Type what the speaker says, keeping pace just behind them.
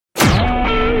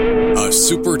a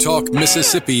Super Talk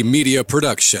Mississippi media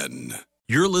production.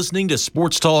 You're listening to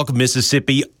Sports Talk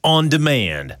Mississippi On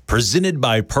Demand, presented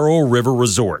by Pearl River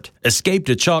Resort. Escape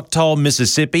to Choctaw,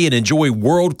 Mississippi and enjoy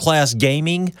world-class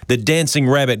gaming, the Dancing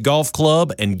Rabbit Golf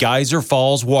Club, and Geyser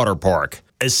Falls Water Park.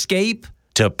 Escape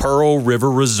to Pearl River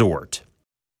Resort.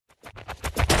 To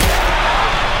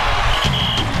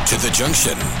the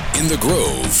junction, in the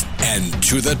Grove, and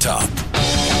to the top.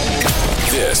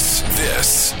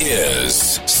 This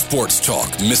is Sports Talk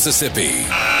Mississippi.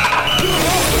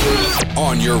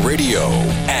 On your radio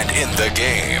and in the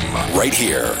game, right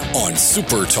here on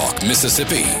Super Talk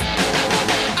Mississippi.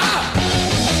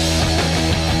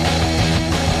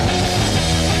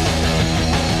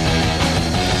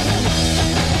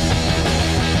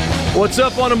 What's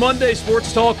up on a Monday,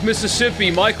 Sports Talk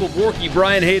Mississippi? Michael Borky,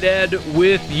 Brian Haydad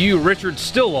with you. Richard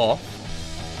still off,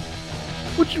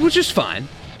 which is fine.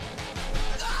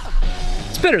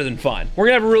 It's better than fine. We're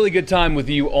going to have a really good time with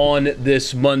you on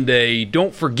this Monday.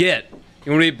 Don't forget,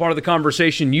 you want to be part of the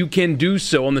conversation, you can do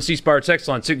so on the C Spire text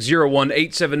line,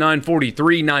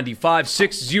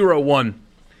 601-879-4395,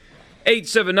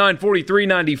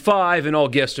 601-879-4395, and all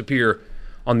guests appear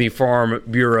on the Farm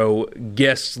Bureau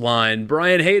guest line.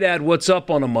 Brian Haydad, what's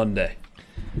up on a Monday?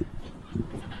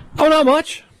 Oh, not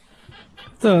much.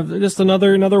 Just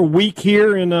another week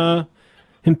here in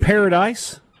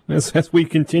paradise as we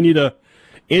continue to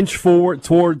inch forward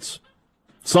towards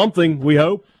something, we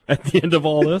hope, at the end of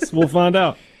all this. We'll find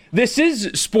out. This is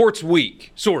sports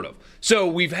week, sort of. So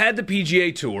we've had the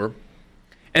PGA Tour,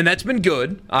 and that's been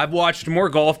good. I've watched more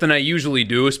golf than I usually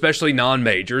do, especially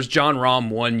non-majors. Jon Rahm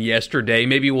won yesterday.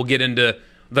 Maybe we'll get into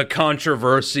the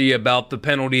controversy about the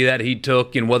penalty that he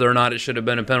took and whether or not it should have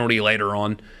been a penalty later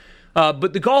on.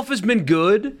 But the golf has been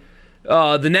good.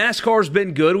 The NASCAR's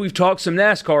been good. We've talked some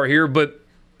NASCAR here, but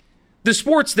the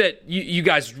sports that you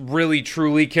guys really,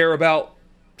 truly care about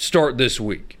start this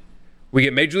week. We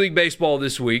get Major League Baseball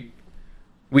this week.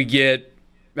 We get,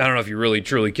 I don't know if you really,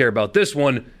 truly care about this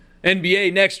one,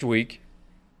 NBA next week.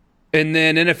 And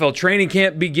then NFL training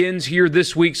camp begins here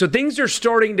this week. So things are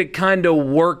starting to kind of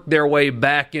work their way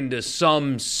back into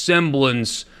some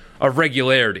semblance of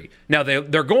regularity. Now,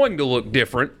 they're going to look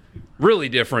different, really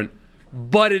different,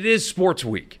 but it is sports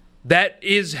week. That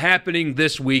is happening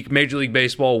this week. Major League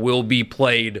Baseball will be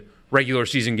played regular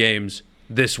season games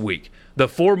this week. The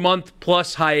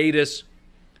 4-month-plus hiatus,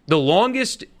 the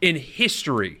longest in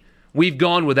history we've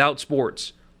gone without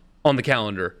sports on the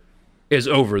calendar, is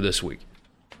over this week.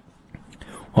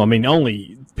 Well, I mean,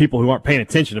 only people who aren't paying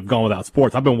attention have gone without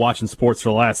sports. I've been watching sports for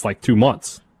the last, 2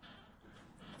 months.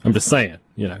 I'm just saying,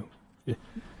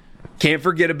 Can't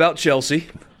forget about Chelsea.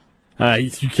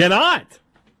 You cannot.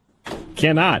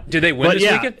 Did they win this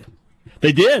weekend?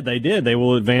 They did. They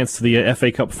will advance to the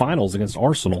FA Cup Finals against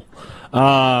Arsenal.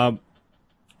 But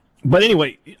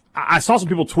anyway, I saw some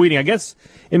people tweeting. I guess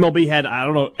MLB had,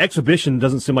 exhibition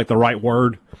doesn't seem like the right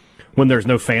word when there's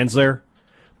no fans there.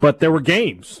 But there were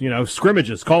games,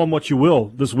 scrimmages, call them what you will,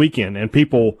 this weekend. And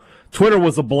Twitter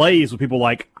was ablaze with people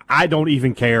like, I don't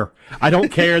even care. I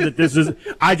don't care that this is,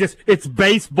 it's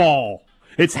baseball.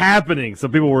 It's happening. So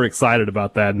people were excited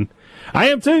about that. And I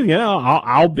am too.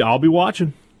 I'll be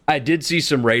watching. I did see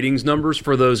some ratings numbers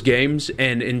for those games,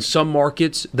 and in some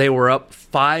markets, they were up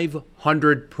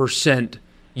 500%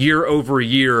 year over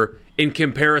year in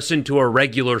comparison to a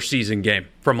regular season game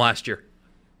from last year.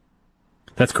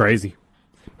 That's crazy.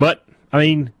 But,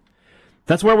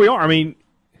 that's where we are.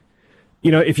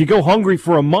 If you go hungry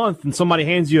for a month and somebody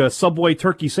hands you a Subway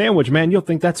turkey sandwich, man, you'll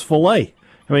think that's filet.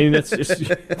 It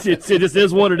just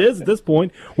is what it is at this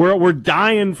point. We're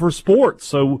dying for sports,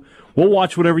 so we'll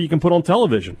watch whatever you can put on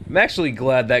television. I'm actually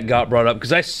glad that got brought up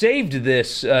because I saved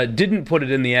this, didn't put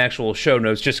it in the actual show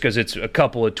notes just because it's a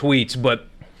couple of tweets, but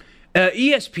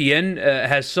ESPN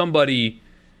has somebody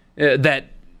that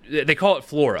they call it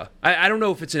Flora. I don't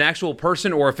know if it's an actual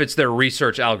person or if it's their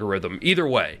research algorithm. Either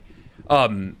way,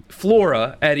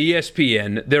 Flora at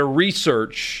ESPN, their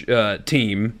research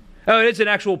team. Oh, it's an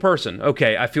actual person.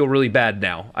 Okay, I feel really bad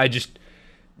now.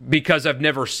 Because I've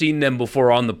never seen them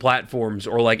before on the platforms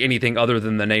or anything other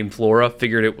than the name Flora,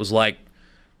 figured it was I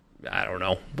don't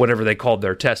know, whatever they called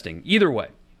their testing. Either way,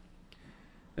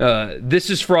 this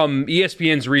is from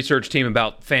ESPN's research team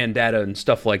about fan data and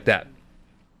stuff like that.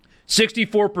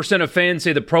 64% of fans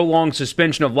say the prolonged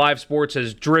suspension of live sports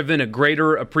has driven a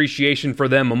greater appreciation for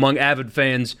them among avid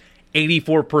fans.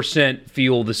 84%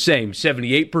 feel the same.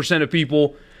 78% of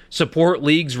people support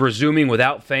leagues resuming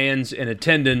without fans in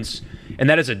attendance, and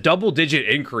that is a double-digit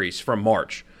increase from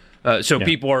March.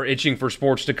 People are itching for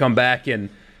sports to come back, and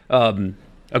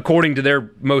According to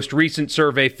their most recent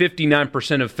survey,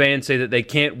 59% of fans say that they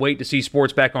can't wait to see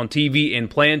sports back on TV and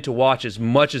plan to watch as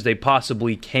much as they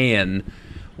possibly can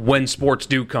when sports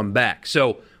do come back.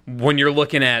 So when you're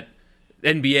looking at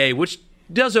NBA, which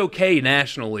does okay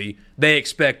nationally, they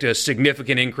expect a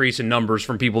significant increase in numbers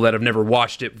from people that have never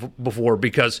watched it before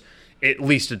because at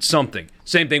least it's something.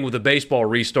 Same thing with the baseball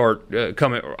restart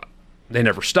coming. They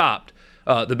never stopped.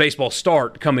 The baseball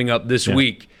start coming up this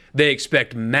week. They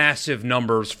expect massive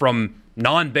numbers from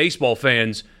non-baseball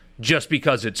fans just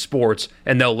because it's sports,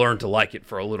 and they'll learn to like it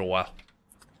for a little while.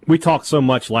 We talked so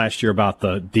much last year about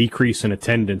the decrease in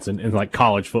attendance in like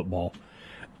college football.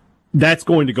 That's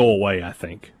going to go away, I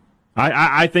think.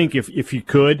 I think if you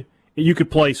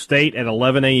could play state at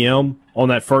 11 a.m. on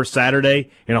that first Saturday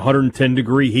in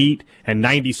 110-degree heat and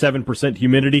 97%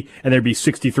 humidity, and there'd be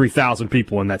 63,000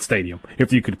 people in that stadium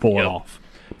if you could pull it off.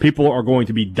 People are going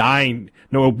to be dying,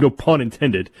 no pun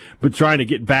intended, but trying to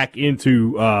get back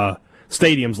into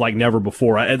stadiums like never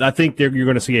before. I think you're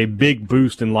going to see a big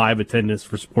boost in live attendance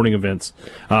for sporting events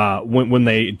when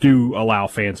they do allow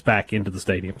fans back into the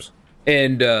stadiums.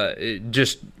 And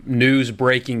just news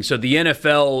breaking. So the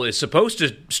NFL is supposed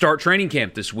to start training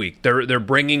camp this week. They're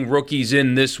bringing rookies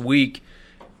in this week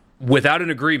without an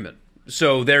agreement.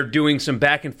 So they're doing some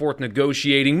back and forth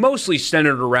negotiating, mostly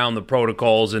centered around the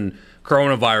protocols and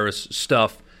coronavirus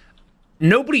stuff.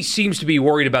 Nobody seems to be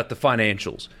worried about the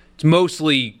financials. It's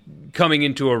mostly coming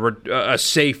into a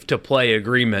safe to play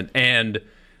agreement. And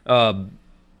the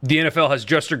NFL has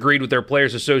just agreed with their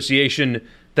Players Association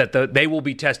that they will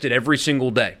be tested every single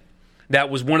day. That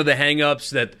was one of the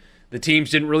hang-ups, that the teams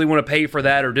didn't really want to pay for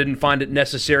that or didn't find it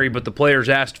necessary, but the players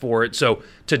asked for it. So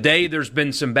today there's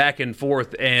been some back and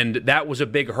forth, and that was a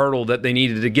big hurdle that they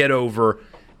needed to get over,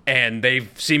 and they've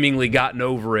seemingly gotten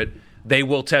over it. They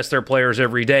will test their players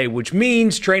every day, which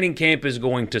means training camp is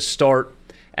going to start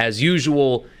as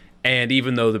usual, and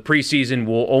even though the preseason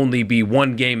will only be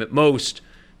one game at most,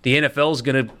 the NFL is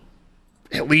going to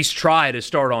at least try to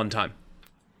start on time.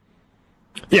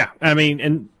 Yeah, I mean,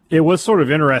 and it was sort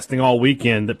of interesting all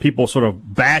weekend that people sort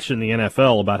of bashing the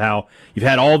NFL about how you've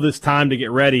had all this time to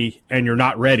get ready and you're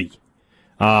not ready.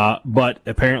 But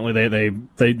apparently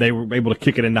they were able to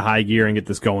kick it into high gear and get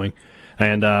this going.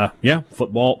 And,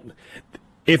 football.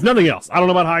 If nothing else, I don't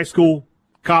know about high school,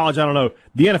 college, I don't know.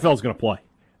 The NFL is going to play.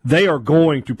 They are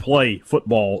going to play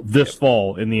football this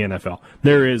fall in the NFL.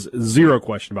 There is zero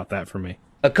question about that for me.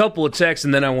 A couple of texts,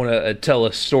 and then I want to tell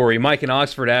a story. Mike in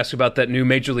Oxford asked about that new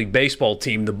Major League Baseball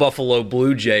team, the Buffalo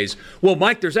Blue Jays. Well,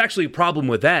 Mike, there's actually a problem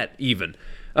with that even.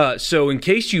 So in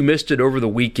case you missed it over the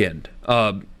weekend,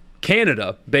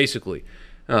 Canada, basically,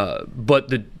 but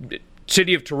the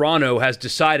city of Toronto has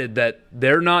decided that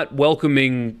they're not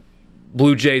welcoming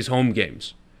Blue Jays home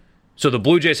games. So the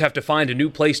Blue Jays have to find a new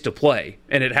place to play,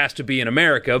 and it has to be in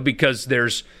America because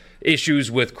there's issues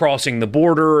with crossing the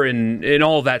border and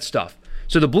all that stuff.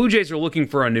 So the Blue Jays are looking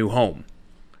for a new home.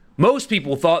 Most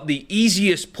people thought the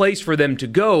easiest place for them to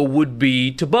go would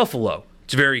be to Buffalo.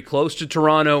 It's very close to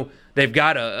Toronto. They've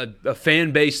got a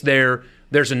fan base there.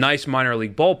 There's a nice minor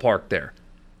league ballpark there.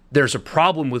 There's a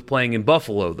problem with playing in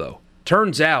Buffalo, though.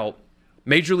 Turns out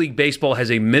Major League Baseball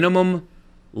has a minimum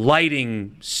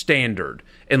lighting standard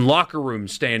and locker room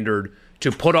standard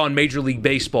to put on Major League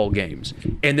Baseball games.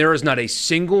 And there is not a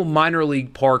single minor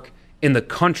league park in the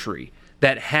country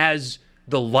that has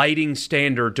the lighting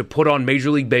standard to put on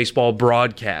Major League Baseball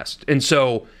broadcast. And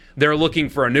so they're looking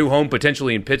for a new home,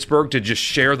 potentially in Pittsburgh, to just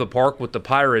share the park with the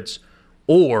Pirates,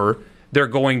 or they're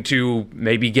going to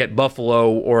maybe get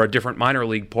Buffalo or a different minor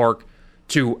league park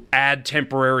to add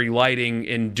temporary lighting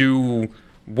and do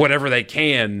whatever they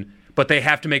can, but they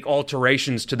have to make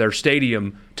alterations to their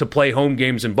stadium to play home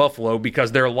games in Buffalo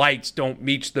because their lights don't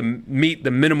meet the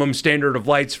minimum standard of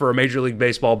lights for a Major League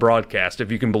Baseball broadcast,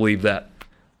 if you can believe that.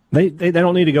 They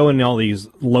don't need to go in all these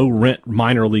low-rent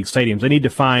minor league stadiums. They need to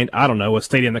find, I don't know, a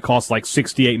stadium that costs like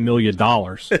 $68 million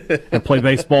and play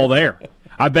baseball there.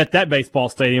 I bet that baseball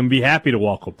stadium would be happy to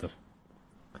welcome them.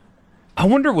 I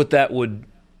wonder what that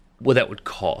would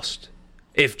cost.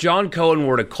 If John Cohen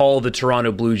were to call the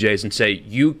Toronto Blue Jays and say,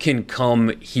 you can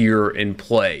come here and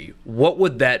play, what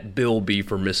would that bill be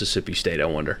for Mississippi State, I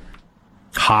wonder?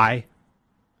 High.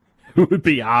 It would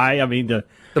be high. I mean, the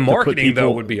marketing,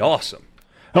 though, would be awesome.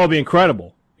 Oh, it'd be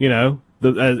incredible. You know,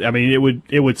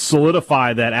 it would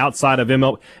solidify that outside of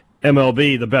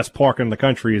MLB, the best park in the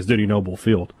country is Dudy Noble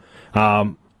Field.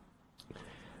 And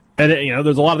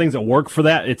there's a lot of things that work for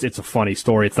that. It's a funny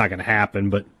story. It's not going to happen,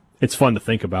 but it's fun to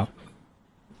think about.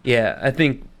 Yeah, I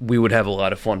think we would have a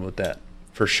lot of fun with that,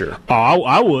 for sure. Oh,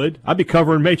 I would. I'd be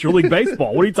covering Major League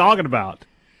Baseball. What are you talking about?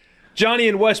 Johnny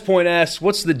in West Point asks,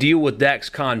 what's the deal with Dak's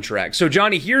contract? So,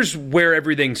 Johnny, here's where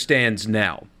everything stands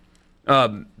now.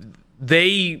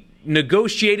 They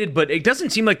negotiated, but it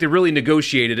doesn't seem like they really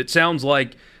negotiated. It sounds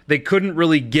like they couldn't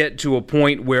really get to a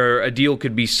point where a deal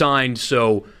could be signed,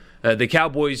 so the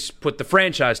Cowboys put the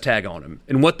franchise tag on him.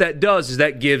 And what that does is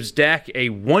that gives Dak a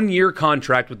one-year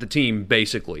contract with the team,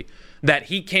 basically, that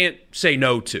he can't say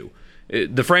no to.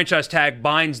 The franchise tag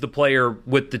binds the player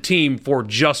with the team for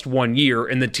just 1 year,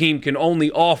 and the team can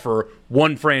only offer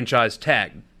one franchise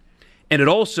tag. And it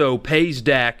also pays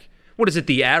Dak, what is it,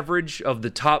 the average of the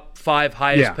top 5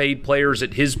 highest paid players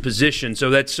at his position. So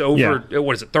that's over,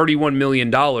 what is it, $31 million.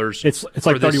 It's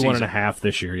like 31 and a half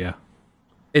this year, yeah.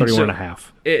 31 and a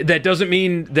half. That doesn't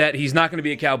mean that he's not going to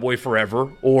be a Cowboy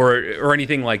forever or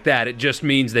anything like that. It just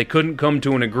means they couldn't come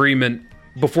to an agreement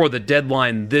before the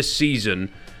deadline this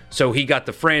season. So he got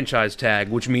the franchise tag,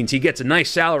 which means he gets a nice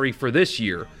salary for this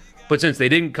year. But since they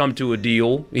didn't come to a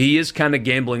deal, he is kind of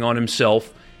gambling on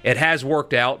himself. It has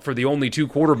worked out for the only 2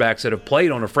 quarterbacks that have played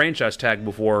on a franchise tag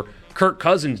before. Kirk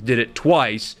Cousins did it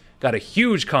twice, got a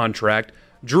huge contract.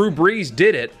 Drew Brees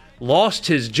did it, lost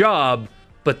his job,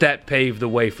 but that paved the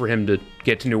way for him to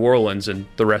get to New Orleans, and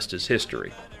the rest is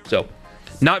history. So,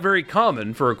 not very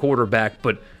common for a quarterback,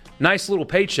 but nice little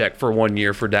paycheck for 1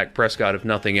 year for Dak Prescott, if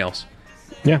nothing else.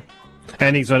 Yeah.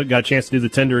 And he's got a chance to do the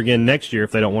tender again next year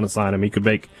if they don't want to sign him. He could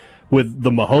make, with the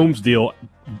Mahomes deal,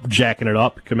 jacking it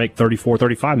up, could make $34,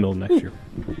 $35 million next year.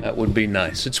 That would be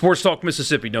nice. It's Sports Talk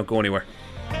Mississippi. Don't go anywhere.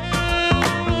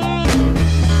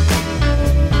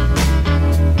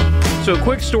 So a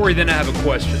quick story, then I have a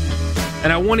question.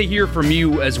 And I want to hear from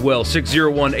you as well.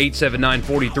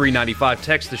 601-879-4395.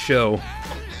 Text the show.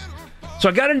 So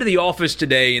I got into the office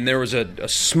today, and there was a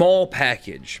small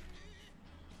package.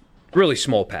 Really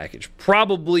small package.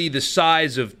 Probably the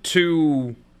size of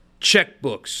 2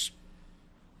 checkbooks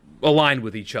aligned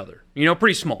with each other. You know,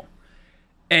 pretty small.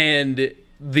 And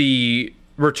the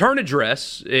return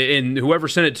address, and whoever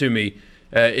sent it to me,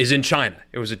 is in China.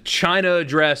 It was a China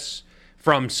address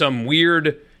from some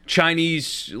weird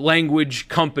Chinese language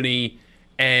company,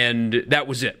 and that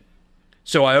was it.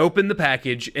 So I opened the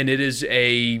package, and it is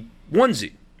a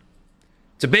onesie.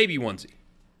 It's a baby onesie,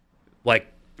 like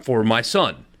for my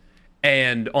son.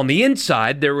 And on the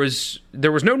inside, there was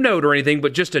no note or anything,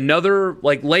 but just another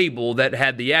like label that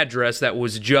had the address that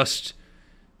was just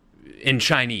in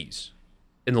Chinese,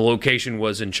 and the location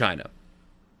was in China.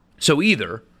 So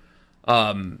either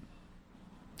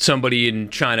somebody in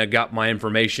China got my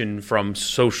information from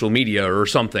social media or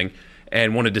something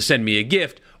and wanted to send me a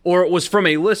gift, or it was from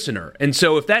a listener. And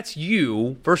so if that's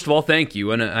you, first of all, thank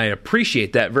you, and I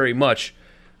appreciate that very much.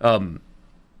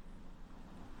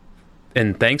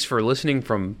 And thanks for listening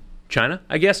from China,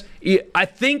 I guess. I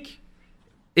think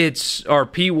it's our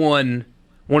P1,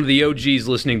 one of the OGs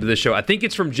listening to this show. I think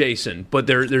it's from Jason, but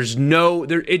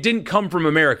it didn't come from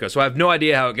America, so I have no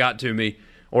idea how it got to me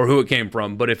or who it came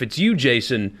from. But if it's you,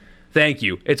 Jason, thank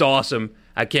you. It's awesome.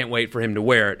 I can't wait for him to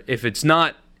wear it. If it's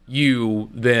not you,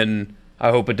 then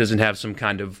I hope it doesn't have some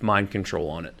kind of mind control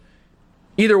on it.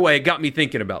 Either way, it got me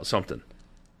thinking about something.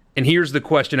 And here's the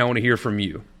question I want to hear from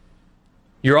you.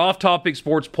 Your off-topic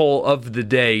sports poll of the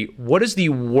day, what is the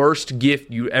worst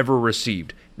gift you ever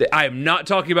received? I am not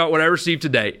talking about what I received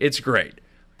today. It's great.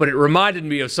 But it reminded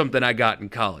me of something I got in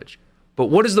college. But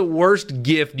what is the worst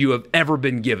gift you have ever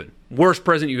been given? Worst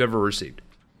present you've ever received?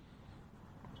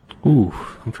 Ooh,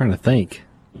 I'm trying to think.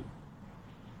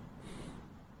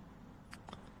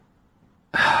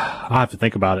 I have to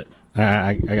think about it.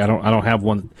 I don't have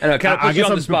one. And I kind of put you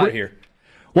on the spot here.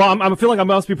 Well, I feel like I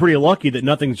must be pretty lucky that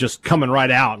nothing's just coming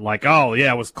right out. Like, oh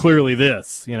yeah, it was clearly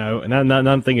this, you know. And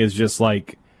nothing is just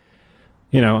like,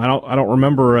 you know, I don't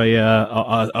remember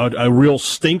a real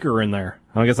stinker in there.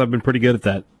 I guess I've been pretty good at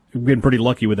that. I've been pretty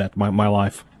lucky with that my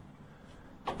life.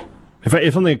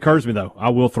 If something occurs to me though, I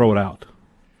will throw it out.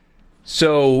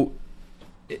 So,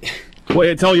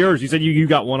 well, tell yours. You said you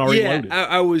got one already loaded. Yeah,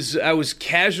 I was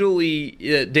casually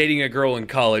dating a girl in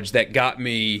college that got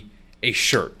me a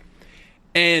shirt.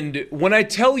 And when I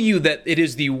tell you that it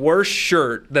is the worst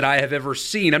shirt that I have ever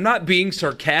seen, I'm not being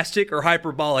sarcastic or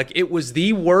hyperbolic. It was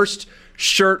the worst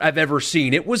shirt I've ever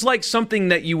seen. It was like something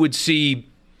that you would see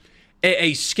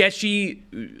a sketchy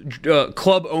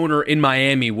club owner in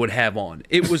Miami would have on.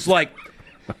 It was like,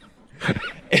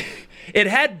 it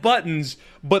had buttons,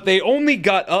 but they only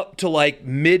got up to like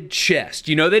mid-chest.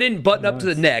 You know, they didn't button up to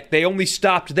the neck. They only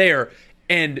stopped there.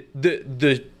 And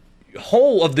the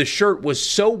hole of the shirt was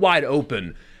so wide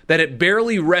open that it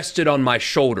barely rested on my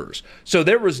shoulders. So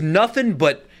there was nothing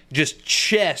but just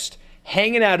chest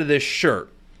hanging out of this shirt.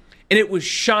 and it was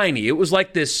shiny. It was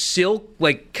like this silk,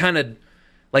 like kind of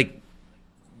like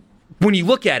when you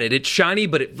look at it, it's shiny,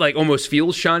 but it like almost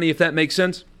feels shiny, if that makes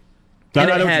sense. I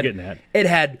know what you're getting at. It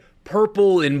had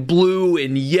purple and blue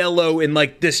and yellow and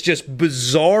like this just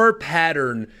bizarre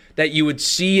pattern that you would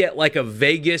see at like a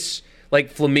Vegas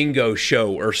like flamingo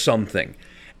show or something.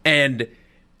 And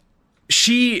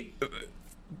she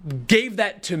gave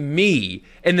that to me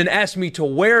and then asked me to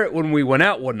wear it when we went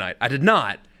out one night. I did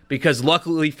not, because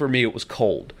luckily for me it was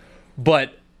cold.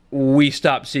 But we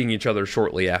stopped seeing each other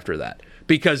shortly after that,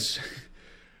 because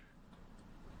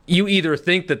you either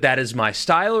think that that is my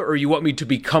style or you want me to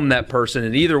become that person,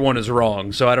 and either one is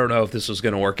wrong. So I don't know if this was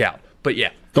going to work out. But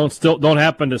yeah. Don't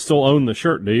happen to still own the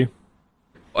shirt, do you?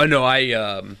 Oh no,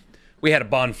 we had a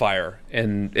bonfire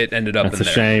and it ended up in there. That's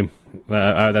a shame.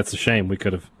 That's a shame. We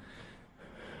would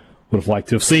have liked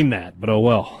to have seen that, but oh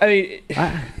well. I mean,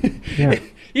 yeah.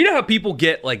 You know how people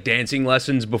get like dancing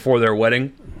lessons before their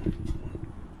wedding?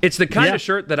 It's the kind of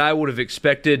shirt that I would have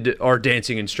expected our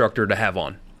dancing instructor to have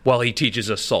on while he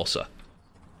teaches us salsa.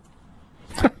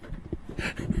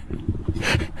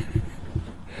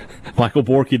 Michael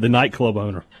Borky, the nightclub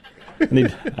owner.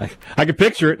 I can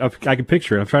picture it. I can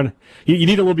picture it. I'm trying to. You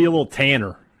need to be a little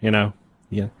tanner, you know.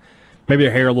 Yeah, maybe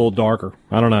your hair a little darker.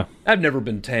 I don't know. I've never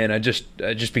been tan. I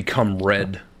just become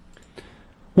red.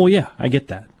 Well, yeah, I get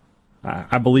that.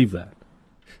 I believe that.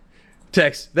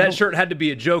 Tex, that shirt had to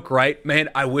be a joke, right? Man,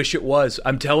 I wish it was.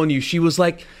 I'm telling you, she was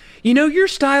like, you know, your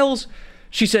style's.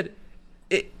 She said,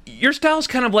 your style's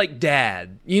kind of like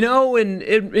Dad, you know,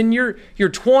 and you're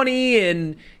 20,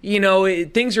 and you know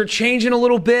things are changing a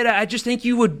little bit. I just think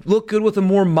you would look good with a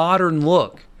more modern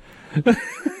look.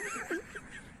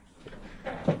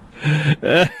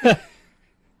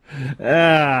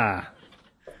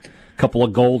 Couple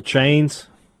of gold chains.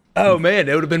 Oh man,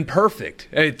 it would have been perfect.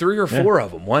 Hey, 3 or 4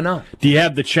 of them. Why not? Do you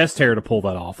have the chest hair to pull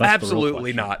that off? That's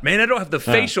absolutely not, man. I don't have the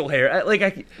facial hair.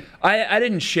 I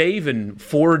didn't shave in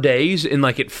 4 days, and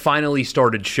like it finally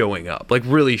started showing up, like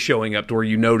really showing up to where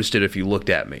you noticed it if you looked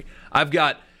at me. I've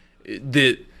got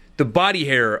the body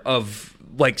hair of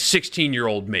like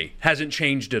 16-year-old me. Hasn't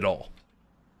changed at all.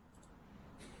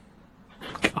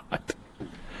 God,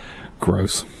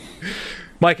 gross.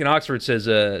 Mike in Oxford says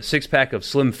a 6-pack of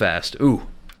Slim Fast. Ooh.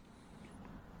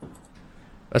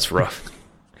 That's rough.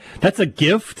 That's a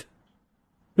gift?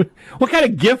 What kind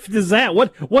of gift is that?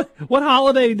 What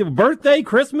holiday, birthday,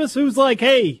 Christmas? Who's like,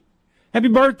 hey, happy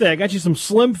birthday, I got you some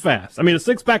Slim Fast. I mean, a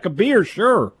 6-pack of beer,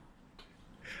 sure.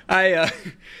 I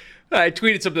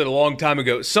tweeted something a long time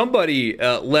ago. Somebody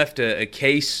left a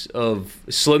case of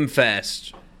Slim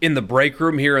Fast in the break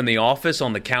room here in the office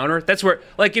on the counter. That's where,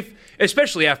 like,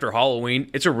 especially after Halloween,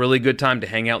 it's a really good time to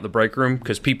hang out in the break room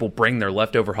because people bring their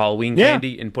leftover Halloween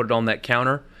candy and put it on that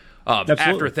counter.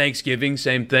 After Thanksgiving,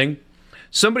 same thing.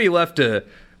 Somebody left not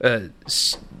a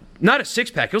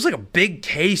 6-pack, it was like a big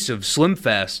case of Slim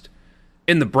Fast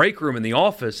in the break room in the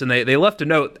office, and they left a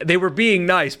note. They were being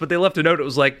nice, but they left a note. It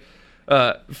was like,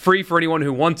 free for anyone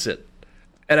who wants it.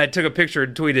 And I took a picture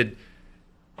and tweeted,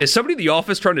 is somebody in the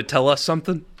office trying to tell us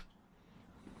something?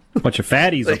 Bunch of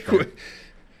fatties like, up there.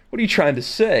 What are you trying to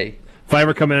say? If I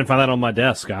ever come in and find that on my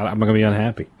desk, I'm going to be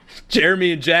unhappy.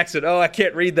 Jeremy and Jackson, I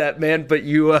can't read that, man, but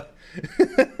you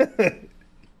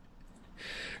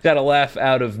got a laugh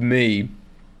out of me.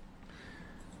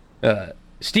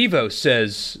 Steve-O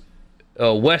says,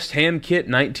 West Ham kit,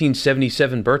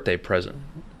 1977 birthday present.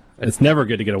 It's never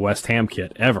good to get a West Ham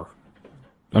kit, ever.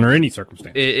 Under any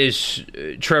circumstance. Is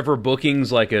Trevor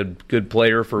Bookings like a good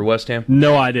player for West Ham?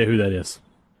 No idea who that is.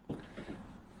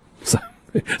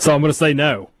 So I'm going to say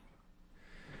no.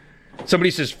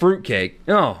 Somebody says fruitcake.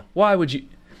 Oh, why would you?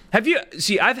 Have you?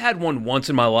 See, I've had one once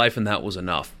in my life, and that was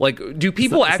enough. Like, do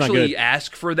people actually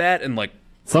ask for that? And like,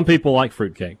 some people like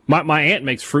fruitcake. My aunt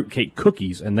makes fruitcake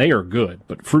cookies, and they are good.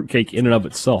 But fruitcake in and of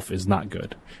itself is not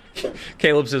good.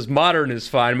 Caleb says modern is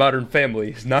fine. Modern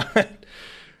Family is not.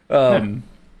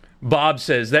 Bob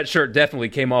says that shirt definitely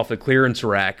came off the clearance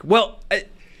rack. Well,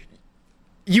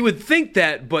 you would think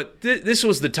that, but this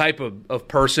was the type of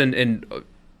person, and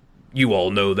you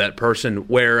all know that person,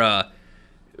 where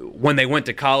when they went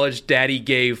to college, Daddy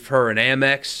gave her an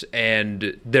Amex,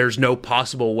 and there's no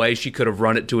possible way she could have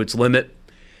run it to its limit.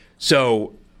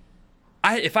 So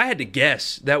if I had to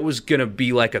guess, that was going to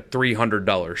be like a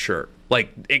 $300 shirt.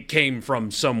 Like, it came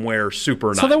from somewhere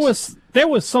super nice. So there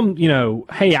was some,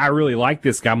 hey, I really like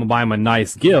this guy, I'm going to buy him a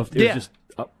nice gift. It was just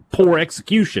poor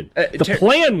execution. The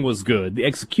plan was good. The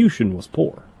execution was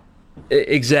poor.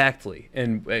 Exactly.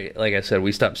 And like I said,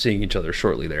 we stopped seeing each other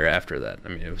shortly thereafter that. I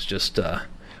mean, it was just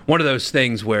one of those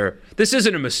things where this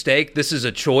isn't a mistake, this is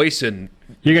a choice, and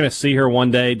You're going to see her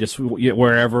one day just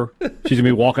wherever. She's going to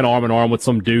be walking arm in arm with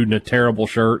some dude in a terrible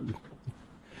shirt.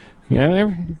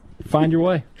 Yeah, find your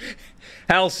way.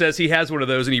 Hal says he has one of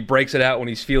those and he breaks it out when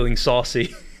he's feeling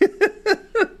saucy.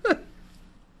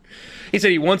 He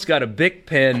said he once got a Bic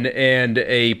pen and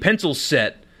a pencil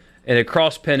set and a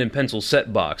cross pen and pencil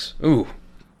set box. Ooh.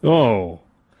 Oh,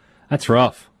 that's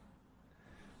rough.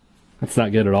 That's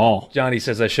not good at all. Johnny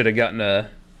says I should have gotten a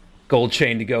gold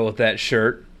chain to go with that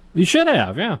shirt. You should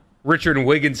have, yeah. Richard and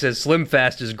Wiggins says Slim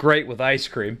Fast is great with ice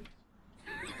cream.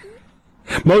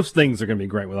 Most things are going to be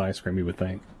great with ice cream, you would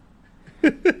think.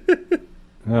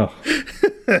 Oh.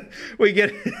 We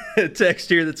get a text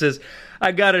here that says,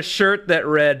 I got a shirt that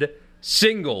read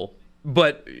single,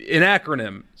 but an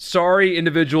acronym. Sorry,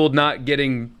 individual not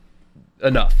getting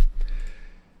enough.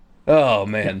 Oh,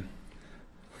 man.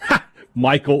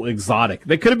 Michael Exotic.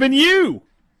 They could have been you.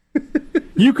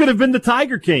 You could have been the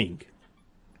Tiger King.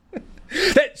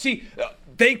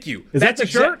 Thank you. Is that the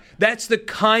shirt? That's the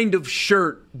kind of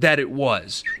shirt that it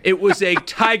was. It was a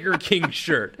Tiger King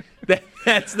shirt.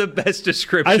 That's the best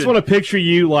description. I just want to picture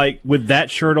you like with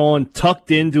that shirt on, tucked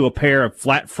into a pair of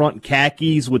flat front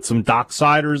khakis with some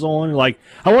Docksiders on. Like,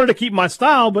 I wanted to keep my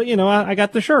style, but, I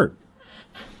got the shirt.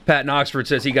 Pat in Oxford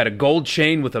says he got a gold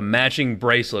chain with a matching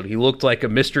bracelet. He looked like a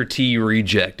Mr. T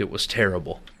reject. It was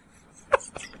terrible.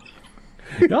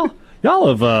 Y'all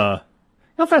have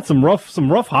had some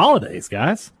rough holidays,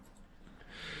 guys.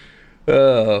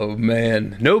 Oh,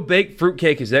 man. No baked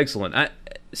fruitcake is excellent.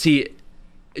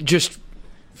 Just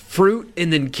fruit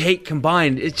and then cake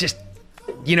combined, it's just,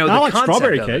 I the like concept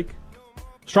strawberry of cake. It.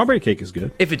 Strawberry cake is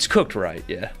good. If it's cooked right,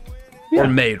 yeah. Yeah. Or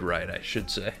made right, I should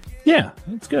say. Yeah,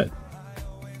 it's good.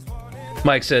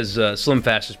 Mike says Slim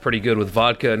Fast is pretty good with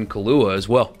vodka and Kahlua as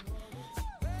well.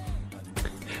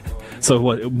 So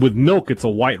what, with milk, it's a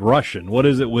White Russian. What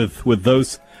is it with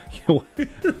those? Call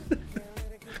it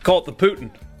the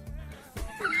Putin.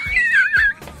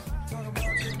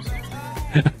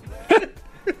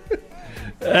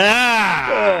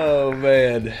 Oh,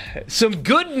 man. Some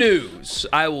good news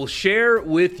I will share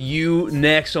with you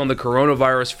next on the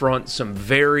coronavirus front. Some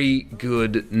very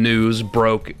good news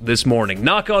broke this morning.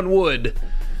 Knock on wood.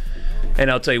 And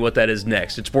I'll tell you what that is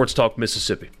next. It's Sports Talk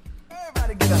Mississippi.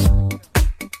 Everybody get up.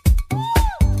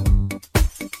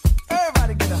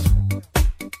 Everybody get up.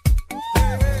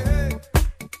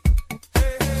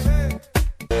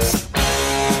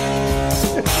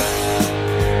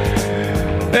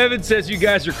 Evan says you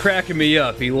guys are cracking me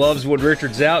up. He loves when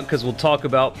Richard's out because we'll talk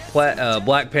about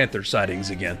Black Panther sightings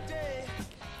again.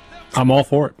 I'm all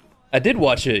for it. I did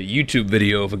watch a YouTube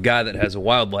video of a guy that has a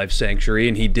wildlife sanctuary,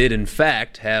 and he did, in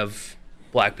fact, have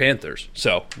Black Panthers.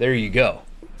 So, there you go.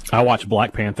 I watched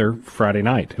Black Panther Friday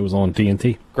night. It was on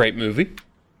TNT. Great movie.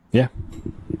 Yeah.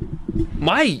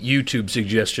 My YouTube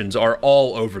suggestions are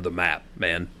all over the map,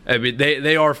 man. I mean,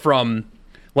 they are from,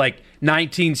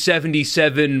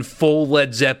 1977 full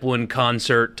Led Zeppelin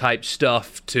concert type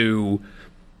stuff to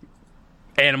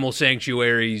animal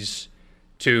sanctuaries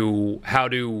to how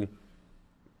to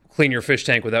clean your fish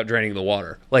tank without draining the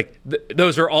water.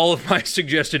 Those are all of my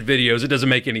suggested videos. It doesn't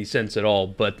make any sense at all,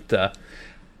 but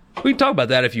we can talk about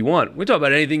that if you want. We can talk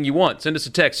about anything you want. Send us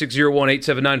a text,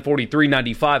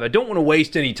 601-879-4395. I don't want to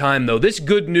waste any time, though. This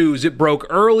good news, it broke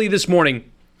early this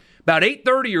morning. About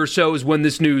 8:30 or so is when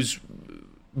this news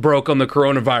broke on the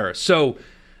coronavirus. So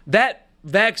that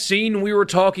vaccine we were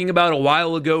talking about a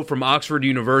while ago from Oxford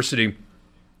University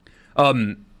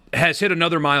has hit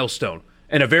another milestone,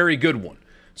 and a very good one.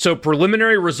 So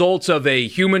preliminary results of a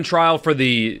human trial for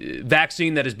the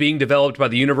vaccine that is being developed by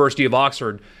the University of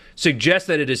Oxford suggest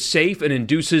that it is safe and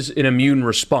induces an immune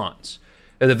response.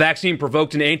 The vaccine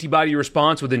provoked an antibody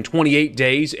response within 28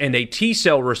 days and a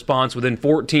T-cell response within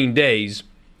 14 days,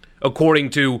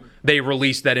 according to, they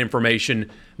released that information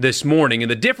this morning.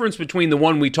 And the difference between the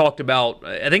one we talked about,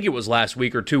 I think it was last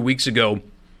week or 2 weeks ago,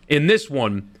 in this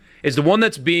one, is the one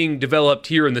that's being developed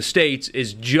here in the States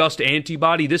is just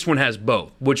antibody. This one has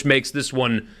both, which makes this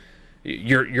one,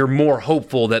 you're more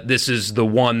hopeful that this is the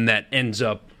one that ends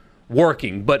up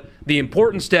working. But the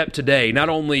important step today, not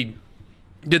only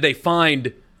did they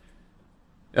find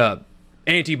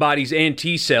antibodies and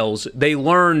T-cells, they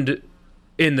learned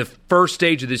in the first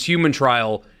stage of this human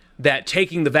trial that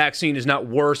taking the vaccine is not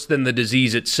worse than the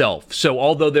disease itself. So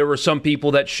although there were some people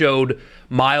that showed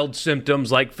mild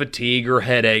symptoms like fatigue or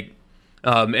headache,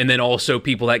 and then also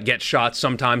people that get shots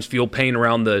sometimes feel pain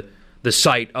around the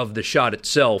site of the shot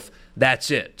itself, that's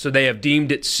it. So they have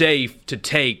deemed it safe to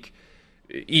take,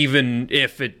 even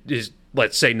if it is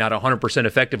let's say, not 100%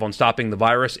 effective on stopping the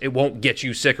virus, it won't get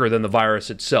you sicker than the virus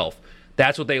itself.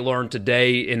 That's what they learned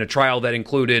today in a trial that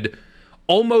included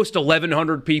almost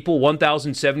 1,100 people,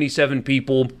 1,077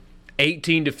 people,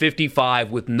 18 to 55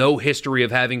 with no history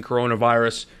of having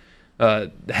coronavirus.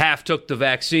 Half took the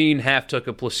vaccine, half took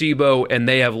a placebo, and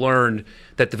they have learned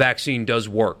that the vaccine does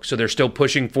work. So they're still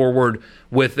pushing forward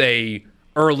with a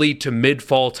early to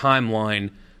mid-fall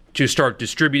timeline to start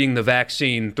distributing the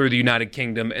vaccine through the United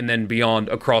Kingdom and then beyond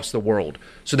across the world.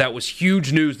 So that was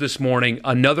huge news this morning.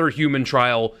 Another human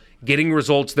trial getting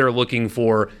results they're looking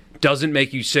for, doesn't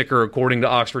make you sicker, according to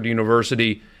Oxford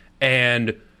University,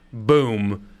 and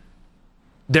boom,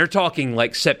 they're talking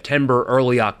like September,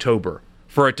 early October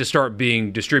for it to start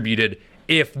being distributed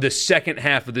if the second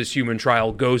half of this human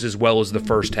trial goes as well as the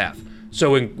first half.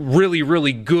 So really,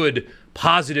 really good,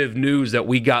 positive news that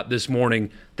we got this morning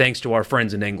thanks to our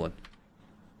friends in England.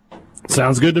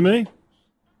 Sounds good to me.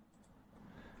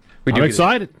 I'm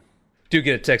excited. Do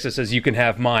get a text that says you can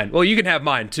have mine. Well, you can have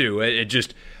mine too. It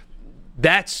just,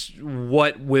 that's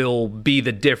what will be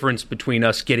the difference between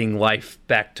us getting life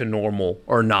back to normal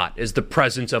or not, is the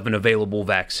presence of an available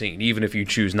vaccine, even if you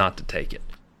choose not to take it.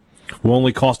 Will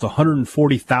only cost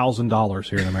 $140,000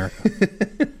 here in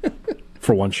America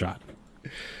for one shot.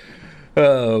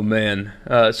 Oh, man.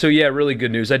 So, yeah, really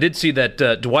good news. I did see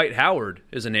that Dwight Howard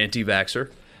is an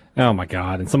anti-vaxxer. Oh, my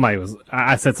God. And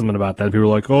I said something about that. People were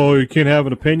like, oh, you can't have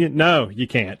an opinion? No, you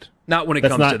can't. Not when it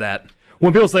comes to that.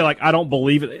 When people say, like, I don't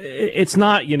believe it, it's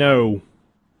not,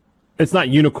 it's not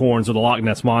unicorns or the Loch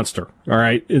Ness Monster, all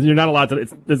right? You're not allowed to,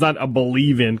 it's not a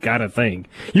believe-in kind of thing.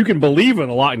 You can believe in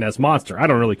the Loch Ness Monster. I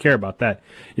don't really care about that.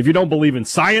 If you don't believe in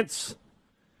science,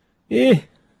 And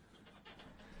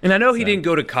I know he didn't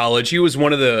go to college. He was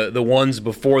one of the ones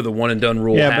before the one-and-done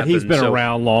rule happened. Yeah, but he's been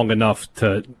around long enough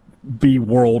to be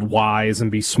world-wise and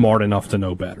be smart enough to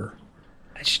know better.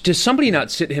 Does somebody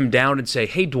not sit him down and say,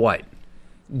 hey, Dwight,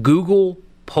 Google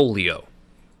polio?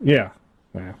 Yeah.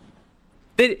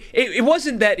 It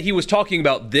wasn't that he was talking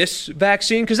about this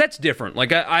vaccine, because that's different.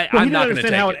 Like, I'm not going to take it. He didn't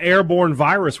understand how an airborne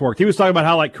virus worked. He was talking about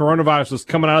how, like, coronavirus was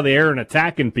coming out of the air and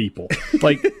attacking people.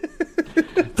 Like,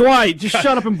 Dwight, just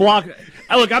shut up and block.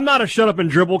 Look, I'm not a shut up and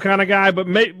dribble kind of guy, but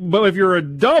if you're a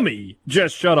dummy,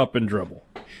 just shut up and dribble.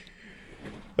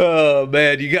 Oh,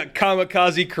 man, you got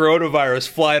kamikaze coronavirus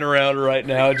flying around right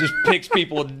now. It just picks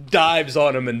people and dives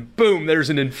on them, and boom,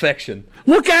 there's an infection.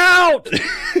 Look out!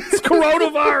 It's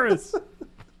coronavirus!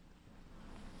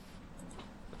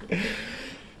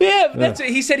 Yeah, that's it.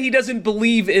 He said he doesn't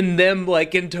believe in them,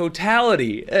 like, in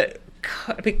totality. I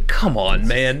mean, come on,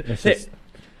 man.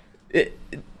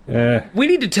 We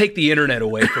need to take the internet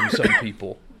away from some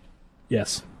people.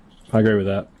 Yes, I agree with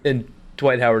that. And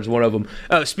Dwight Howard's one of them.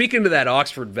 Speaking to that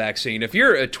Oxford vaccine, if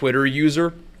you're a Twitter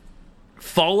user,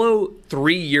 follow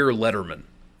 3-Year Letterman.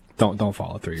 Don't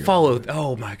follow 3 years.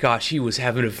 Oh my gosh, he was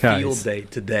having a field day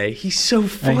today. He's so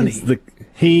funny.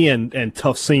 He and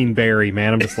Tufseen Berry,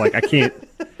 man. I'm just like, I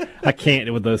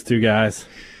can't with those two guys.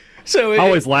 So I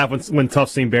always laugh when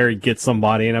Tufseen Berry gets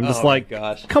somebody, and I'm just like,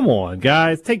 gosh. Come on,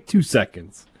 guys, take 2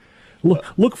 seconds.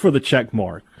 Look for the check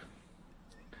mark.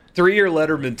 3-Year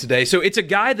Letterman today. So it's a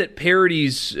guy that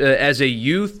parodies as a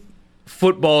youth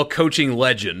football coaching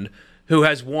legend who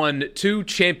has won 2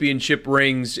 championship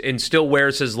rings and still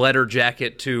wears his letter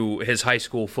jacket to his high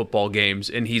school football games,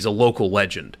 and he's a local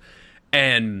legend.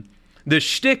 And the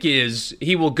shtick is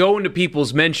he will go into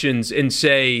people's mentions and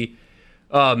say,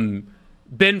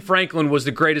 Ben Franklin was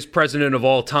the greatest president of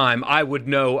all time. I would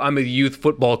know. I'm a youth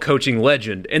football coaching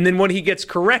legend. And then when he gets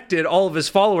corrected, all of his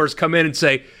followers come in and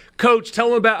say, Coach, tell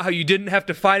him about how you didn't have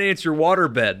to finance your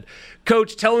waterbed.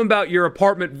 Coach, tell him about your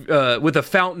apartment with a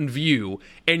fountain view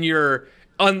and your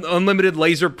unlimited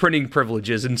laser printing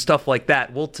privileges and stuff like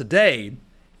that. Well, today,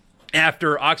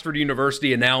 after Oxford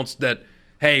University announced that,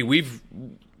 hey, we've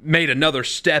made another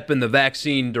step in the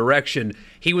vaccine direction,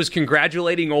 he was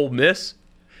congratulating Ole Miss.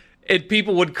 And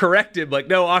people would correct him, like,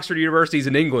 no, Oxford University's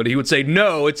in England. He would say,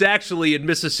 no, it's actually in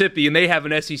Mississippi, and they have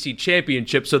an SEC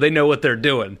championship, so they know what they're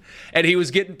doing. And he was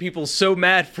getting people so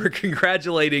mad for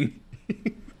congratulating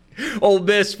Ole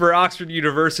Miss for Oxford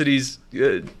University's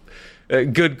good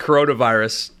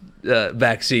coronavirus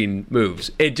vaccine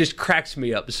moves. It just cracks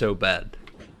me up so bad.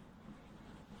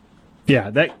 Yeah,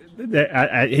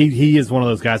 he is one of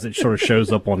those guys that sort of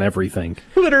shows up on everything.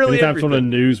 Literally anytime everything. When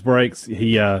the news breaks,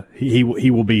 he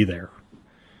will be there.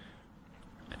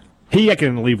 I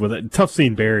can leave with it.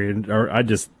 Tufseen Berry, or I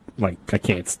just I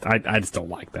can't. I just don't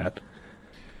like that.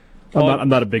 I'm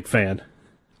not a big fan.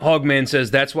 Hogman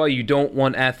says that's why you don't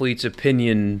want athletes'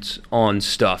 opinions on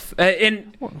stuff.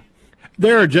 And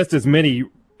there are just as many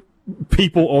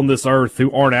people on this earth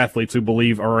who aren't athletes who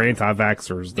believe are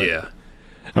anti-vaxxers. Yeah.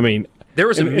 I mean, There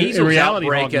was a in measles reality,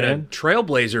 outbreak at a Hogman,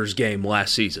 Trailblazers game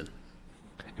last season.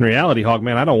 in reality,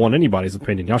 Hogman, I don't want anybody's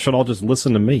opinion. Y'all should all just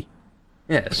listen to me.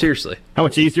 Yeah, seriously. How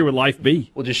much easier would life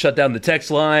be? We'll just shut down the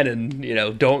text line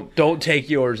and don't take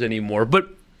yours anymore. But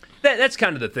that's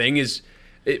kind of the thing is.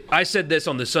 I said this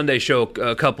on the Sunday show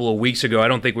a couple of weeks ago. I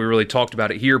don't think we really talked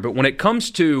about it here, but when it comes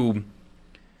to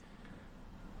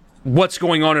what's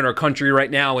going on in our country right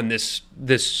now and this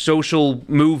social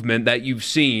movement that you've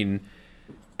seen,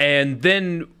 and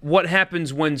then what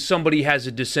happens when somebody has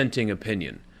a dissenting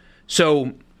opinion.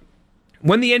 So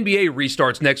when the NBA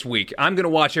restarts next week, I'm going to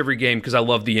watch every game because I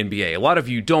love the NBA. A lot of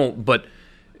you don't, but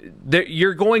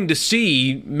you're going to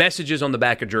see messages on the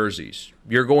back of jerseys.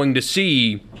 You're going to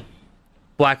see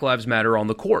Black Lives Matter on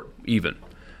the court, even.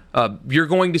 You're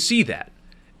going to see that.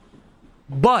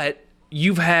 But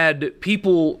you've had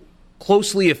people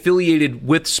closely affiliated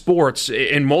with sports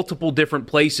in multiple different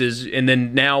places, and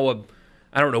then now,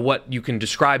 I don't know what you can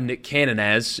describe Nick Cannon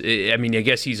as. I mean, I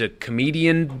guess he's a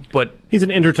comedian, but... He's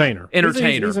an entertainer.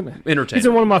 Entertainer. He's Entertainer. He's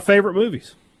in one of my favorite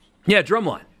movies. Yeah,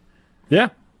 Drumline. Yeah.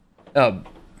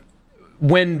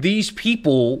 When these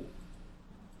people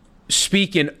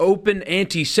speak in open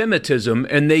anti-Semitism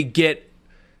and they get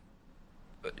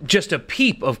just a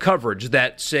peep of coverage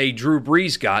that, say, Drew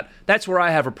Brees got, that's where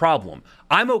I have a problem.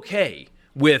 I'm okay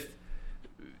with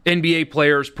NBA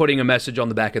players putting a message on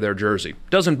the back of their jersey.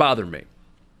 Doesn't bother me.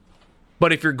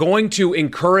 But if you're going to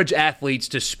encourage athletes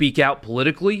to speak out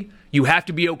politically, you have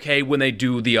to be okay when they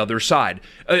do the other side.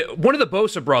 One of the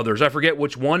Bosa brothers, I forget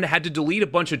which one, had to delete a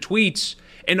bunch of tweets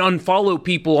and unfollow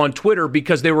people on Twitter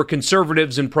because they were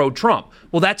conservatives and pro-Trump.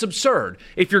 Well, that's absurd.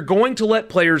 If you're going to let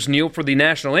players kneel for the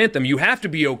national anthem, you have to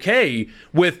be okay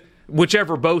with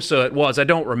whichever Bosa it was, I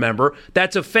don't remember,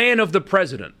 that's a fan of the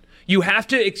president. You have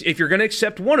to, if you're going to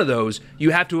accept one of those,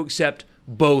 you have to accept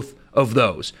both of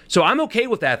those. So I'm okay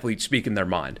with athletes speaking their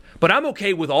mind, but I'm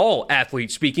okay with all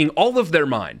athletes speaking all of their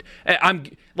mind.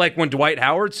 I'm like when Dwight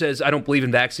Howard says, I don't believe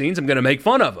in vaccines, I'm going to make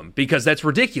fun of him because that's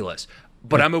ridiculous.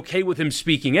 But I'm okay with him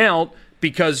speaking out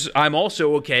because I'm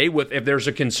also okay with if there's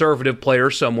a conservative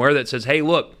player somewhere that says, hey,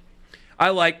 look, I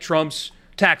like Trump's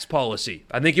tax policy.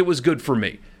 I think it was good for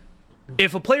me.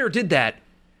 If a player did that,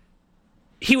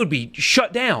 he would be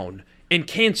shut down and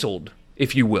canceled,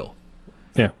 if you will.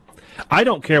 Yeah. I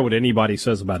don't care what anybody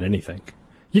says about anything.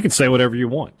 You can say whatever you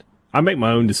want. I make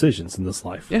my own decisions in this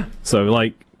life. Yeah. So,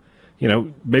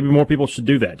 maybe more people should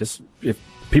do that. Just if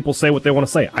people say what they want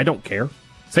to say, I don't care.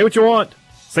 Say what you want.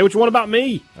 Say what you want about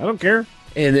me. I don't care.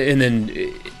 And then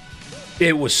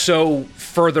it was so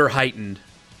further heightened,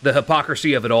 the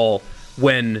hypocrisy of it all,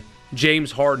 when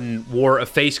James Harden wore a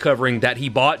face covering that he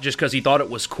bought just because he thought it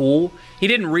was cool. He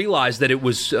didn't realize that it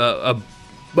was a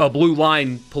Blue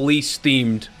Line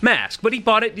police-themed mask, but he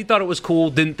bought it. He thought it was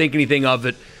cool, didn't think anything of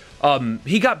it.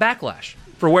 He got backlash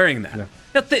for wearing that. Yeah.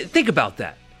 Now, think about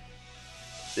that.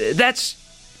 That's...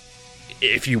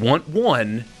 If you want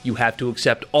one, you have to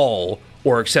accept all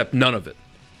or accept none of it.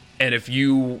 And if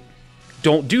you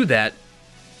don't do that,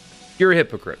 you're a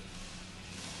hypocrite.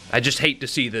 I just hate to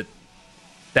see that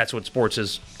that's what sports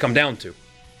has come down to.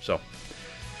 So,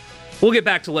 we'll get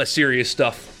back to less serious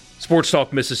stuff. Sports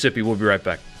Talk Mississippi. We'll be right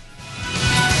back.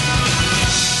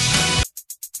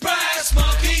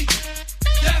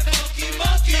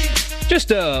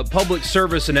 Just a public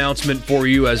service announcement for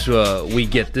you as we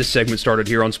get this segment started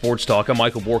here on Sports Talk. I'm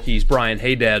Michael Borkes, Brian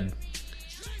Haydad.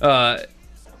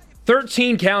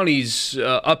 13 counties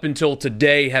up until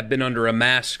today have been under a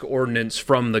mask ordinance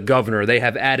from the governor. They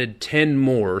have added 10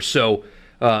 more. So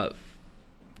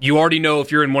you already know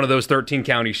if you're in one of those 13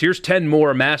 counties. Here's 10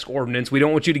 more mask ordinance. We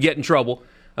don't want you to get in trouble.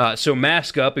 So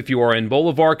mask up if you are in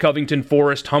Bolivar, Covington,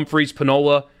 Forest, Humphreys,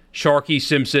 Panola, Sharkey,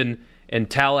 Simpson, and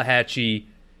Tallahatchie,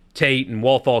 Tate, and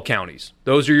Walthall counties.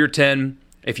 Those are your 10.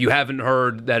 If you haven't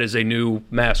heard, that is a new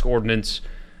mask ordinance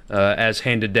as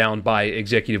handed down by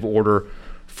executive order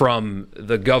from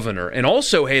the governor. And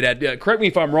also, hey, correct me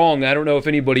if I'm wrong, I don't know if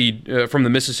anybody from the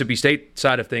Mississippi State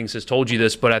side of things has told you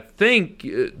this, but I think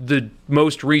the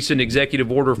most recent executive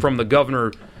order from the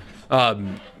governor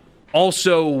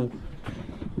also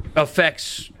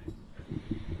affects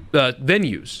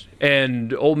venues.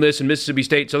 And Ole Miss and Mississippi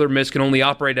State, Southern Miss can only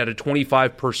operate at a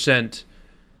 25%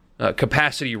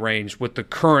 capacity range with the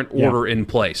current order in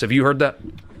place. Have you heard that?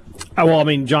 Well, I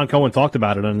mean, John Cohen talked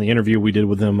about it in the interview we did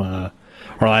with him, or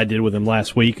I did with him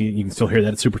last week. You can still hear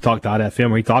that at supertalk.fm,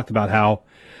 where he talked about how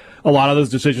a lot of those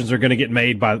decisions are going to get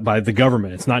made by the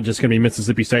government. It's not just going to be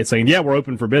Mississippi State saying, yeah, we're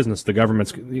open for business. The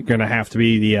government's going to have to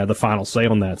be the final say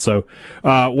on that. So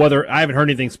whether I haven't heard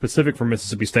anything specific from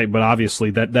Mississippi State, but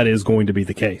obviously that is going to be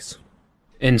the case.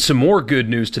 And some more good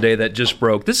news today that just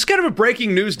broke. This is kind of a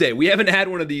breaking news day. We haven't had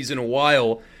one of these in a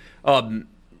while.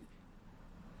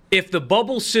 If the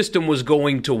bubble system was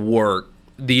going to work,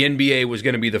 the NBA was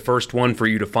going to be the first one for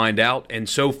you to find out, and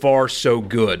so far, so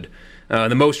good.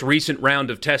 The most recent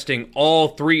round of testing, all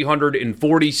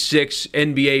 346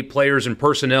 NBA players and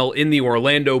personnel in the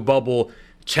Orlando bubble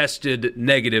tested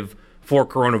negative for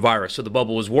coronavirus. So the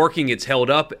bubble is working, it's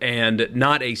held up, and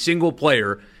not a single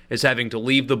player is having to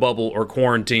leave the bubble or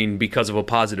quarantine because of a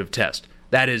positive test.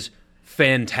 That is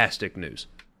fantastic news.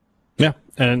 Yeah,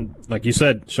 and like you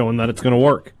said, showing that it's going to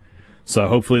work. So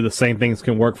hopefully the same things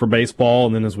can work for baseball,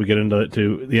 and then as we get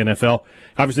into the NFL,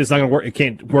 obviously it's not going to work. It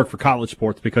can't work for college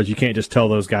sports because you can't just tell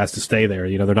those guys to stay there.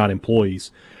 You know, they're not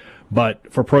employees.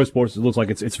 But for pro sports, it looks like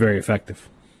it's very effective.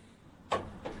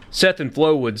 Seth in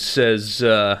Flowwood says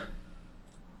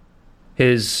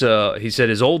he said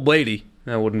his old lady,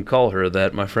 I wouldn't call her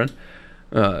that, my friend,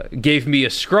 gave me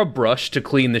a scrub brush to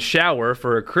clean the shower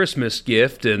for a Christmas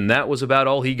gift, and that was about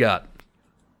all he got.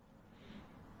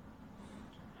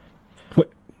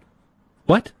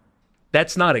 What?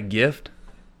 That's not a gift,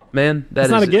 man.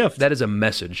 That's not a gift. That is a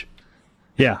message.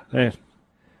 Yeah, man.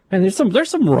 There's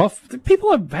some rough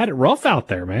people have had it rough out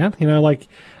there, man. You know, like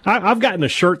I've gotten a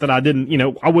shirt that I didn't, you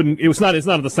know, I wouldn't. It's not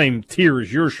of the same tier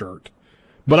as your shirt,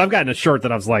 but I've gotten a shirt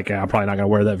that I was like, I'm probably not going to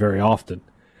wear that very often.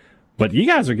 But you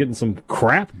guys are getting some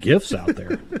crap gifts out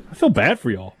there. I feel bad for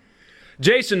y'all.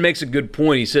 Jason makes a good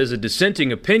point. He says a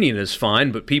dissenting opinion is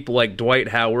fine, but people like Dwight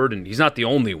Howard, and he's not the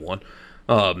only one,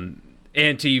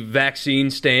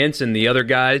 anti-vaccine stance, and the other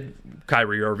guy,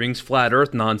 Kyrie Irving's flat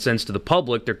earth nonsense to the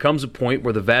public, there comes a point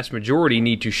where the vast majority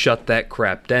need to shut that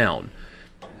crap down.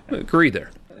 I agree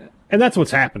there. And that's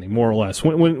what's happening, more or less.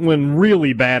 When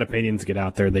really bad opinions get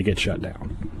out there, they get shut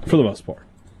down, for the most part.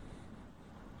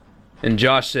 And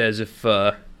Josh says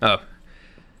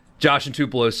Josh in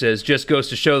Tupelo says, just goes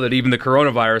to show that even the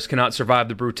coronavirus cannot survive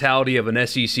the brutality of an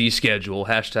SEC schedule.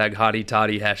 Hashtag hotty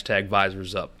toddy, hashtag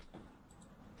visors up.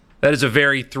 That is a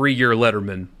very 3-year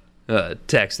Letterman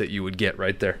text that you would get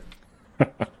right there.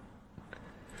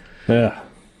 Yeah.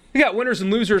 We got winners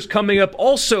and losers coming up.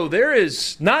 Also, there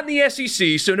is, not in the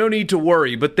SEC, so no need to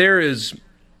worry, but there is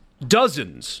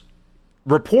dozens,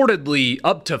 reportedly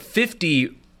up to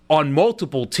 50 on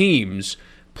multiple teams,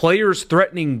 players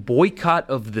threatening boycott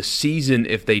of the season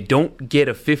if they don't get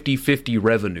a 50-50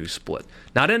 revenue split.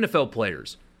 Not NFL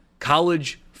players,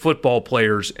 college football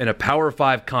players in a Power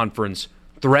 5 conference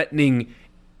threatening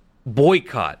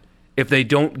boycott if they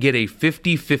don't get a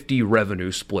 50-50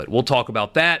 revenue split. We'll talk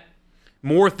about that.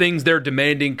 More things they're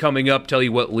demanding coming up, tell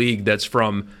you what league that's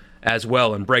from as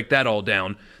well, and break that all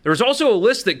down. There's also a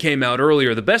list that came out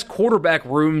earlier, the best quarterback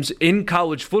rooms in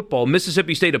college football.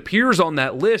 Mississippi State appears on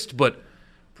that list, but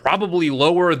probably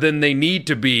lower than they need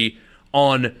to be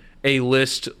on a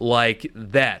list like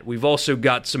that. We've also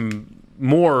got some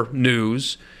more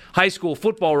news, high school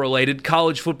football related,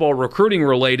 college football recruiting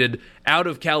related, out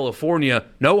of California.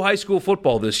 No high school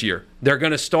football this year. They're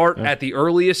going to start at the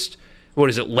earliest,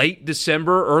 late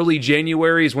December, early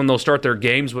January is when they'll start their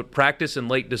games, but practice in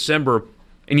late December.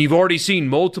 And you've already seen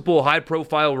multiple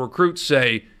high-profile recruits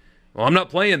say, well, I'm not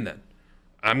playing then.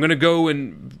 I'm going to go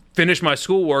and finish my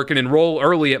schoolwork and enroll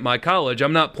early at my college.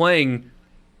 I'm not playing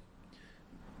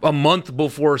a month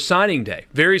before signing day.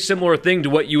 Very similar thing to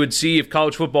what you would see if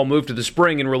college football moved to the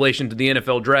spring in relation to the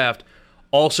NFL draft,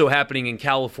 also happening in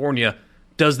California.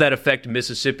 Does that affect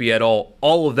Mississippi at all?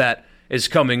 All of that is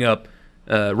coming up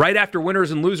right after winners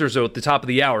and losers, though, at the top of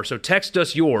the hour. So text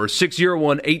us yours,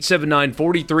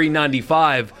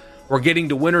 601-879-4395. We're getting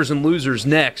to winners and losers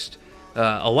next.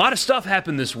 A lot of stuff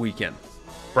happened this weekend.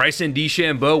 Bryson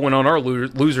DeChambeau went on our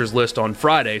losers list on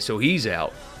Friday, so he's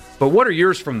out. But what are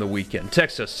yours from the weekend?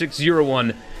 Text us,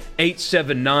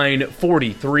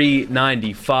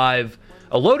 601-879-4395.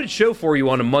 A loaded show for you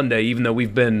on a Monday, even though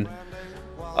we've been,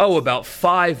 about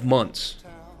 5 months.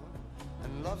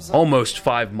 Almost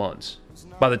 5 months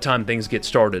by the time things get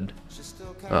started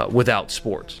without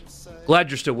sports. Glad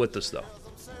you're still with us, though.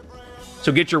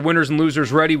 So get your winners and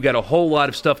losers ready. We've got a whole lot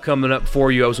of stuff coming up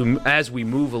for you as we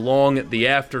move along the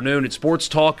afternoon at Sports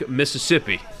Talk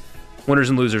Mississippi. Winners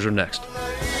and losers are next.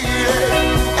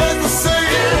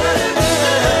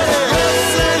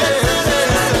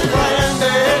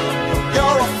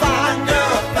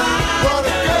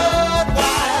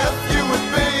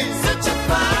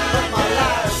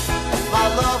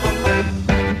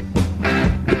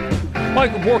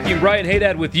 Michael Borky and Ryan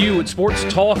Haydad with you at Sports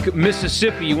Talk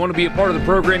Mississippi. You want to be a part of the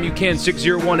program, you can.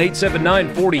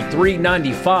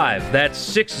 601-879-4395. That's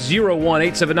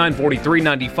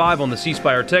 601-879-4395 on the C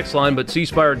Spire text line. But C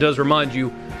Spire does remind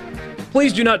you,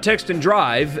 please do not text and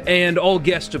drive, and all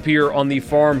guests appear on the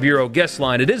Farm Bureau guest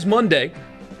line. It is Monday.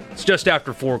 It's just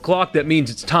after 4 o'clock. That means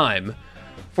it's time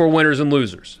for winners and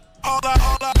losers. All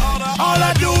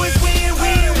I do is win,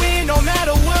 win, win, no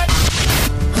matter what.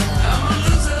 I'm a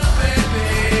loser, baby.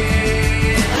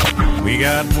 We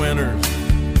got winners.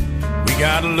 We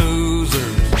got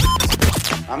losers.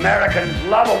 Americans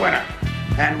love a winner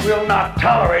and will not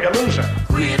tolerate a loser.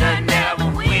 Winner never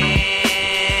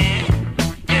win,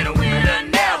 and a winner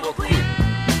never quit.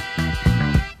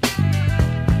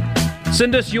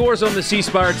 Send us yours on the C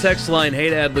Spire text line.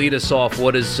 Haydad, lead us off.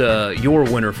 What is your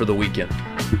winner for the weekend?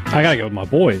 I got to go with my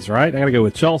boys, right? I got to go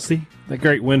with Chelsea. A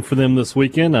great win for them this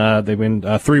weekend. They win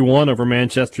 3-1 over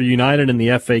Manchester United in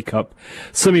the FA Cup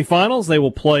semifinals. They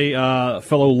will play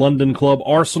fellow London club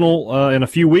Arsenal in a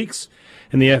few weeks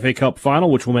in the FA Cup final,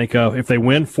 which will make, if they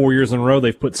win 4 years in a row,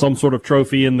 they've put some sort of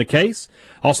trophy in the case.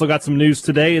 Also got some news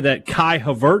today that Kai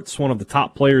Havertz, one of the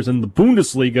top players in the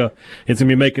Bundesliga, is going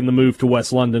to be making the move to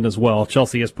West London as well.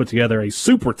 Chelsea has put together a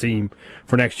super team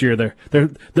for next year.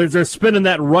 They're spending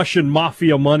that Russian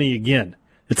mafia money again.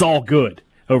 It's all good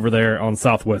over there on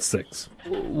Southwest 6.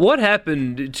 What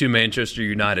happened to Manchester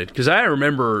United? Because I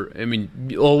remember, a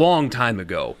long time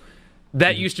ago,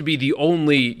 that used to be the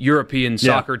only European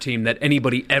soccer team that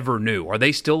anybody ever knew. Are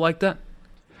they still like that?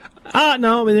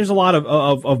 No, there's a lot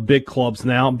of big clubs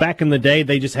now. Back in the day,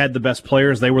 they just had the best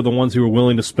players. They were the ones who were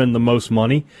willing to spend the most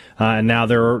money. And now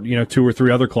there are, 2 or 3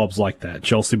 other clubs like that,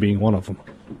 Chelsea being one of them.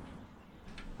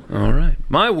 All right.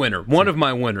 One of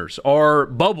my winners are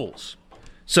bubbles.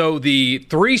 So the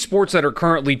 3 sports that are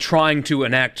currently trying to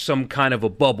enact some kind of a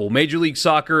bubble: Major League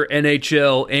Soccer,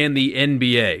 NHL, and the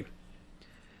NBA.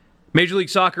 Major League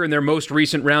Soccer, in their most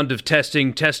recent round of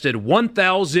testing, tested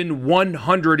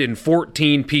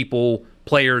 1,114 people,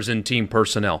 players, and team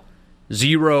personnel.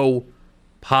 0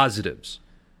 positives.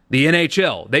 The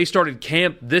NHL, they started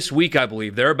camp this week, I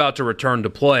believe. They're about to return to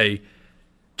play.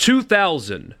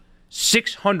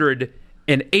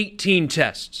 2,618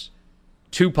 tests.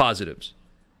 2 positives.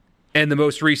 And the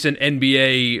most recent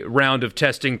NBA round of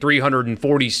testing,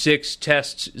 346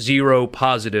 tests, 0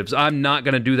 positives. I'm not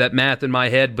going to do that math in my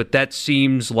head, but that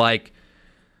seems like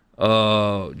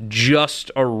just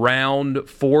around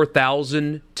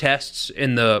 4,000 tests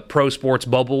in the pro sports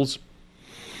bubbles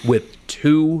with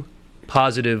 2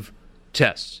 positive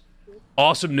tests.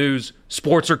 Awesome news.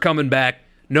 Sports are coming back.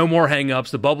 No more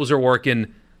hang-ups. The bubbles are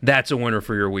working. That's a winner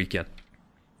for your weekend.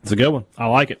 It's a good one. I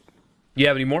like it. You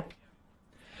have any more?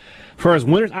 As far as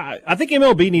winners, I think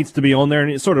MLB needs to be on there,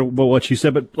 and it's sort of what you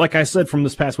said. But like I said from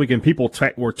this past weekend, people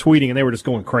were tweeting, and they were just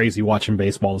going crazy watching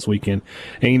baseball this weekend.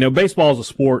 And, baseball is a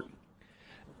sport.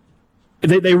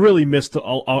 They really missed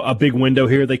a big window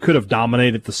here. They could have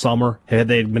dominated the summer had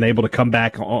they been able to come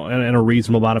back in a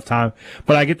reasonable amount of time.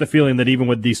 But I get the feeling that even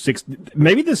with these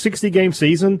maybe the 60-game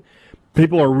season,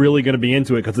 people are really going to be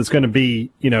into it because it's going to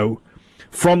be,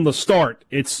 from the start,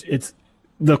 it's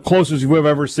the closest we've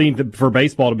ever seen for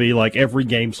baseball to be like every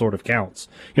game sort of counts.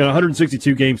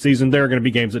 162-game season, there are going to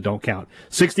be games that don't count.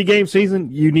 60-game season,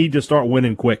 you need to start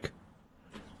winning quick.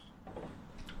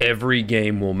 Every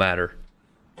game will matter.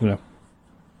 Yeah.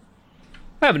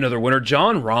 I have another winner,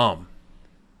 Jon Rahm.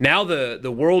 Now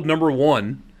the world number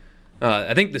 1.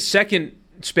 I think the second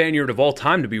Spaniard of all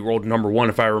time to be world number 1,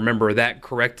 if I remember that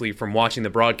correctly from watching the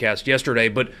broadcast yesterday.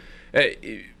 But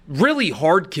really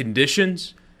hard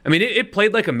conditions. It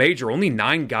played like a major. Only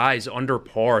 9 guys under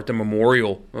par at the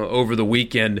Memorial over the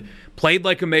weekend. Played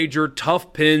like a major.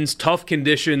 Tough pins, tough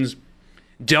conditions.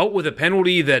 Dealt with a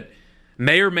penalty that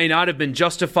may or may not have been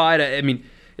justified.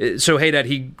 So Haydad,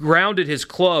 he grounded his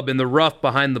club in the rough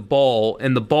behind the ball,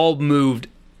 and the ball moved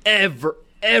ever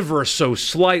so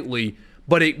slightly,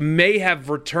 but it may have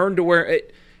returned to where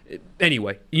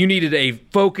anyway, you needed a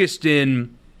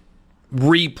focused-in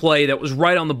replay that was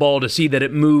right on the ball to see that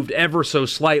it moved ever so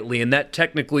slightly, and that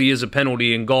technically is a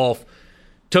penalty in golf.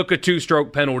 Took a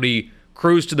 2-stroke penalty,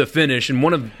 cruised to the finish, and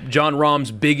one of Jon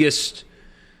Rahm's biggest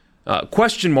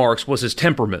question marks was his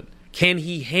temperament. Can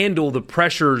he handle the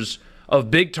pressures of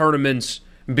big tournaments,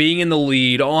 being in the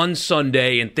lead on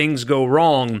Sunday, and things go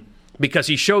wrong? Because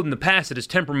he showed in the past that his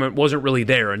temperament wasn't really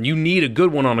there, and you need a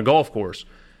good one on a golf course.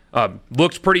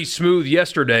 Looked pretty smooth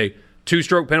yesterday.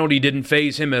 2-stroke penalty didn't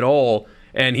faze him at all,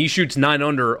 and he shoots 9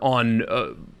 under on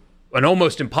an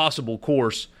almost impossible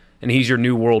course, and he's your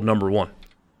new world number 1.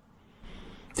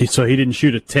 So he didn't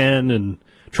shoot a 10 and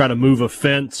try to move a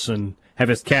fence and have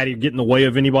his caddy get in the way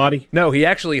of anybody. No, he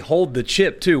actually hold the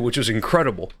chip too, which was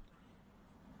incredible.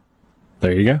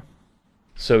 There you go.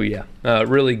 So yeah,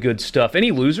 really good stuff.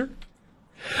 Any loser?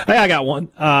 Hey, I got one.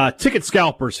 Ticket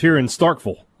scalpers here in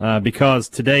Starkville, because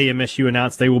today MSU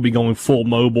announced they will be going full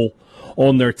mobile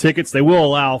on their tickets. They will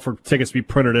allow for tickets to be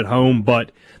printed at home,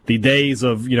 but the days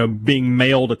of being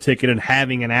mailed a ticket and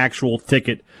having an actual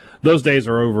ticket, those days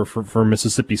are over for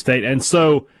Mississippi State. And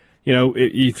so,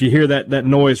 if you hear that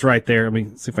noise right there, let me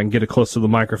see if I can get it close to the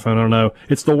microphone. I don't know.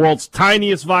 It's the world's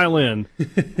tiniest violin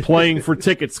playing for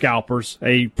ticket scalpers,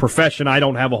 a profession I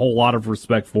don't have a whole lot of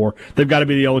respect for. They've got to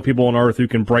be the only people on earth who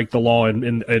can break the law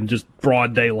in just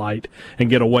broad daylight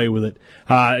and get away with it.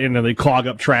 They clog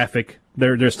up traffic.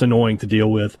 They're just annoying to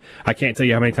deal with. I can't tell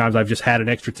you how many times I've just had an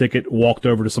extra ticket, walked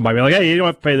over to somebody, like, hey, you don't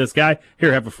have to pay this guy.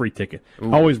 Here, have a free ticket.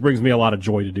 Ooh. Always brings me a lot of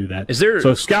joy to do that.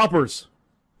 So scalpers,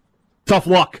 tough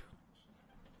luck.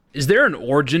 Is there an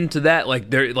origin to that?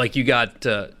 Like you got,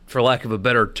 for lack of a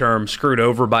better term, screwed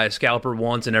over by a scalper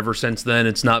once, and ever since then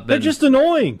it's not been. They're just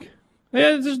annoying.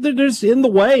 They're just in the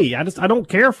way. I don't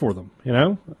care for them.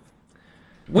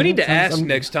 We need to ask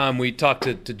next time we talk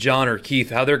to John or Keith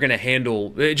how they're going to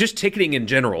handle just ticketing in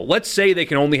general. Let's say they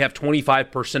can only have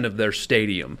 25% of their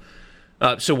stadium.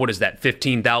 So what is that?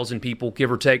 15,000 people,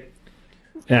 give or take.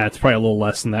 Yeah, it's probably a little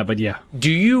less than that, but yeah. Do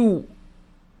you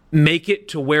make it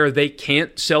to where they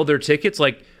can't sell their tickets?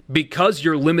 Like, because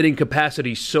you're limiting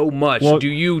capacity so much, do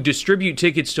you distribute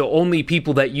tickets to only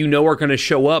people that you know are going to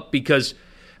show up? Because,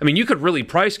 you could really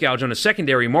price gouge on a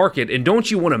secondary market, and don't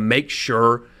you want to make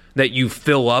sure that you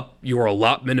fill up your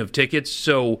allotment of tickets?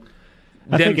 So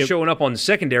them showing up on the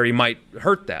secondary might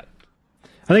hurt that.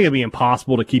 I think it'd be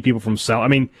impossible to keep people from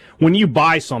selling. When you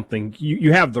buy something,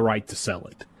 you have the right to sell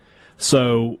it.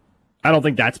 So I don't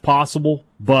think that's possible,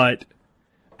 but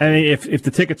if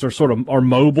the tickets are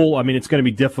mobile, it's going to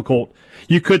be difficult.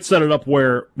 You could set it up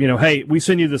where, hey, we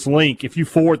send you this link. If you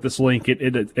forward this link, I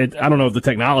don't know if the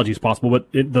technology is possible,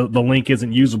 but the link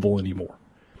isn't usable anymore.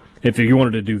 If you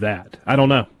wanted to do that, I don't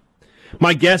know.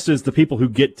 My guess is the people who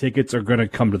get tickets are going to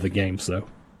come to the games, though.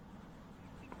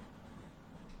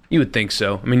 You would think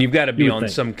so. You've got to be on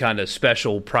some kind of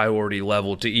special priority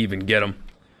level to even get them.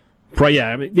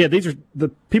 These are the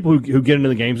people who get into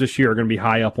the games this year are going to be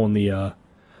high up on the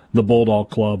Bulldog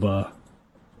Club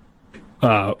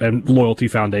and Loyalty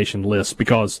Foundation list,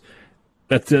 because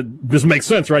this makes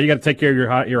sense, right? You got to take care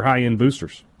of your high end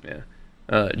boosters. Yeah.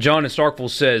 John in Starkville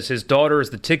says his daughter is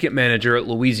the ticket manager at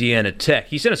Louisiana Tech.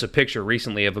 He sent us a picture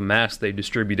recently of a mask they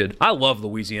distributed. I love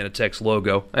Louisiana Tech's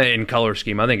logo and color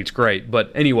scheme. I think it's great.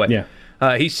 But anyway,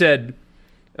 he said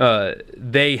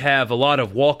they have a lot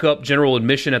of walk-up general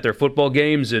admission at their football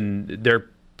games, and they're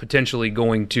potentially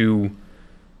going to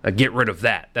get rid of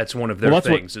that. That's one of their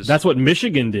things. That's what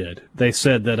Michigan did. They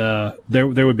said that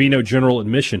there would be no general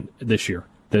admission this year.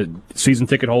 The season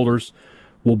ticket holders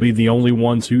will be the only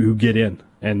ones who get in.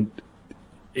 And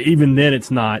even then,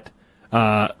 it's not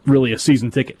really a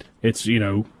season ticket. It's,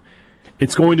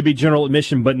 it's going to be general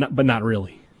admission, but not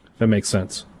really, if that makes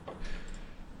sense.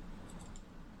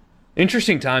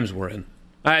 Interesting times we're in.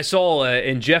 I saw,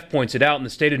 and Jeff points it out, in the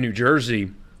state of New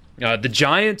Jersey, the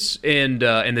Giants and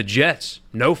the Jets,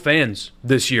 no fans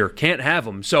this year. Can't have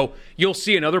them. So you'll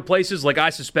see in other places, like I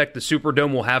suspect the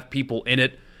Superdome will have people in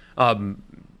it.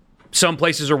 Some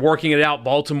places are working it out.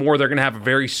 Baltimore, they're going to have a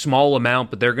very small amount,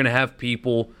 but they're going to have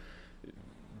people.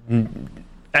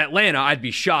 Atlanta, I'd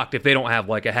be shocked if they don't have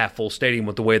like a half-full stadium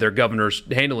with the way their governor's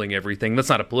handling everything. That's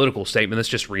not a political statement. That's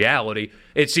just reality.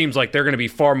 It seems like they're going to be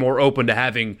far more open to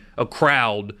having a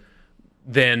crowd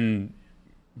than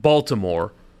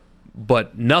Baltimore,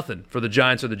 but nothing for the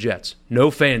Giants or the Jets.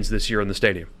 No fans this year in the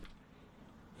stadium.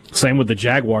 Same with the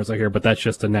Jaguars, I hear, but that's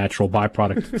just a natural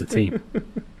byproduct of the team.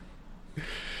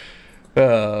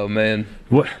 Oh, man.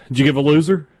 What, did you give a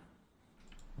loser?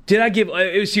 Did I give?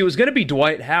 It was going to be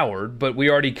Dwight Howard, but we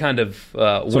already kind of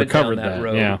went down that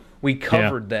road. Yeah. We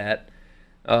covered that.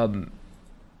 The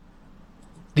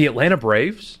Atlanta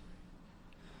Braves?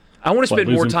 I want to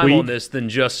spend more time on this than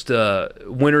just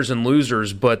winners and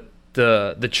losers, but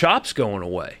the Chop's going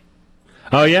away.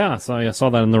 Oh, yeah. I saw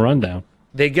that in the rundown.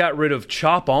 They got rid of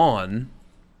Chop On,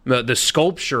 the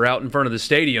sculpture out in front of the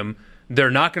stadium. They're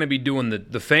not going to be doing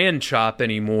the fan chop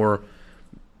anymore.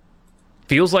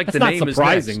 Feels like the name is next. That's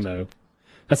not surprising, though.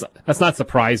 That's not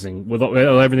surprising with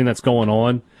everything that's going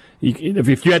on.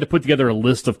 If you had to put together a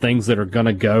list of things that are going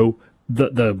to go,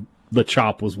 the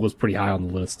chop was pretty high on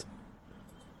the list.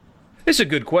 It's a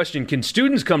good question. Can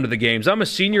students come to the games? I'm a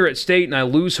senior at State, and I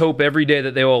lose hope every day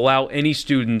that they will allow any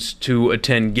students to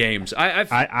attend games.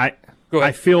 I Go ahead.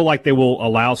 I feel like they will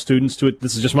allow students to.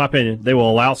 This is just my opinion. They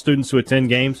will allow students to attend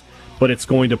games, but it's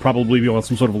going to probably be on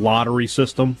some sort of lottery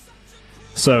system.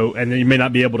 So, and you may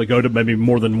not be able to go to maybe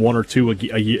more than one or two a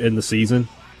year in the season.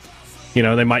 You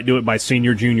know, they might do it by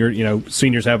senior, junior. You know,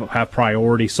 seniors have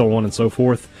priority, so on and so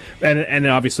forth. And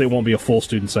obviously, it won't be a full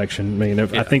student section. I mean,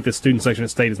 I think the student section at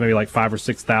State is maybe like 5,000 or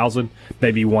 6,000,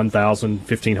 maybe 1,000,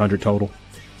 1,500 total.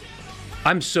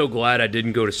 I'm so glad I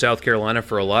didn't go to South Carolina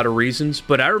for a lot of reasons,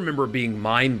 but I remember being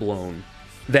mind blown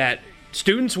that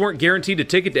students weren't guaranteed a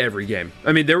ticket to every game.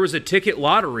 I mean, there was a ticket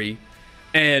lottery,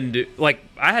 and like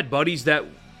I had buddies that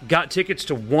got tickets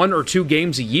to 1 or 2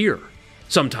 games a year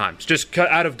sometimes, just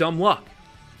out of dumb luck.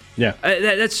 Yeah.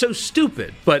 That's so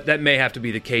stupid, but that may have to be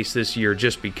the case this year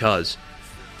just because.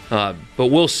 But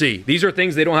we'll see. These are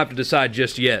things they don't have to decide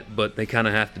just yet, but they kind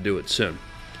of have to do it soon.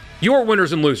 Your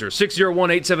winners and losers,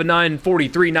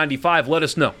 601-879-4395. Let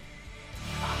us know.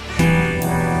 I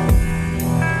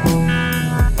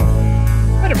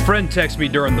had a friend text me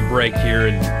during the break here,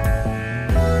 and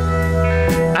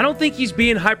I don't think he's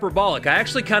being hyperbolic. I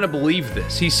actually kind of believe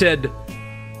this. He said,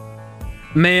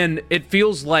 man, it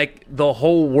feels like the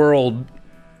whole world,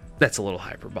 that's a little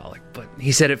hyperbolic, but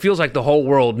he said it feels like the whole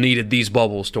world needed these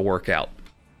bubbles to work out.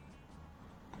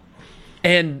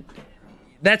 And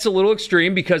that's a little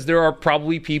extreme because there are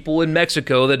probably people in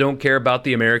Mexico that don't care about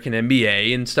the American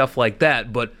NBA and stuff like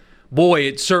that. But, boy,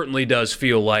 it certainly does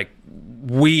feel like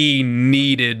we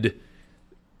needed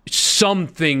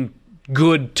something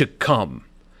good to come.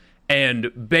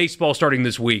 And baseball starting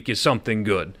this week is something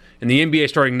good. And the NBA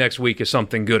starting next week is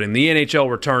something good. And the NHL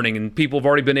returning, and people have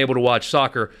already been able to watch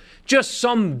soccer. Just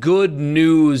some good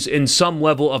news and some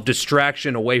level of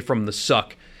distraction away from the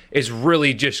suck is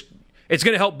really just... It's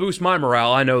going to help boost my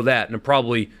morale, I know that, and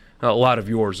probably a lot of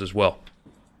yours as well.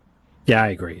 Yeah, I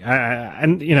agree.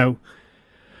 And, you know,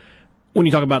 when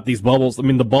you talk about these bubbles, I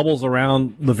mean, the bubbles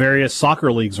around the various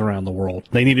soccer leagues around the world,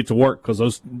 they needed to work because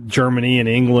those Germany and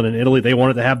England and Italy, they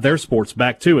wanted to have their sports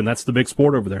back too, and that's the big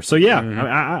sport over there. So,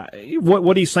 yeah,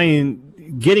 what he's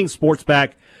saying, getting sports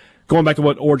back, going back to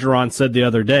what Orgeron said the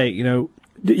other day, you know,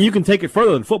 you can take it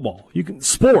further than football.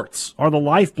 Sports are the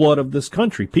lifeblood of this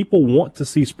country. People want to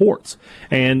see sports.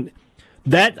 And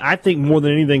that, I think, more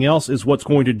than anything else, is what's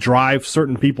going to drive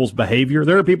certain people's behavior.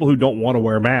 There are people who don't want to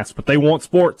wear masks, but they want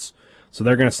sports, so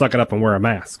they're going to suck it up and wear a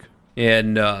mask.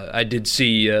 And I did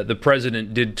see the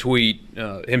president did tweet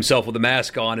himself with a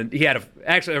mask on, and he had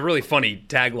actually a really funny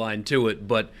tagline to it,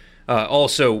 but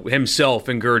also himself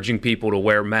encouraging people to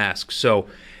wear masks. So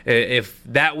if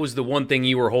that was the one thing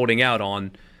you were holding out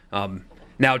on,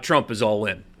 now Trump is all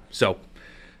in. So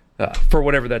for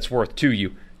whatever that's worth to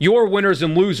you. Your winners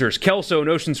and losers, Kelso and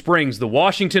Ocean Springs, the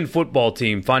Washington football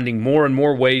team finding more and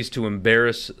more ways to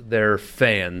embarrass their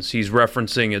fans. He's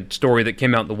referencing a story that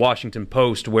came out in the Washington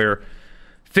Post where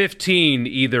 15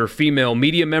 either female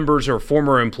media members or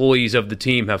former employees of the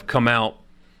team have come out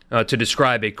to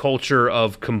describe a culture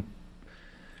of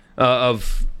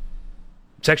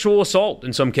sexual assault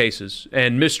in some cases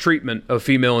and mistreatment of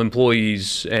female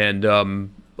employees. And a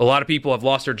lot of people have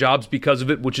lost their jobs because of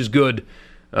it, which is good.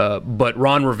 But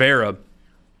Ron Rivera,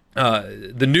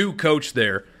 the new coach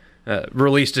there,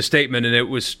 released a statement, and it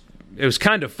was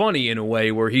kind of funny in a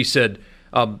way where he said,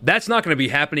 that's not going to be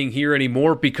happening here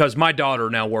anymore because my daughter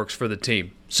now works for the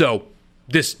team. So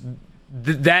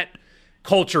that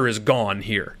culture is gone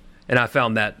here. And I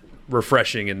found that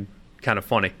refreshing and kind of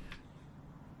funny.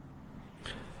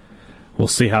 We'll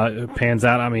see how it pans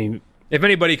out. I mean, if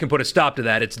anybody can put a stop to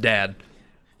that, it's Dad.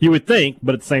 You would think,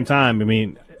 but at the same time, I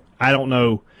mean, I don't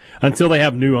know. Until they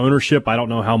have new ownership, I don't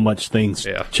know how much things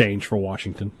change for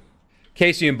Washington.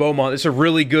 Casey in Beaumont, this is a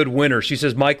really good winner. She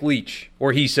says Mike Leach,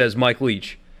 or he says Mike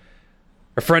Leach.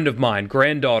 A friend of mine,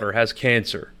 granddaughter, has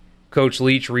cancer. Coach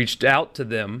Leach reached out to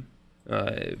them,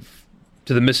 to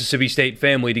the Mississippi State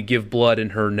family, to give blood in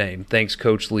her name. Thanks,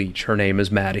 Coach Leach. Her name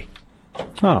is Maddie.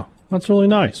 Oh, that's really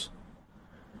nice.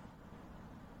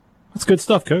 That's good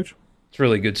stuff, Coach. It's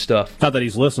really good stuff. Not that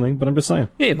he's listening, but I'm just saying.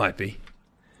 Yeah, he might be.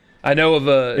 I know of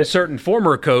a certain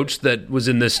former coach that was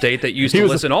in this state that used to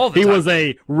listen all the time. He was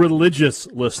a religious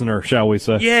listener, shall we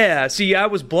say. Yeah, see, I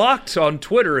was blocked on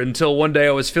Twitter until one day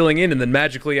I was filling in, and then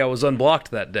magically I was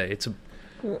unblocked that day. It's a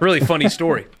really funny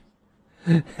story.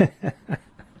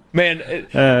 Man,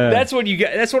 that's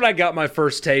when I got my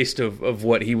first taste of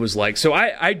what he was like. So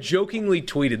I jokingly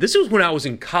tweeted. This was when I was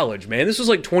in college, man. This was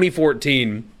like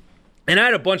 2014. And I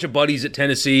had a bunch of buddies at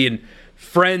Tennessee and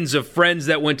friends of friends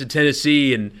that went to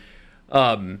Tennessee. And,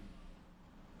 oh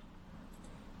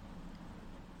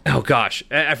gosh,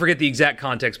 I forget the exact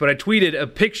context. But I tweeted a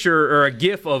picture or a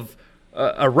GIF of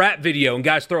a rap video and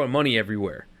guys throwing money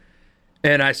everywhere.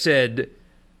 And I said,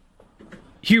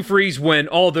 Hugh Freeze when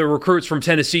all the recruits from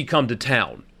Tennessee come to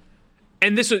town.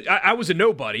 And this was, I was a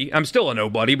nobody. I'm still a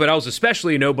nobody, but I was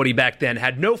especially a nobody back then.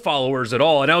 Had no followers at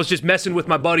all, and I was just messing with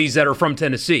my buddies that are from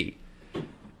Tennessee.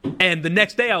 And the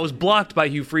next day, I was blocked by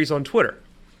Hugh Freeze on Twitter.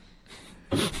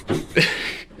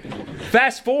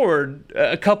 Fast forward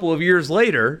a couple of years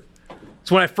later,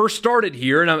 it's when I first started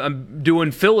here, and I'm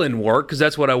doing fill-in work, because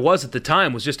that's what I was at the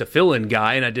time, was just a fill-in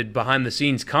guy, and I did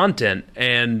behind-the-scenes content,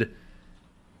 and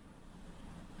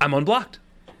I'm unblocked.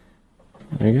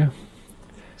 There you go.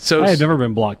 So I had never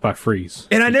been blocked by Freeze.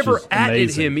 And I never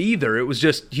added him either. It was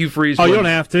just Hugh Freeze. Oh, you don't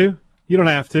have to. You don't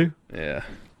have to. Yeah.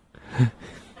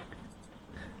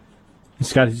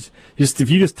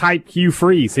 If you just type Hugh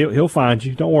Freeze, he'll find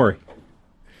you. Don't worry.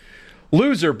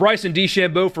 Loser, Bryson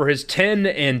DeChambeau for his 10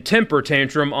 and temper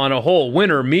tantrum on a hole.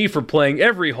 Winner, me for playing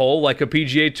every hole like a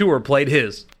PGA Tour played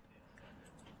his.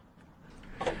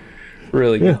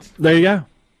 Really good. Yeah, there you go.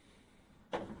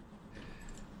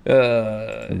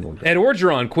 Ed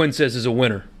Orgeron, Quinn says, is a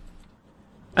winner.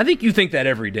 I think you think that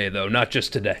every day, though, not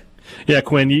just today. Yeah,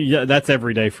 Quinn, that's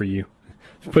every day for you.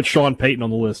 Put Sean Payton on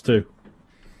the list, too.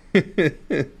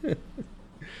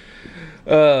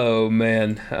 Oh,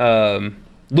 man.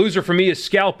 Loser for me is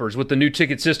Scalpers. With the new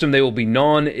ticket system, they will be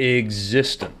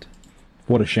non-existent.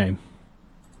 What a shame.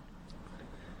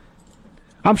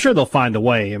 I'm sure they'll find a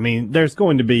way. I mean, there's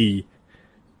going to be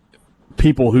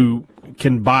people who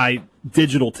can buy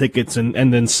digital tickets and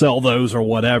then sell those or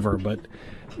whatever, but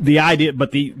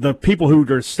the people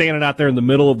who are standing out there in the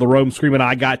middle of the room screaming,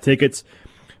 "I got tickets,"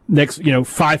 next,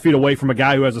 5 feet away from a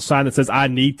guy who has a sign that says, "I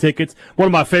need tickets." One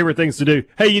of my favorite things to do.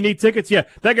 Hey, you need tickets? Yeah,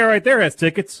 that guy right there has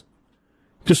tickets.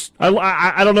 Just,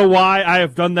 I don't know why I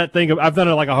have done that thing. I've done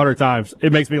it like 100 times.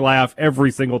 It makes me laugh every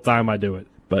single time I do it.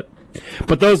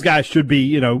 But those guys should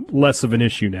be, less of an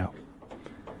issue now.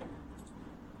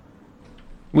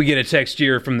 We get a text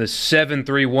here from the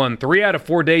 731. 3 out of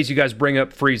 4 days you guys bring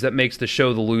up Freeze. That makes the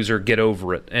show the loser. Get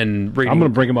over it. And I'm going to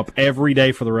bring him up every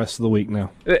day for the rest of the week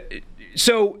now. I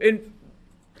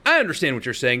understand what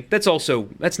you're saying.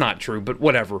 That's not true, but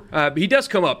whatever. He does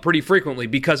come up pretty frequently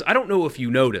because I don't know if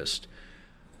you noticed.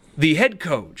 The head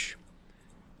coach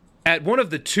at one of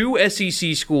the 2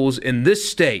 SEC schools in this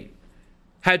state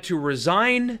had to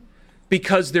resign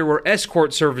because there were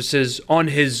escort services on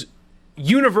his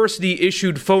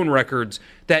university-issued phone records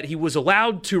that he was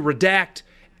allowed to redact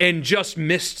and just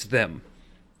missed them.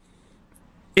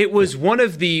 It was one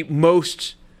of the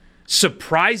most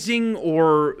surprising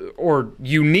or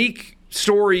unique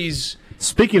stories,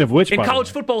 speaking of which, in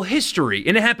college football history,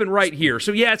 and it happened right here.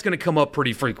 So, yeah, it's going to come up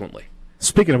pretty frequently.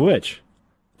 Speaking of which,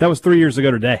 that was 3 years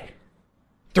ago today.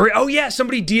 Oh, yeah,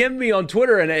 somebody DM'd me on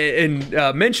Twitter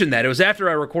and mentioned that. It was after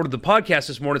I recorded the podcast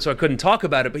this morning, so I couldn't talk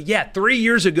about it. But, yeah, 3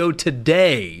 years ago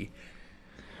today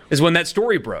is when that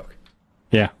story broke.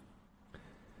 Yeah.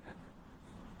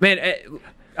 Man,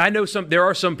 I know there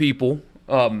are some people,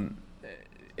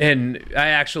 and I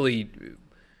actually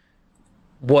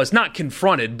was not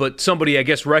confronted, but somebody, I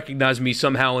guess, recognized me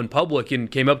somehow in public and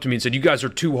came up to me and said, "You guys are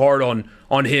too hard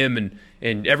on him,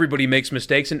 and everybody makes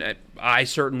mistakes." And I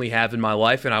certainly have in my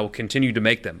life, and I will continue to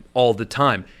make them all the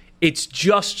time. It's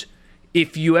just,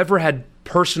 if you ever had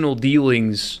personal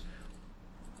dealings,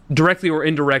 directly or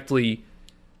indirectly,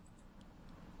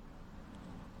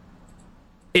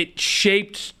 it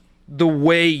shaped the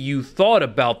way you thought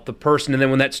about the person. And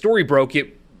then when that story broke,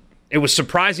 it was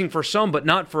surprising for some, but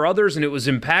not for others, and it was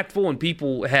impactful, and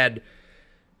people had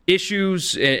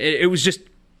issues. It was just,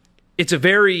 it's a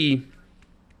very,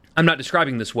 I'm not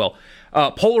describing this well,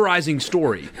 polarizing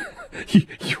story. You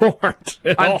aren't.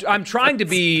 I'm trying to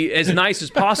be as nice as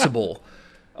possible.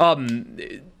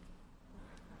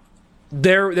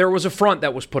 There was a front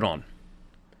that was put on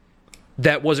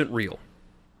that wasn't real.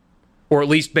 Or at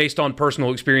least based on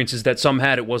personal experiences that some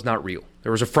had, it was not real.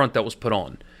 There was a front that was put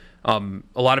on.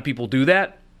 A lot of people do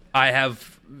that. I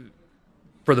have,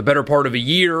 for the better part of a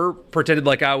year, pretended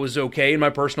like I was okay in my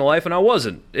personal life, and I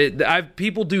wasn't.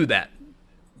 People do that.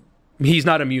 He's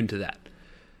not immune to that.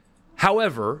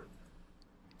 However,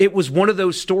 it was one of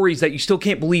those stories that you still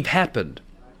can't believe happened.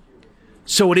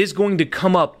 So it is going to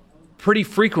come up pretty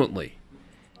frequently.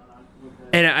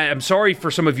 And I'm sorry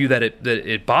for some of you that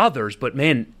it bothers, but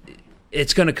man,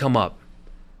 it's going to come up.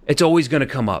 It's always going to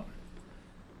come up.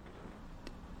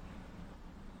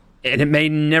 And it may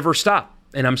never stop.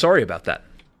 And I'm sorry about that.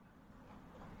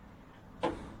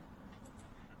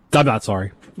 I'm not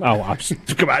sorry. Oh, I'm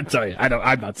just, come on, tell you,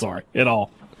 I'm not sorry at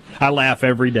all. I laugh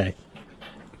every day.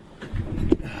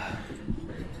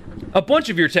 A bunch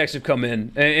of your texts have come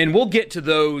in, and we'll get to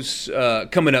those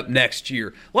coming up next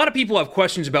year. A lot of people have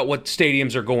questions about what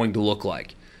stadiums are going to look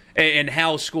like and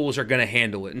how schools are going to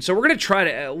handle it. And so we're going to try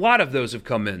to, a lot of those have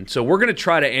come in, so we're going to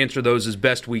try to answer those as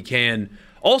best we can.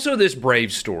 Also, this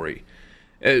Braves story.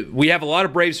 We have a lot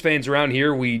of Braves fans around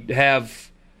here. We have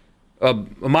a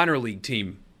minor league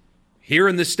team here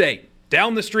in the state,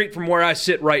 down the street from where I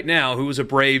sit right now, who is a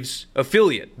Braves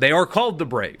affiliate. They are called the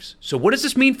Braves. So what does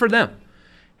this mean for them?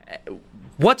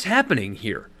 What's happening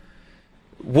here?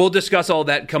 We'll discuss all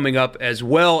that coming up, as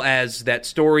well as that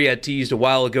story I teased a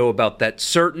while ago about that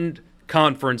certain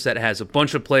conference that has a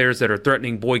bunch of players that are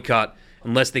threatening boycott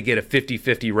unless they get a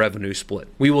 50-50 revenue split.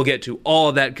 We will get to all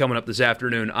of that coming up this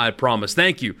afternoon, I promise.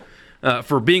 Thank you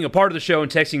for being a part of the show and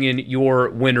texting in your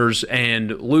winners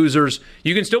and losers.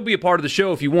 You can still be a part of the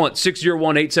show if you want.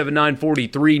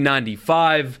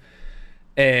 601-879-4395.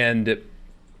 And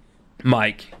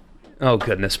Mike, oh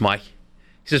goodness, Mike.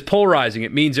 He says, polarizing,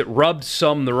 it means it rubbed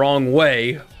some the wrong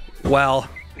way. Well,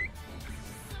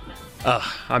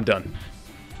 I'm done.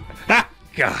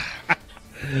 God.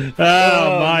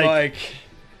 Oh, Mike.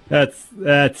 That's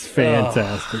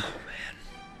fantastic.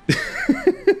 Oh,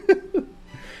 man.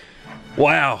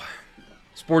 Wow.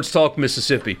 Sports Talk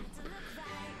Mississippi.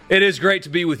 It is great to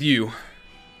be with you.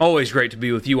 Always great to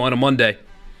be with you on a Monday.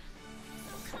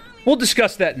 We'll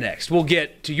discuss that next. We'll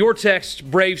get to your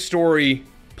text, Brave story,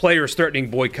 players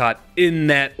threatening boycott, in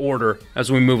that order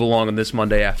as we move along on this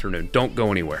Monday afternoon. Don't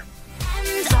go anywhere.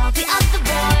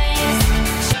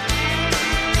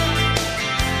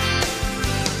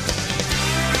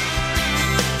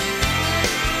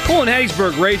 Colin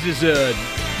Hattiesburg raises an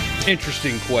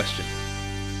interesting question.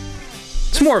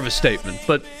 It's more of a statement,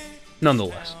 but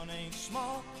nonetheless.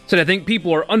 Said, I think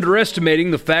people are underestimating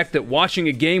the fact that watching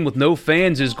a game with no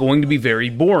fans is going to be very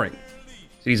boring.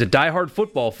 So he's a diehard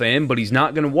football fan, but he's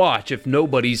not going to watch if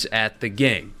nobody's at the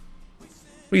game.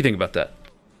 What do you think about that?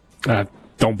 I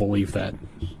don't believe that.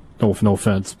 No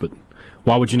offense, but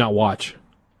why would you not watch?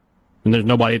 And there's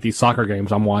nobody at these soccer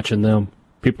games. I'm watching them.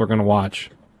 People are going to watch.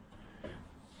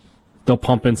 They'll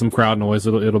pump in some crowd noise.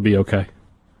 It'll be okay.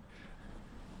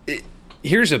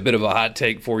 Here's a bit of a hot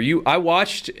take for you. I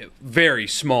watched very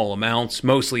small amounts,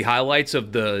 mostly highlights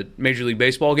of the Major League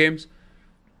Baseball games.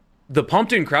 The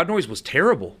pumped-in crowd noise was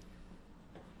terrible.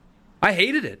 I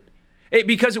hated it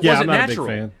because it wasn't natural. I'm not a big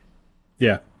fan.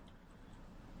 Yeah.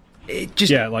 It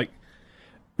just like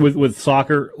with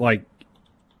soccer, like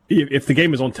if the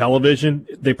game is on television,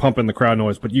 they pump in the crowd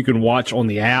noise, but you can watch on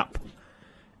the app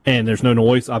and there's no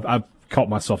noise. I've caught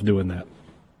myself doing that.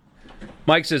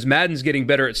 Mike says Madden's getting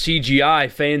better at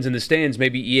CGI. Fans in the stands,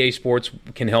 maybe EA Sports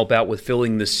can help out with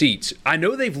filling the seats. I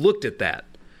know they've looked at that.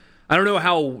 I don't know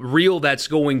how real that's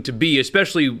going to be,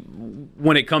 especially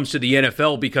when it comes to the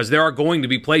NFL, because there are going to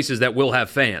be places that will have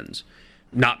fans.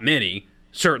 Not many,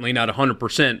 certainly not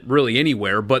 100% really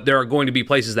anywhere, but there are going to be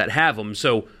places that have them.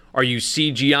 So are you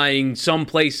CGIing some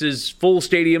places full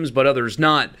stadiums but others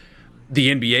not?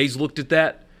 The NBA's looked at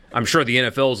that. I'm sure the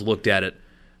NFL's looked at it.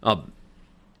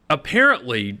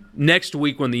 Apparently, next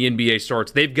week when the NBA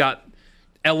starts, they've got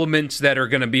elements that are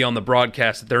going to be on the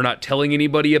broadcast that they're not telling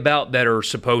anybody about that are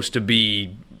supposed to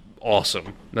be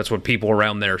awesome. That's what people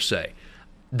around there say.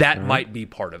 That might be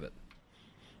part of it.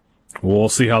 We'll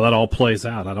see how that all plays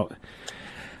out. I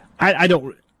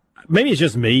don't. Maybe it's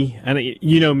just me, and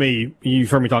you know me. You've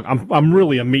heard me talk. I'm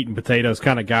really a meat and potatoes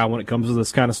kind of guy when it comes to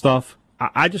this kind of stuff.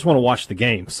 I just want to watch the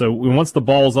game. So once the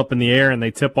ball's up in the air and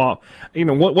they tip off,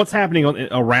 what's happening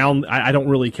around, I don't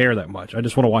really care that much. I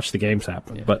just want to watch the games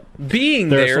happen. Yeah. But being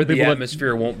there, the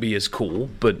atmosphere won't be as cool.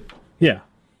 But yeah,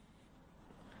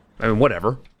 I mean,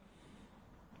 whatever.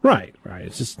 Right.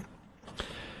 It's just,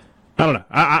 I don't know.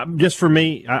 Just for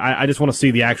me, I just want to see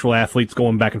the actual athletes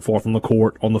going back and forth on the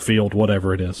court, on the field,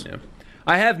 whatever it is. Yeah.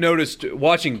 I have noticed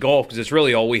watching golf, because it's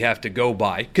really all we have to go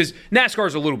by, because NASCAR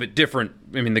is a little bit different.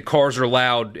 I mean, the cars are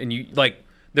loud, and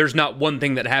there's not one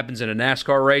thing that happens in a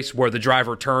NASCAR race where the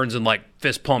driver turns and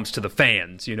fist pumps to the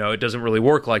fans. It doesn't really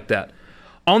work like that.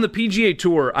 On the PGA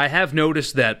Tour, I have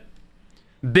noticed that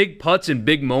big putts and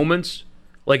big moments,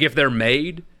 like if they're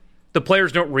made, the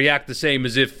players don't react the same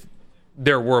as if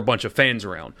there were a bunch of fans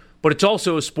around. But it's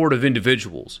also a sport of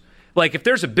individuals. Like, if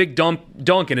there's a big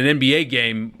dunk in an NBA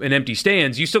game in empty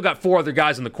stands, you still got 4 other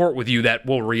guys on the court with you that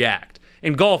will react.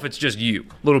 In golf, it's just you.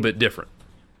 A little bit different.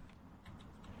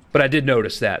 But I did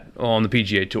notice that on the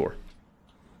PGA Tour.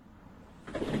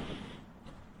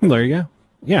 Well, there you go.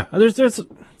 Yeah, there's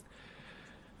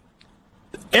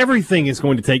everything is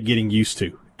going to take getting used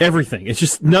to. Everything. It's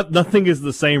just nothing is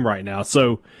the same right now.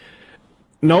 So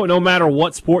no matter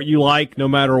what sport you like, no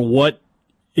matter what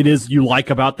you like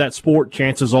about that sport,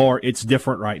 chances are it's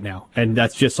different right now. And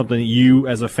that's just something that you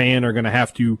as a fan are going to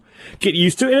have to get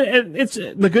used to. And it's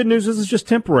the good news is it's just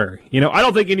temporary. I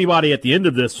don't think anybody at the end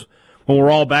of this, when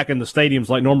we're all back in the stadiums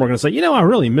like normal, are going to say, I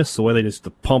really miss the way they just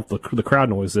pump the crowd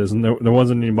noises and there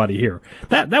wasn't anybody here.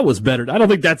 That was better. I don't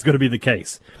think that's going to be the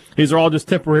case. These are all just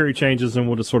temporary changes, and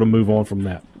we'll just sort of move on from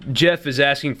that. Jeff is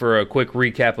asking for a quick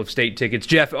recap of state tickets.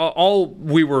 Jeff,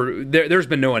 there's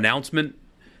been no announcement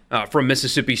from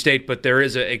Mississippi State, but there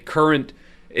is a current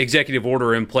executive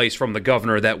order in place from the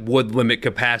governor that would limit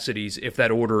capacities if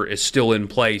that order is still in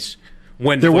place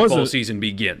when football season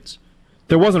begins.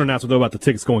 There was an announcement, though, about the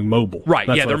tickets going mobile. Right,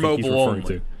 That's they're mobile only.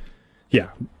 To. Yeah,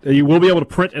 you will be able to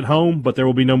print at home, but there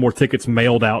will be no more tickets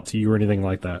mailed out to you or anything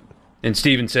like that. And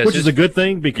Steven says... Which is a good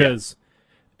thing, because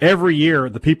every year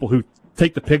the people who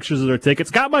take the pictures of their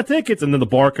tickets, got my tickets, and then the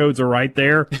barcodes are right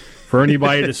there for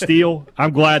anybody to steal.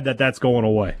 I'm glad that that's going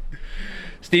away.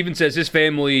 Steven says his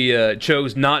family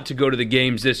chose not to go to the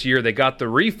games this year. They got the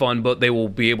refund, but they will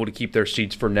be able to keep their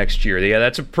seats for next year. Yeah,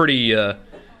 that's a pretty...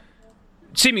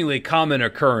 seemingly common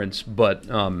occurrence, but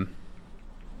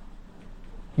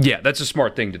that's a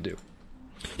smart thing to do.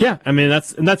 Yeah, I mean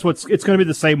that's what's it's going to be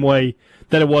the same way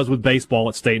that it was with baseball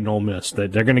at State and Ole Miss.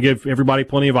 That they're going to give everybody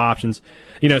plenty of options.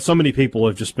 So many people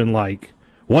have just been like,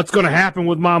 "What's going to happen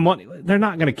with my money?" They're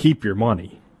not going to keep your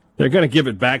money. They're going to give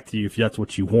it back to you if that's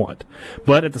what you want.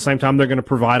 But at the same time, they're going to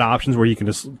provide options where you can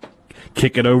just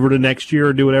kick it over to next year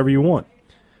or do whatever you want.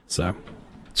 So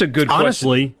it's a good question.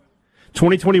 Honestly,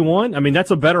 2021, I mean,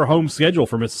 that's a better home schedule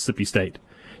for Mississippi State.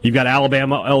 You've got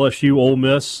Alabama, LSU, Ole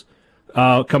Miss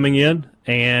coming in,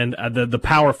 and the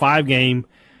Power 5 game,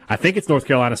 I think it's North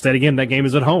Carolina State again. That game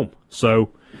is at home. So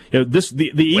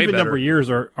the even number of years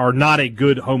are not a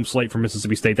good home slate for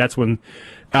Mississippi State. That's when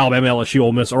Alabama, LSU,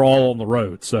 Ole Miss are all on the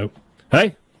road. So,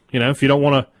 hey, if you don't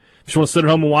want to sit at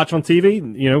home and watch on TV,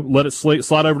 let it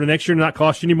slide over to next year and not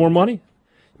cost you any more money.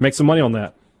 Make some money on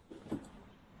that.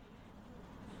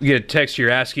 You get a text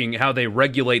here asking how they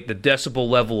regulate the decibel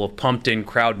level of pumped-in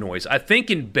crowd noise. I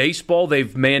think in baseball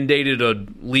they've mandated a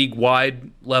league-wide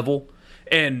level,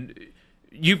 and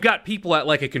you've got people at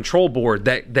like a control board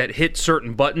that hit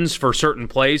certain buttons for certain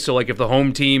plays. So like if the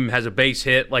home team has a base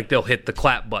hit, like they'll hit the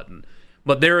clap button.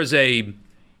 But there is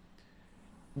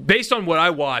based on what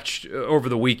I watched over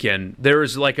the weekend, there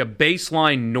is like a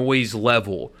baseline noise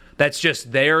level that's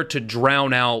just there to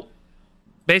drown out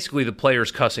basically the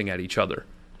players cussing at each other.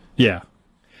 Yeah.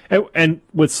 And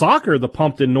with soccer, the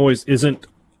pumped-in noise isn't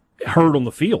heard on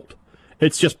the field.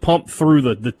 It's just pumped through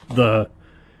the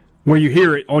where you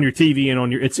hear it on your TV and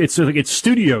on your it's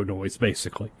studio noise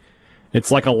basically. It's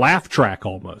like a laugh track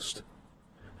almost.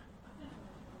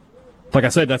 Like I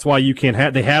said, that's why you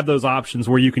can't they have those options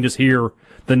where you can just hear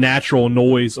the natural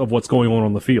noise of what's going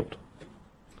on the field.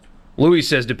 Louis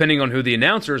says, depending on who the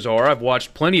announcers are, I've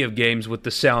watched plenty of games with the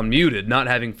sound muted. Not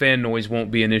having fan noise won't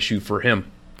be an issue for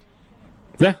him.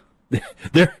 Yeah,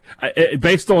 they're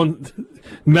based on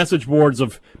message boards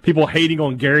of people hating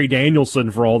on Gary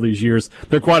Danielson for all these years.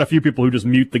 There are quite a few people who just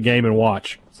mute the game and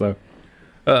watch. So,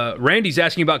 Randy's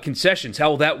asking about concessions.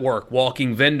 How will that work?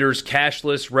 Walking vendors,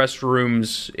 cashless,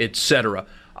 restrooms, etc.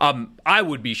 I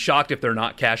would be shocked if they're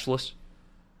not cashless.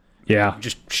 Yeah,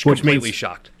 just completely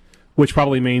shocked. Which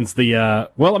probably means I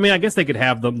guess they could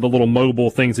have the little mobile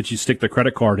things that you stick the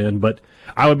credit card in, but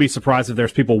I would be surprised if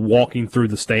there's people walking through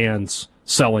the stands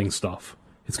selling stuff.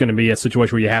 It's going to be a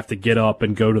situation where you have to get up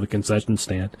and go to the concession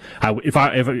stand. If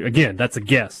again, that's a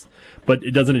guess, but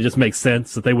it just make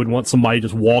sense that they would want somebody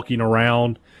just walking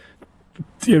around.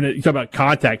 You talk about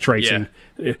contact tracing.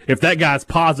 Yeah. If that guy's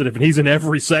positive and he's in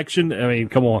every section, I mean,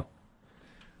 come on.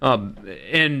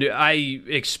 And I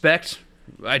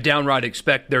downright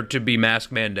expect there to be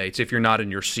mask mandates if you're not in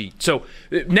your seat. So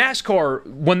NASCAR,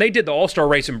 when they did the All-Star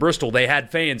race in Bristol, they had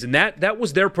fans, and that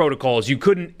was their protocols. You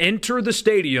couldn't enter the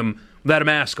stadium without a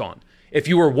mask on. If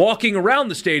you were walking around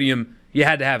the stadium, you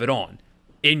had to have it on.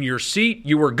 In your seat,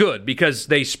 you were good because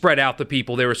they spread out the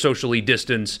people. They were socially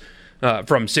distanced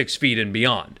from 6 feet and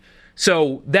beyond.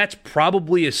 So that's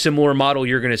probably a similar model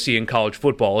you're going to see in college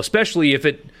football, especially if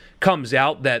it comes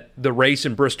out that the race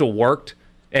in Bristol worked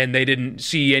and they didn't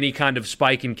see any kind of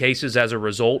spike in cases as a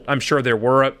result. I'm sure there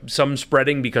were some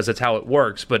spreading because that's how it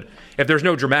works. But if there's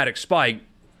no dramatic spike,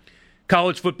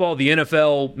 college football, the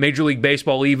NFL, Major League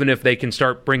Baseball, even if they can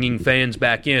start bringing fans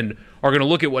back in, are going to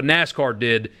look at what NASCAR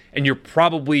did, and you're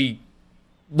probably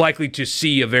likely to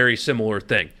see a very similar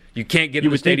thing. You can't get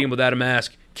in the stadium without a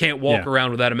mask, can't walk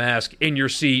around without a mask. In your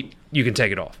seat, you can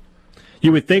take it off.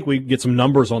 You would think we'd get some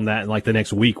numbers on that in like the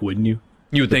next week, wouldn't you?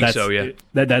 You would think so, yeah.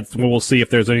 That's when we'll see if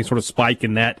there's any sort of spike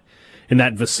in that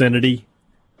vicinity.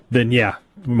 then yeah,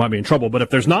 we might be in trouble. But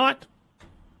if there's not,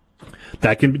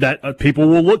 people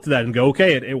will look to that and go,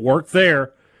 okay, it worked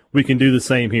there. We can do the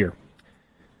same here.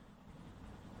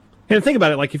 And think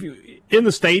about it, like if you in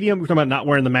the stadium, we're talking about not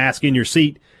wearing the mask in your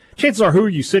seat. Chances are, who are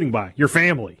you sitting by? Your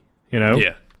family.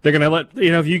 Yeah. They're going to let,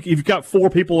 if you've got 4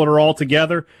 people that are all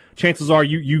together, chances are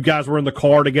you guys were in the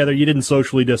car together, you didn't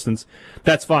socially distance.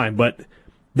 That's fine, but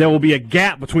there will be a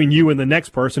gap between you and the next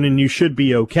person, and you should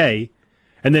be okay.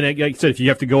 And then, like I said, if you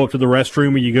have to go up to the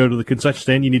restroom or you go to the concession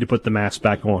stand, you need to put the mask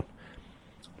back on.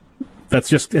 That's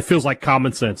just, it feels like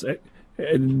common sense.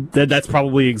 That's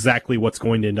probably exactly what's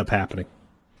going to end up happening.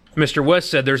 Mr. West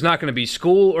said there's not going to be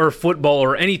school or football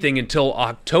or anything until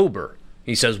October.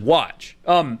 He says, watch.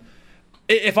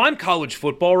 If I'm college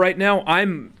football right now,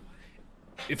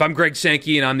 if I'm Greg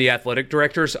Sankey and I'm the athletic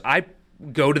directors, I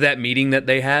go to that meeting that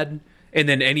they had and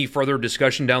then any further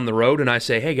discussion down the road, and I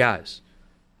say, hey, guys,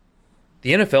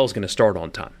 the NFL is going to start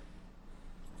on time.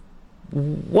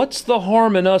 What's the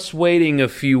harm in us waiting a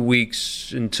few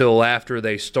weeks until after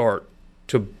they start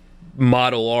to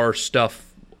model our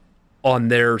stuff on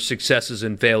their successes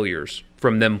and failures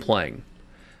from them playing?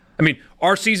 I mean,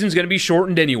 our season's going to be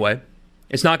shortened anyway.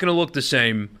 It's not going to look the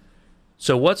same.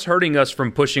 So what's hurting us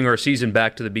from pushing our season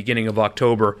back to the beginning of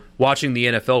October, watching the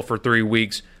NFL for 3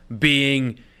 weeks,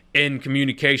 being in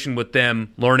communication with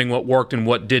them, learning what worked and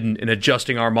what didn't, and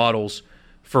adjusting our models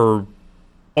for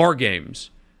our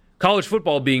games? College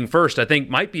football being first, I think,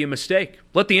 might be a mistake.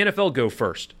 Let the NFL go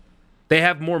first. They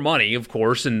have more money, of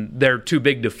course, and they're too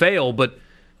big to fail, but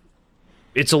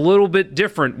it's a little bit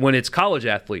different when it's college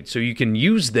athletes, so you can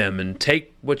use them and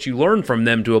take what you learn from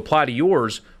them to apply to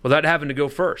yours without having to go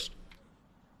first.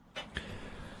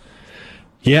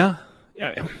 Yeah.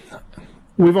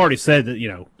 We've already said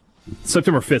that,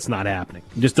 September 5th's not happening.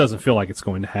 It just doesn't feel like it's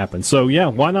going to happen. So, yeah,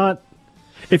 why not?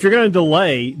 If you're going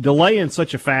to delay in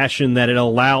such a fashion that it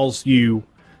allows you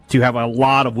to have a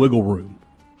lot of wiggle room.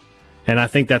 And I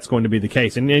think that's going to be the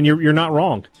case. And you're not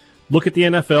wrong. Look at the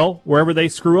NFL. Wherever they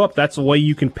screw up, that's a way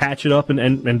you can patch it up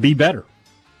and be better.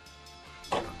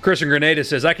 Chris in Grenada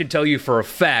says, I can tell you for a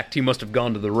fact he must have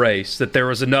gone to the race, that there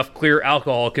was enough clear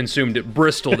alcohol consumed at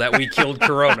Bristol that we killed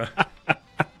Corona.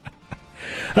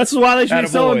 That's why they should be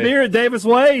selling beer at Davis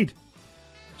Wade.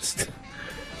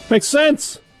 Makes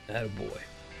sense. Attaboy.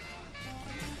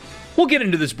 We'll get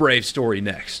into this Brave story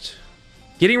next.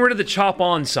 Getting rid of the Chop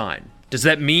On sign. Does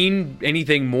that mean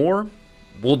anything more?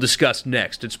 We'll discuss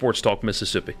next at Sports Talk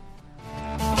Mississippi.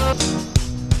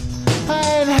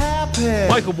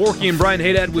 Michael Borky and Brian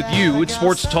Haydad with you at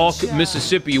Sports Talk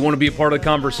Mississippi. You want to be a part of the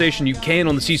conversation, you can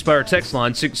on the C Spire text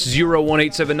line,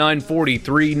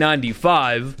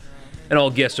 601-879-4395. And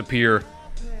all guests appear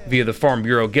via the Farm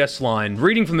Bureau guest line.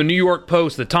 Reading from the New York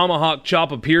Post, the Tomahawk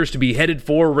Chop appears to be headed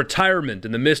for retirement.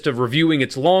 In the midst of reviewing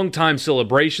its longtime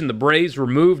celebration, the Braves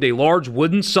removed a large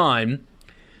wooden sign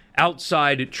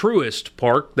outside Truist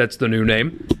Park, that's the new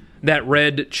name, that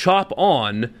read Chop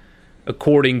On,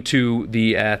 according to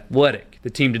The Athletic. The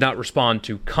team did not respond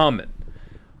to comment.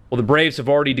 Well, the Braves have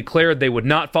already declared they would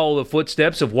not follow the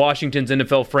footsteps of Washington's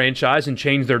NFL franchise and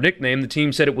change their nickname. The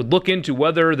team said it would look into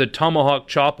whether the Tomahawk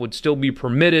Chop would still be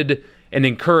permitted and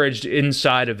encouraged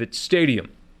inside of its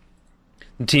stadium.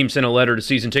 The team sent a letter to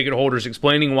season ticket holders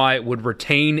explaining why it would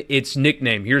retain its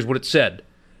nickname. Here's what it said.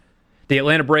 The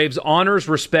Atlanta Braves honors,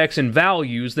 respects, and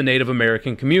values the Native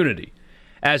American community.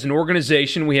 As an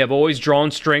organization, we have always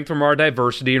drawn strength from our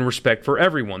diversity and respect for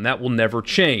everyone. That will never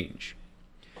change.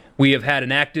 We have had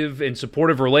an active and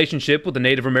supportive relationship with the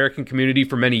Native American community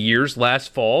for many years.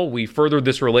 Last fall, we furthered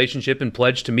this relationship and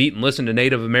pledged to meet and listen to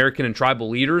Native American and tribal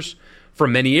leaders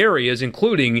from many areas,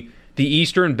 including the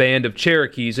Eastern Band of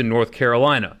Cherokees in North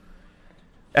Carolina.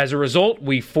 As a result,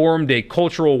 we formed a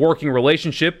cultural working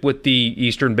relationship with the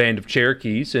Eastern Band of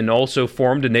Cherokees and also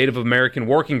formed a Native American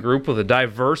working group with a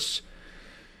diverse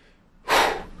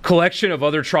collection of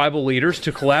other tribal leaders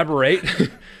to collaborate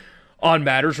on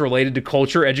matters related to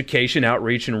culture, education,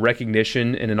 outreach, and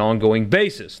recognition in an ongoing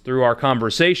basis. Through our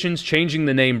conversations, changing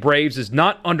the name Braves is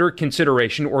not under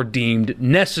consideration or deemed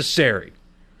necessary.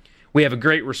 We have a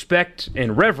great respect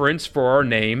and reverence for our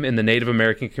name, and the Native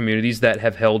American communities that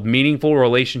have held meaningful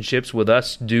relationships with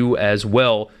us do as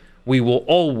well. We will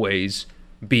always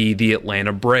be the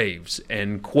Atlanta Braves,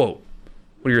 end quote.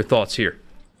 What are your thoughts here?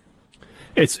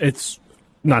 It's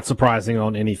not surprising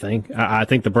on anything. I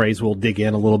think the Braves will dig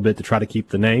in a little bit to try to keep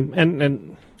the name.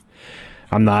 And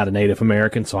I'm not a Native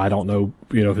American, so I don't know,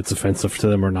 if it's offensive to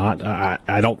them or not. I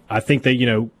think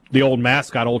that, the old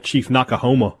mascot, old Chief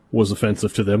Nakahoma, was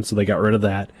offensive to them, so they got rid of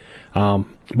that.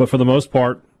 But for the most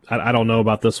part, I don't know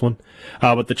about this one.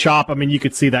 But the chop, I mean, you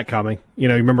could see that coming.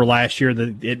 You remember last year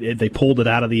that they pulled it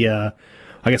out of the,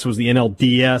 I guess it was the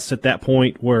NLDS at that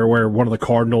point, where one of the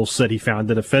Cardinals said he found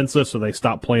it offensive, so they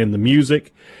stopped playing the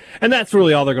music. And that's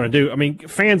really all they're going to do. I mean,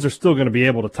 fans are still going to be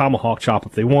able to tomahawk chop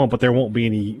if they want, but there won't be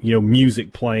any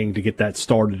music playing to get that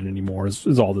started anymore.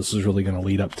 Is all this is really going to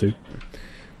lead up to.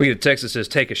 We get a text that says,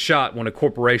 "Take a shot" when a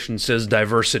corporation says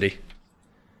diversity.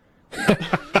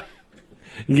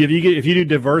 If you do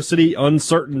diversity,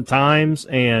 uncertain times,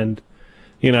 and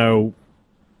we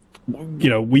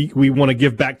want to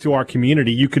give back to our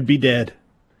community, you could be dead.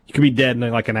 You could be dead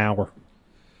in like an hour.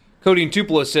 Cody in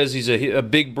Tupelo says he's a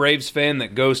big Braves fan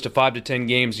that goes to 5 to 10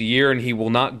 games a year, and he will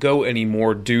not go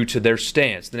anymore due to their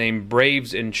stance. The name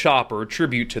Braves and Chop are a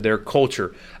tribute to their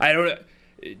culture.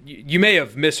 You may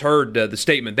have misheard the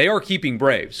statement. They are keeping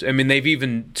Braves. I mean, they've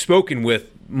even spoken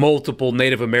with multiple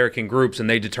Native American groups, and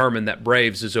they determined that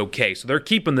Braves is okay. So they're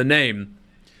keeping the name.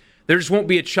 There just won't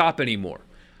be a Chop anymore.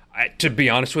 To be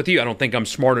honest with you, I don't think I'm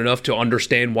smart enough to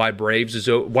understand why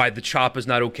why the Chop is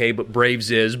not okay, but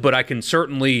Braves is. But I can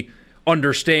certainly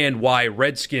understand why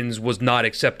Redskins was not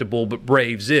acceptable, but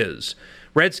Braves is.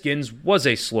 Redskins was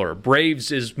a slur.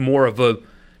 Braves is more of a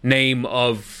name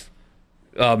of,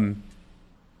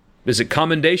 is it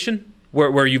commendation?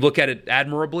 Where you look at it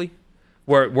admirably?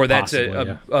 Where that's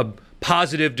possibly, a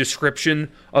positive description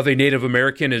of a Native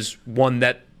American is one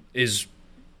that is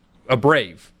a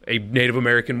brave, a Native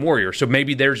American warrior. So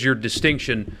maybe there's your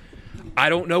distinction. I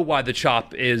don't know why the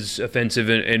Chop is offensive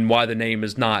and why the name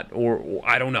is not, or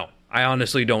I don't know. I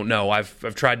honestly don't know.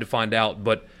 I've tried to find out,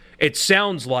 but it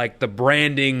sounds like the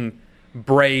branding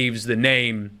Braves, the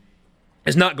name,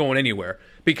 is not going anywhere.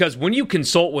 Because when you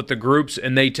consult with the groups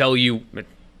and they tell you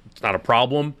it's not a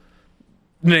problem,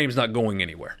 the name's not going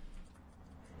anywhere.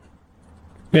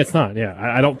 It's not, yeah.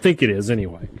 I don't think it is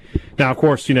anyway. Now, of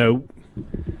course, the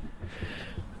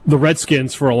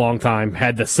Redskins for a long time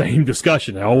had the same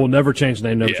discussion. Oh, we'll never change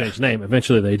the name, change the name.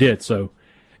 Eventually they did. So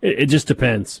it just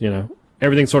depends,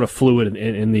 Everything's sort of fluid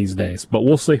in these days, but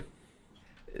we'll see.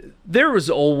 There was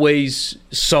always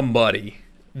somebody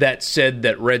that said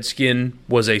that Redskin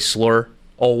was a slur,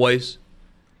 always.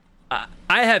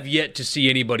 I have yet to see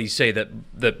anybody say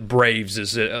that Braves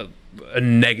is a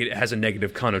negative, has a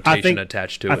negative connotation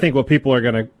attached to it. I think what people are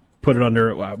going to put it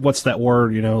under, what's that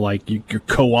word, like you're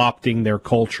co-opting their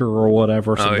culture or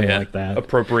whatever, something like that.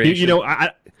 Appropriation.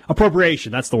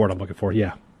 Appropriation, that's the word I'm looking for,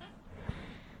 yeah.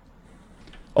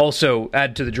 Also,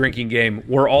 add to the drinking game,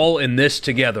 we're all in this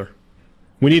together.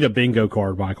 We need a bingo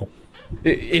card, Michael.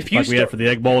 If you we had for the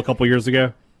Egg Bowl a couple years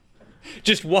ago.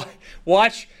 Just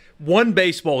watch one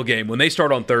baseball game when they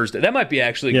start on Thursday. That might be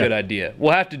actually a good idea.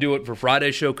 We'll have to do it for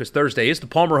Friday's show because Thursday is the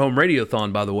Palmer Home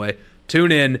Radiothon, by the way.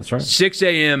 Tune in, That's right. 6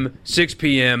 a.m., 6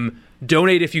 p.m.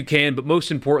 Donate if you can, but most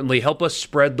importantly, help us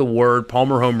spread the word.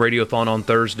 Palmer Home Radiothon on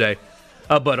Thursday.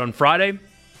 But on Friday,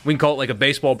 we can call it like a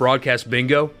baseball broadcast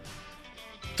bingo.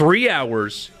 3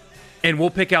 hours, and we'll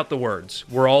pick out the words.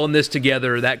 We're all in this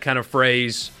together, that kind of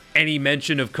phrase. Any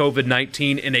mention of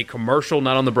COVID-19 in a commercial,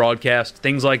 not on the broadcast,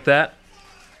 things like that.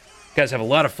 You guys have a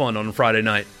lot of fun on Friday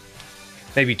night.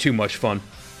 Maybe too much fun.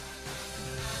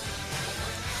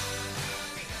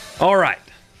 All right.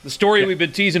 The story we've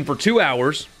been teasing for 2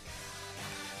 hours.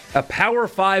 A Power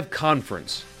 5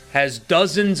 conference has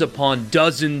dozens upon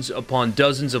dozens upon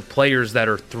dozens of players that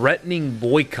are threatening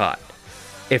boycott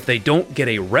if they don't get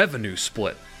a revenue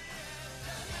split.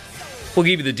 We'll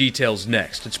give you the details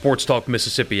next. It's Sports Talk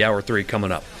Mississippi, Hour 3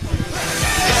 coming up.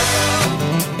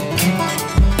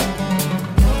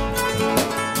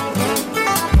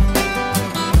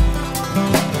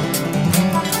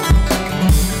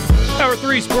 Hour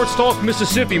 3, Sports Talk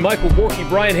Mississippi. Michael Borky,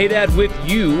 Brian Haydad with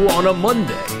you on a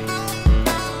Monday.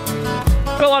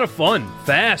 Had a lot of fun.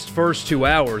 Fast first 2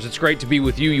 hours. It's great to be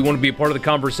with you. You want to be a part of the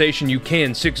conversation, you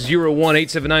can.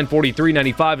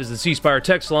 601-879-4395 is the C Spire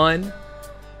text line.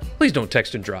 Please don't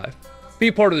text and drive. Be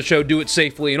a part of the show. Do it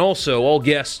safely. And also, all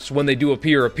guests, when they do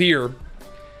appear.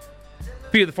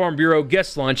 Via the Farm Bureau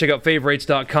guest line. Check out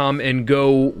favorites.com and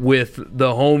go with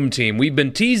the home team. We've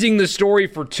been teasing the story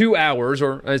for 2 hours,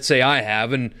 or I'd say I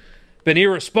have, and been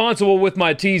irresponsible with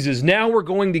my teases. Now we're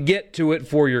going to get to it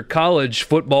for your college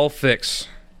football fix.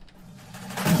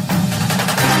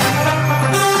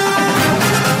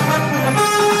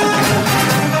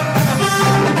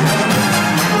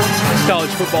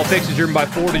 College Football Fix is driven by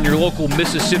Ford and your local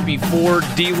Mississippi Ford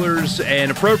dealers,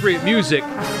 and appropriate music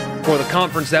for the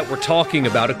conference that we're talking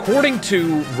about. According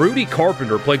to Rudy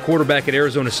Carpenter, played quarterback at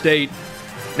Arizona State,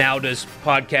 now does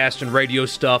podcast and radio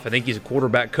stuff. I think he's a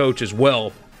quarterback coach as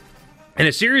well. and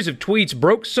a series of tweets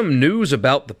broke some news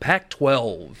about the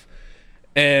Pac-12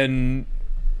 and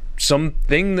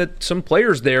something that some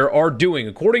players there are doing.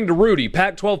 According to Rudy,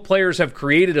 Pac-12 players have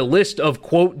created a list of,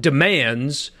 quote,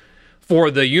 demands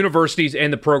for the universities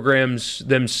and the programs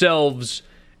themselves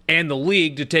and the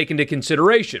league to take into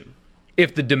consideration.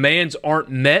 If the demands aren't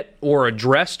met or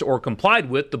addressed or complied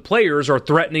with, the players are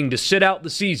threatening to sit out the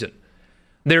season.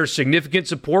 There's significant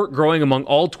support growing among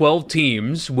all 12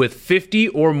 teams, with 50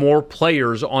 or more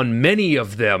players on many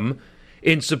of them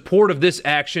in support of this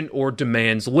action or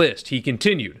demands list. He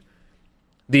continued,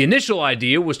 the initial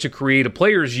idea was to create a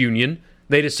players' union.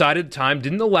 They decided time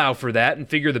didn't allow for that and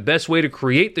figured the best way to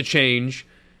create the change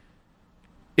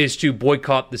is to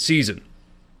boycott the season.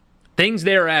 Things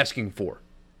they are asking for: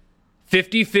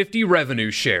 50-50 revenue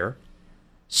share,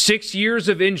 6 years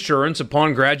of insurance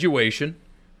upon graduation,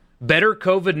 better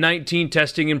COVID-19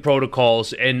 testing and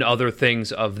protocols, and other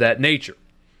things of that nature.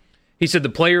 He said the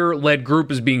player-led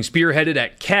group is being spearheaded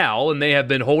at Cal, and they have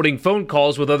been holding phone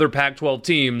calls with other Pac-12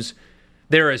 teams.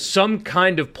 There is some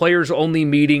kind of players-only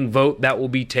meeting vote that will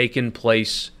be taking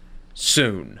place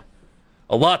soon.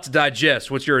 A lot to digest.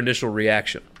 What's your initial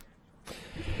reaction?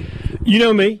 You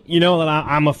know me. You know that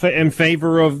I'm in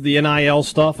favor of the NIL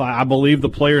stuff. I believe the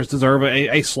players deserve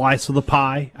a slice of the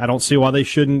pie. I don't see why they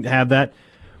shouldn't have that.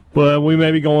 But we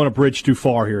may be going a bridge too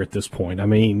far here at this point. I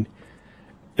mean,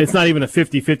 it's not even a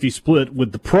 50-50 split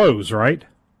with the pros, right?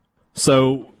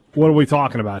 So what are we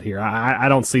talking about here? I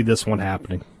don't see this one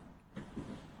happening.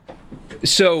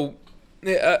 So,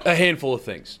 a handful of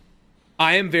things.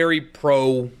 I am very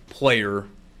pro-player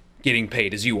getting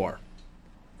paid, as you are,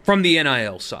 from the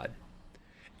NIL side.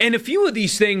 And a few of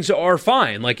these things are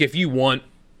fine. Like if you want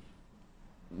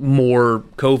more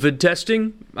COVID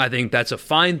testing, I think that's a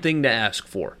fine thing to ask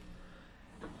for.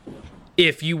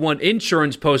 If you want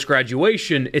insurance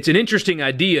post-graduation, it's an interesting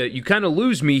idea. You kind of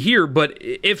lose me here, but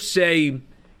if, say,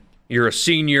 you're a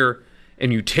senior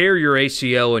and you tear your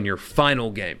ACL in your final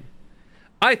game,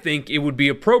 I think it would be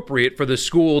appropriate for the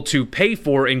school to pay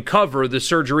for and cover the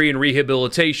surgery and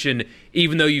rehabilitation,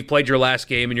 even though you've played your last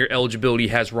game and your eligibility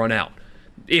has run out.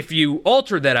 If you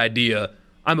alter that idea,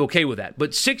 I'm okay with that.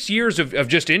 But 6 years of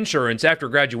just insurance after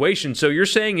graduation, so you're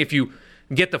saying if you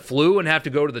get the flu and have to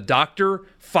go to the doctor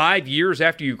 5 years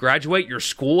after you graduate, your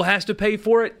school has to pay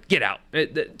for it? Get out.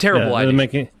 Terrible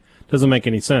idea. Doesn't make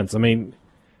any sense. I mean,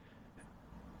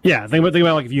 yeah, think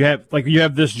about like if you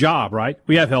have this job, right?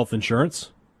 We have health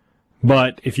insurance,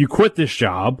 but if you quit this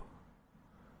job,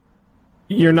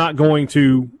 you're not going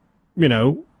to,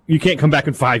 you can't come back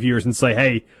in 5 years and say,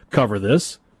 hey, cover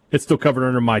this. It's still covered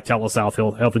under my TeleSouth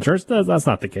health insurance. That's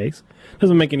not the case.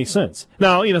 Doesn't make any sense.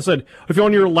 Now, said if you're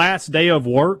on your last day of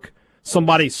work,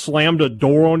 somebody slammed a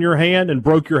door on your hand and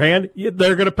broke your hand,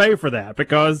 they're going to pay for that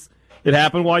because it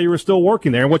happened while you were still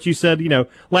working there. And what you said,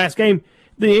 last game,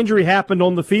 the injury happened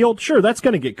on the field. Sure, that's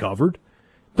going to get covered,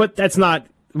 but that's not.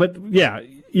 But yeah,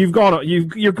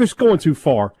 you're just going too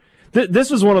far.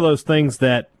 This is one of those things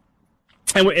that.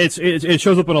 And it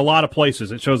shows up in a lot of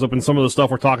places. It shows up in some of the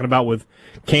stuff we're talking about with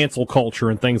cancel culture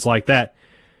and things like that.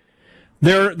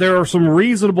 There are some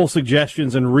reasonable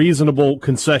suggestions and reasonable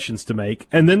concessions to make,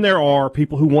 and then there are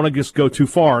people who want to just go too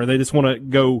far. They just want to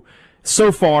go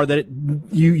so far that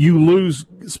you lose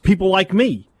people like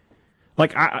me.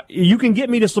 Like you can get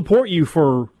me to support you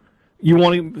for you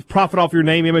want to profit off your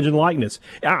name, image, and likeness.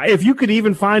 If you could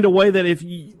even find a way that if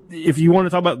you want to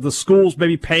talk about the schools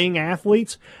maybe paying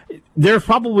athletes, there's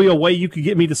probably a way you could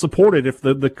get me to support it if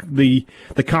the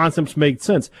concepts made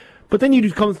sense. But then you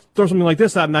just come throw something like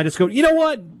this out, and I just go, you know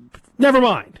what? Never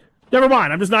mind.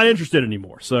 I'm just not interested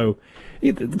anymore. So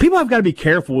people have got to be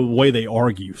careful with the way they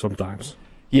argue sometimes.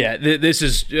 Yeah, this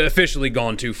has officially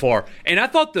gone too far. And I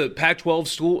thought the Pac-12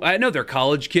 school, I know they're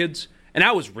college kids, and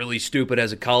I was really stupid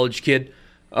as a college kid.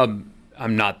 I'm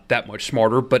not that much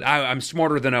smarter, but I'm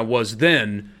smarter than I was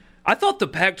then. I thought the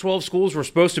Pac-12 schools were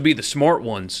supposed to be the smart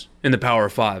ones in the Power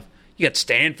 5. You got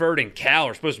Stanford and Cal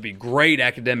are supposed to be great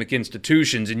academic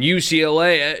institutions, and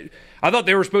UCLA, I thought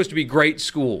they were supposed to be great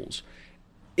schools.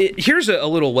 Here's a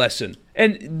little lesson,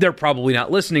 and they're probably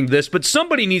not listening to this, but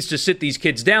somebody needs to sit these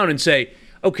kids down and say,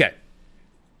 okay,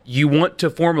 you want to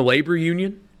form a labor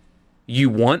union? You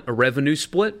want a revenue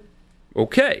split?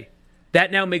 Okay,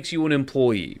 that now makes you an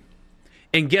employee.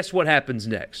 And guess what happens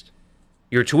next?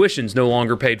 Your tuition's no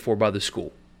longer paid for by the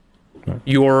school.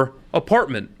 Your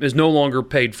apartment is no longer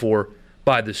paid for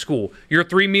by the school. Your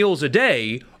 3 meals a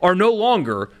day are no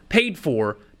longer paid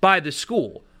for by the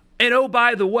school. And oh,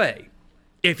 by the way,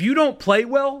 if you don't play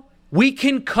well, we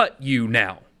can cut you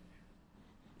now.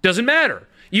 Doesn't matter.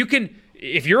 You can,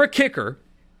 if you're a kicker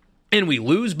and we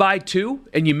lose by 2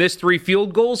 and you miss 3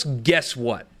 field goals, guess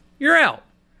what? You're out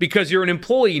because you're an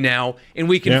employee now and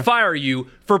we can fire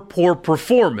you for poor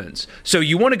performance. So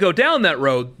you want to go down that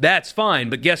road, that's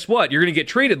fine. But guess what? You're going to get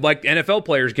treated like NFL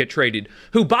players get traded,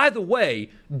 who, by the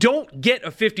way, don't get a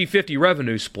 50-50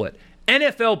 revenue split.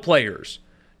 NFL players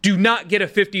do not get a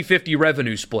 50-50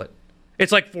 revenue split.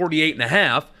 It's like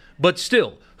 48.5, but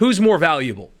still, who's more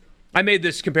valuable? I made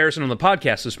this comparison on the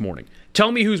podcast this morning.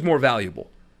 Tell me who's more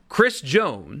valuable. Chris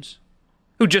Jones,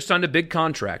 who just signed a big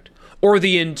contract, or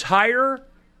the entire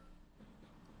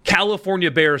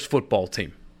California Bears football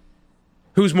team?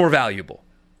 Who's more valuable?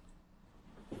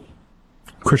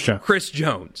 Chris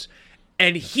Jones.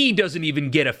 And he doesn't even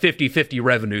get a 50-50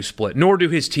 revenue split, nor do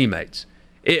his teammates.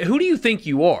 Who do you think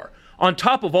you are? On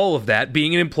top of all of that,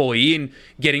 being an employee and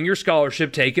getting your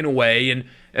scholarship taken away and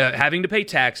having to pay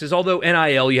taxes, although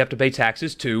NIL you have to pay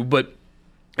taxes too, but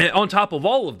on top of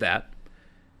all of that,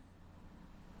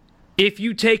 if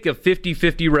you take a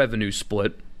 50-50 revenue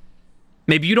split,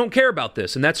 maybe you don't care about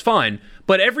this, and that's fine,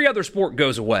 but every other sport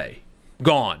goes away.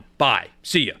 Gone. Bye.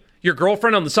 See ya. Your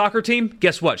girlfriend on the soccer team,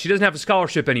 guess what? She doesn't have a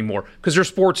scholarship anymore because her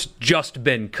sport's just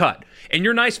been cut. And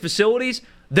your nice facilities,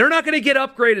 they're not going to get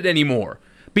upgraded anymore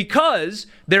because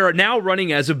they're now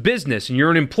running as a business and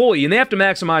you're an employee and they have to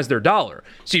maximize their dollar.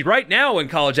 See, right now in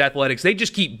college athletics, they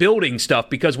just keep building stuff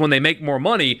because when they make more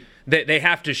money, they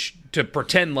have to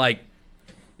pretend like,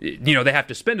 they have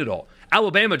to spend it all.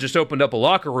 Alabama just opened up a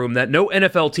locker room that no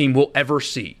NFL team will ever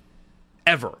see.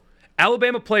 Ever.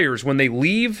 Alabama players, when they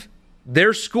leave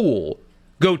their school,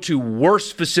 go to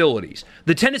worse facilities.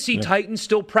 The Tennessee Titans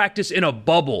still practice in a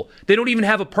bubble. They don't even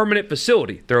have a permanent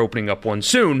facility. They're opening up one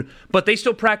soon, but they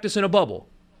still practice in a bubble.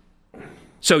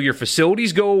 So your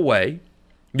facilities go away,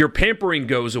 your pampering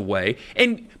goes away,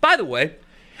 and by the way...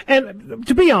 And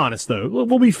to be honest, though,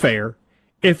 we'll be fair.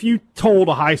 If you told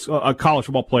a college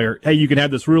football player, hey, you can have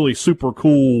this really super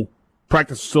cool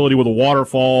practice facility with a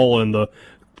waterfall and the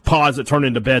pods that turn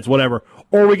into beds, whatever,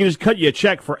 or we can just cut you a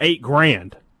check for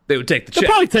 $8,000. They would take the check. They'd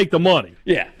probably take the money.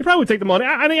 Yeah. They probably would take the money.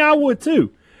 I think I would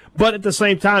too. But at the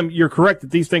same time, you're correct that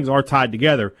these things are tied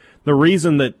together. The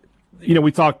reason that,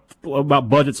 we talked about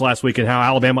budgets last week and how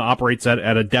Alabama operates at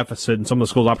a deficit and some of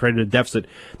the schools operate at a deficit.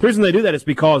 The reason they do that is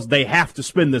because they have to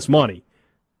spend this money.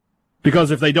 Because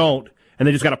if they don't, and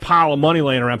they just got a pile of money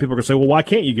laying around, people are going to say, well, why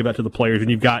can't you give that to the players?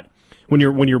 And you've got, when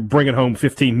you're bringing home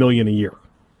 $15 million a year.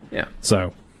 Yeah.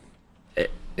 So.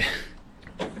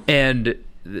 And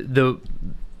the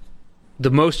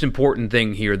most important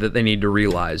thing here that they need to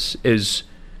realize is,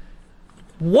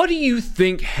 what do you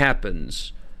think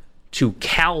happens to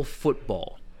Cal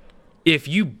football if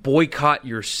you boycott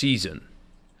your season?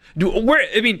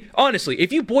 Honestly,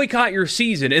 if you boycott your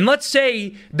season, and let's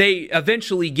say they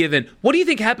eventually give in, what do you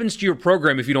think happens to your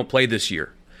program if you don't play this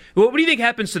year? What do you think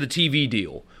happens to the TV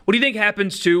deal? What do you think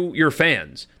happens to your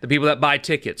fans, the people that buy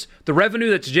tickets, the revenue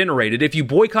that's generated? If you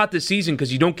boycott the season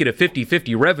because you don't get a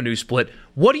 50-50 revenue split,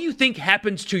 what do you think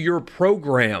happens to your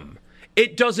program?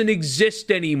 It doesn't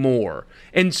exist anymore.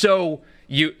 And so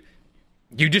you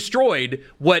destroyed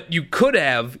what you could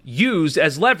have used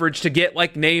as leverage to get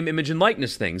like name, image, and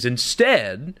likeness things.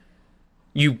 Instead,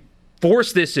 you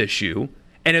force this issue,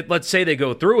 and let's say they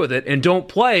go through with it and don't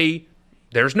play.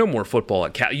 There's no more football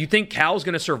at Cal. You think Cal's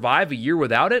going to survive a year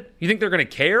without it? You think they're going to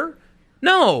care?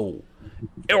 No.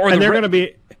 And they're going to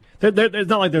be. It's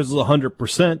not like there's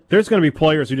 100%. There's going to be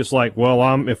players who just like,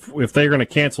 well, if they're going to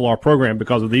cancel our program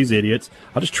because of these idiots,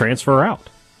 I'll just transfer out,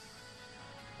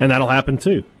 and that'll happen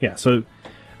too. Yeah. So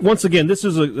once again, this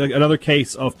is another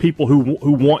case of people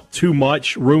who want too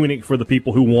much ruining for the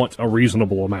people who want a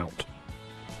reasonable amount.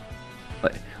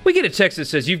 We get a text that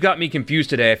says, "You've got me confused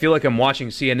today. I feel like I'm watching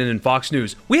CNN and Fox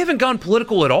News. We haven't gone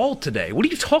political at all today. What are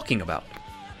you talking about?"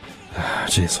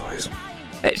 Jeez Louise.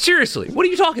 Hey, seriously, what are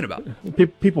you talking about?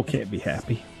 People can't be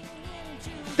happy.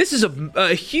 This is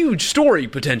a huge story,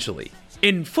 potentially,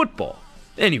 in football.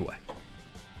 Anyway.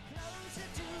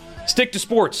 Stick to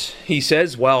sports, he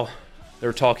says, while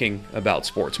they're talking about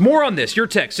sports. More on this. Your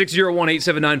text,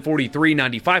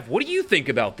 601-879-4395. What do you think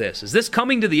about this? Is this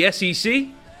coming to the SEC?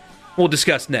 We'll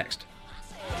discuss next.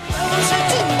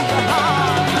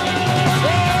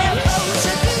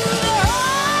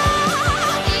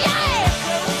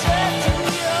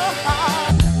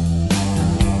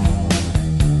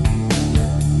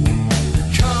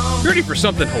 Ready for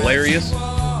something hilarious?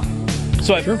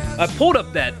 So I pulled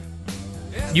up that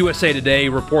USA Today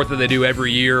report that they do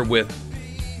every year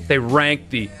they rank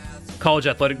the college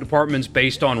athletic departments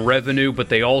based on revenue, but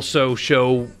they also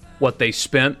show what they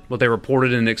spent, what they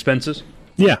reported in expenses.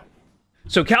 Yeah.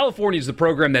 So California is the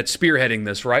program that's spearheading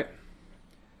this, right?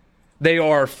 They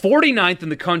are 49th in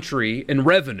the country in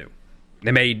revenue.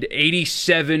 They made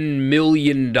 $87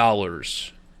 million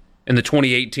in the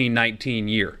 2018-19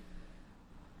 year.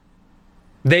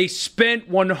 They spent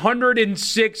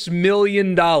 $106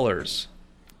 million.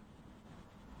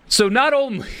 So not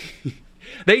only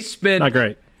they spent... Not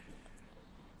great.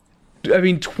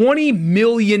 $20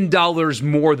 million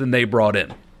more than they brought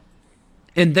in.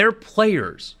 And their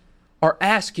players are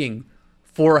asking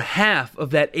for half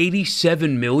of that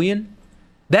 $87 million.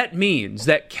 That means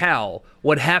that Cal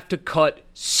would have to cut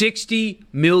 $60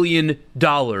 million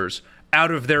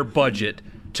out of their budget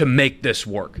to make this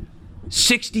work.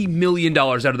 $60 million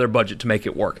out of their budget to make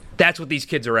it work. That's what these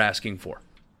kids are asking for.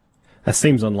 That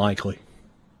seems unlikely.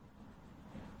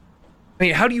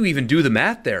 How do you even do the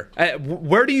math there?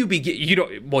 Where do you begin?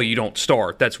 You don't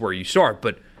start. That's where you start.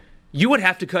 But you would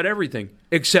have to cut everything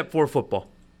except for football.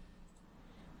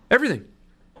 Everything.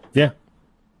 Yeah.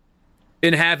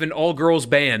 And have an all-girls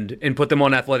band and put them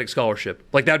on athletic scholarship.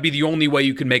 That would be the only way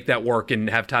you can make that work and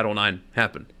have Title IX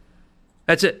happen.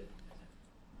 That's it.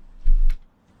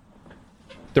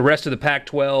 The rest of the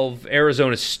Pac-12,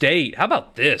 Arizona State. How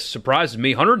about this? Surprises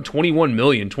me. $121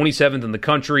 million, 27th in the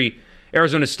country.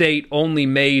 Arizona State only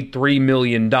made $3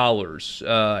 million.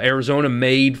 Arizona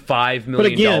made $5 million.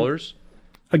 But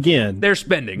again, they're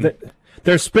spending.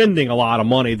 They're spending a lot of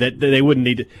money that they wouldn't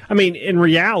need to. In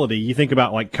reality, you think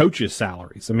about coaches'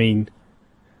 salaries.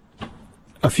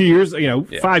 A few years,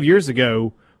 5 years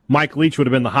ago, Mike Leach would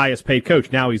have been the highest paid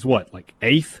coach. Now he's what,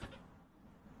 8th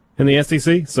in the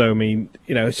SEC? So,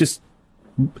 it's just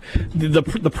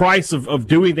the price of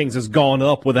doing things has gone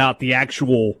up without the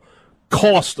actual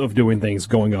cost of doing things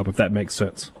going up, if that makes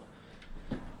sense.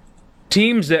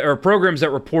 Programs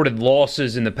that reported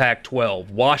losses in the Pac-12.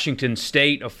 Washington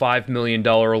State, a $5 million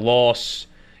loss.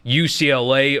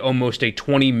 UCLA, almost a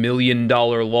 $20 million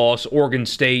loss. Oregon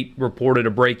State reported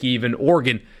a break even.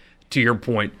 Oregon, to your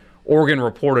point,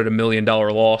 reported $1 million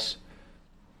loss.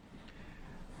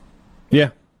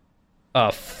 Yeah.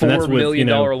 $4 million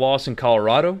loss in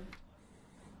Colorado.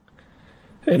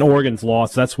 And Oregon's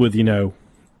loss, that's with,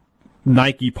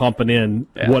 Nike pumping in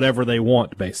whatever they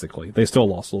want, basically. They still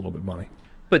lost a little bit of money.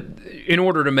 But in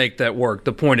order to make that work,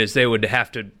 the point is they would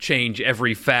have to change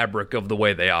every fabric of the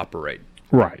way they operate.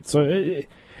 Right. So,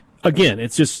 again,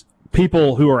 it's just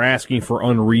people who are asking for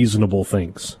unreasonable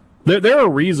things. There are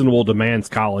reasonable demands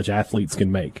college athletes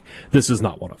can make. This is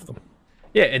not one of them.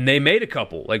 Yeah, and they made a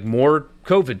couple, more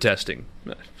COVID testing.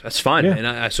 That's fine, man.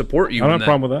 I support you. I don't have a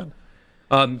problem with that.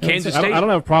 Kansas State. I don't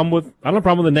have a problem with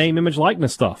the name, image,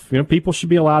 likeness stuff. People should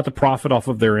be allowed to profit off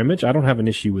of their image. I don't have an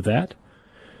issue with that.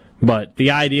 But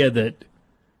the idea that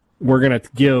we're going to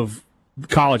give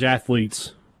college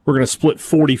athletes, we're going to split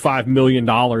 $45 million,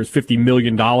 $50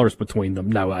 million between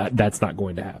them, no, that's not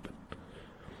going to happen.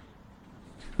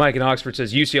 Mike in Oxford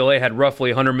says UCLA had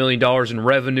roughly $100 million in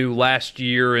revenue last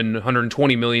year and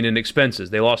 $120 million in expenses.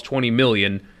 They lost $20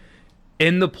 million.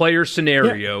 In the player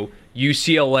scenario,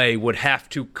 UCLA would have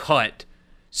to cut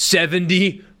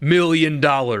 $70 million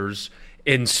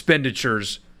in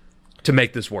expenditures to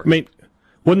make this work.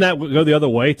 Wouldn't that go the other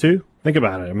way too? Think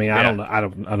about it. I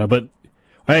don't know. But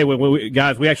hey,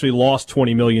 guys, we actually lost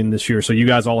 $20 million this year, so you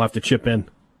guys all have to chip in.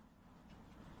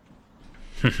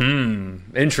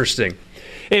 Interesting.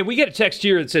 Hey, we get a text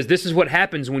here that says this is what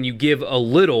happens when you give a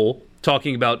little.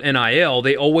 Talking about NIL,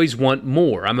 they always want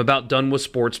more. I'm about done with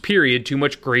sports, period. Too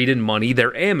much greed and money.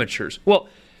 They're amateurs. Well,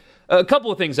 a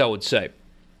couple of things I would say.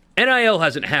 NIL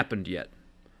hasn't happened yet.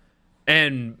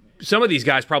 And some of these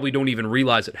guys probably don't even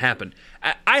realize it happened.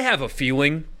 I have a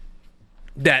feeling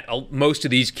that most of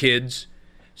these kids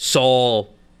saw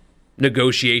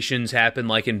negotiations happen,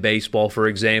 like in baseball, for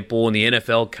example, and the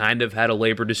NFL kind of had a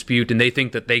labor dispute, and they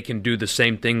think that they can do the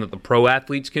same thing that the pro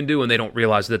athletes can do, and they don't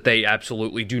realize that they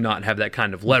absolutely do not have that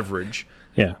kind of leverage.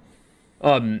 Yeah.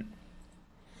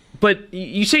 But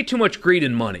you say too much greed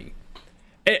and money.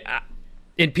 I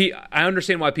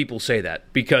understand why people say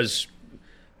that, because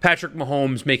Patrick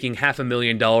Mahomes making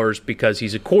 $500,000 because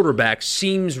he's a quarterback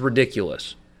seems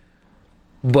ridiculous.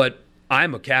 But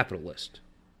I'm a capitalist.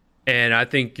 And I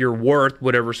think you're worth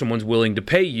whatever someone's willing to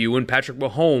pay you. And Patrick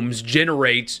Mahomes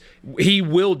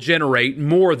will generate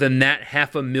more than that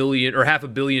 $500,000 or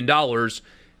 $500 million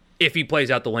if he plays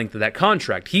out the length of that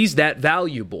contract. He's that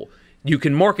valuable. You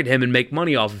can market him and make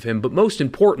money off of him. But most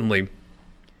importantly,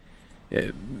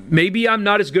 maybe I'm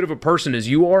not as good of a person as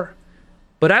you are,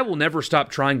 but I will never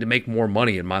stop trying to make more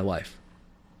money in my life.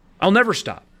 I'll never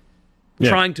stop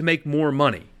trying to make more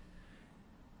money.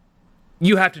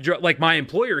 You have to draw, my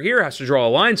employer here has to draw a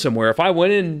line somewhere. If I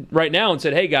went in right now and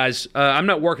said, hey guys, I'm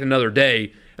not working another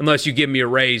day unless you give me a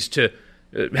raise to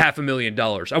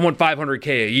 $500,000. I want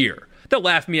 $500K a year. They'll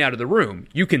laugh me out of the room.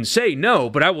 You can say no,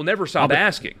 but I will never stop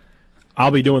asking.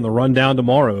 I'll be doing the rundown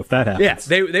tomorrow if that happens.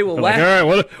 Yeah, they will laugh. Like,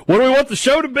 all right, what do we want the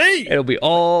show to be? It'll be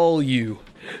all you.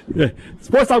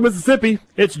 Sports Talk Mississippi.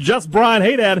 It's just Brian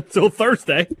Haydad until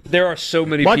Thursday. There are so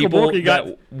many Michael people Borky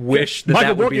that wish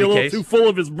that would be the a little case. too full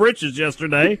of his britches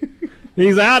yesterday.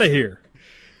 He's out of here.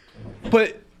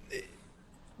 But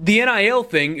the NIL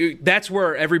thing, that's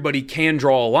where everybody can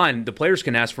draw a line. The players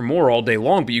can ask for more all day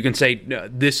long, but you can say, no,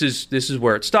 this is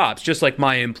where it stops. Just like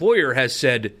my employer has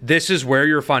said, this is where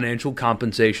your financial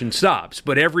compensation stops.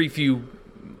 But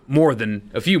more than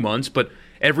a few months, but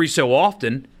every so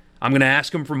often, I'm going to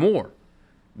ask them for more.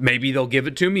 Maybe they'll give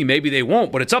it to me, maybe they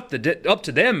won't, but it's up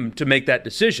to them to make that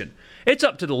decision. It's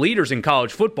up to the leaders in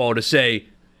college football to say,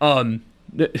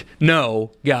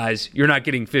 no, guys, you're not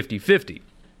getting 50-50.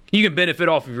 You can benefit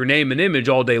off of your name and image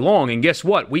all day long, and guess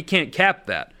what? We can't cap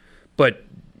that, but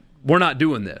we're not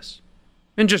doing this.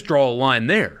 And just draw a line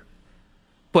there.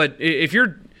 But if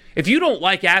you don't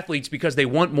like athletes because they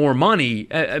want more money,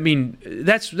 I mean,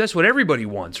 that's what everybody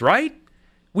wants, right?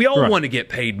 We all want to get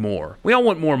paid more. We all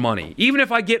want more money. Even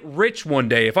if I get rich one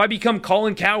day, if I become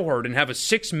Colin Cowherd and have a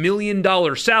 $6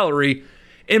 million salary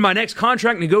in my next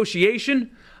contract negotiation,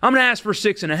 I'm going to ask for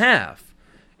 6.5,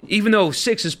 even though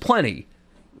 6 is plenty.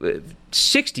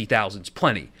 60,000 is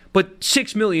plenty, but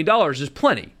 $6 million is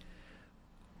plenty.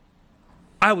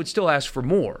 I would still ask for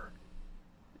more.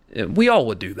 We all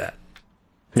would do that.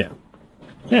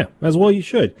 Yeah, as well you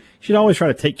should. You should always try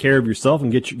to take care of yourself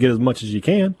and get as much as you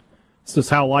can. It's just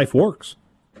how life works.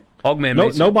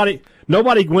 Hogman,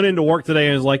 nobody went into work today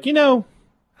and was like,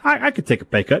 I could take a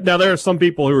pay cut. Now, there are some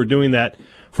people who are doing that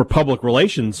for public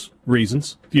relations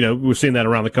reasons. We're seeing that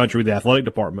around the country with the athletic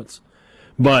departments.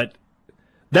 But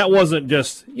that wasn't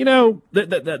just,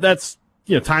 that's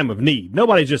time of need.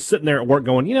 Nobody's just sitting there at work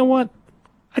going, you know what?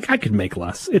 I could make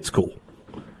less. It's cool.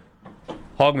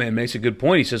 Hogman makes a good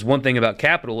point. He says one thing about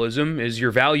capitalism is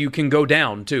your value can go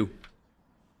down, too.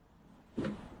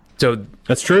 So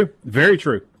that's true. Very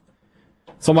true.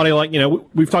 Somebody like,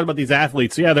 we've talked about these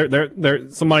athletes. Yeah,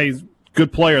 they're somebody's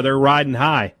good player. They're riding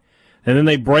high. And then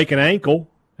they break an ankle,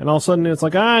 and all of a sudden it's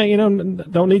like,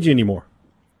 don't need you anymore.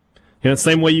 The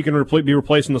same way you can be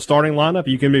replaced in the starting lineup,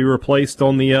 you can be replaced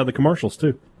on the commercials,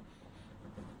 too.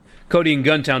 Cody in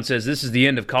Guntown says, this is the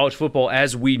end of college football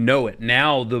as we know it.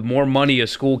 Now, the more money a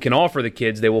school can offer the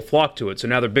kids, they will flock to it. So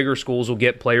now the bigger schools will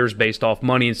get players based off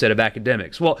money instead of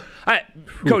academics. Well,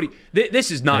 Cody, this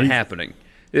is not happening.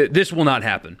 This will not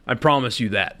happen. I promise you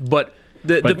that. But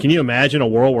can you imagine a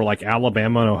world where like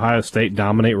Alabama and Ohio State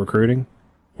dominate recruiting?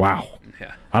 Wow.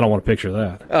 Yeah. I don't want to picture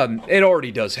that. It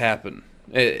already does happen.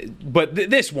 But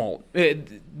this won't.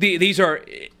 These are...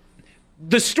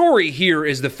 The story here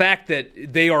is the fact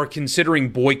that they are considering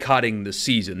boycotting the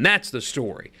season. That's the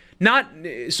story. Not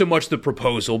so much the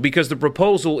proposal, because the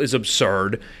proposal is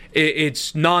absurd.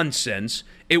 It's nonsense.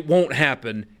 It won't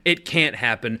happen. It can't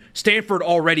happen. Stanford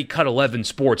already cut 11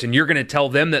 sports, and you're going to tell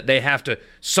them that they have to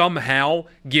somehow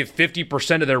give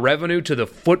 50% of their revenue to the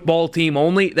football team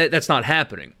only? That's not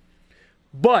happening.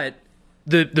 But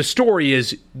the story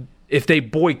is, if they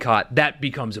boycott, that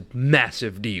becomes a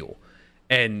massive deal.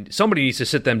 And somebody needs to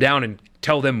sit them down and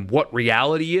tell them what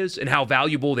reality is and how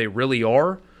valuable they really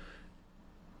are,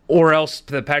 or else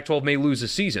the Pac-12 may lose the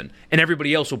season, and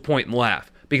everybody else will point and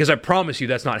laugh, because I promise you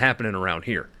that's not happening around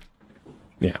here.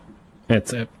 Yeah.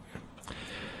 That's it.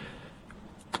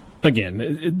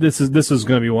 Again, this is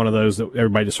going to be one of those that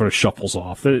everybody just sort of shuffles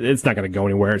off. It's not going to go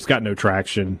anywhere. It's got no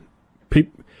traction.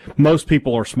 Most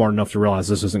people are smart enough to realize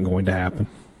this isn't going to happen.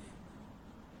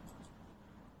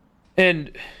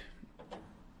 And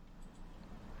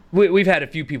we've had a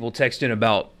few people text in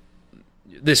about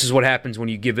this is what happens when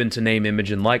you give in to name,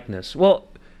 image, and likeness. Well,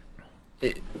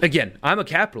 again, I'm a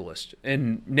capitalist,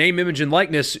 and name, image, and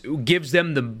likeness gives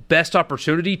them the best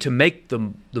opportunity to make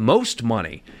the most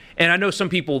money. And I know some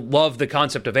people love the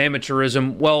concept of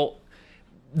amateurism. Well,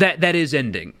 that is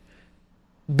ending.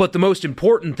 But the most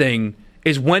important thing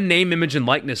is when name, image, and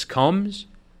likeness comes,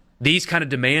 these kind of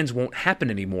demands won't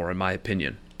happen anymore, in my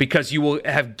opinion, because you will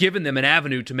have given them an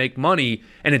avenue to make money,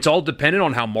 and it's all dependent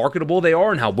on how marketable they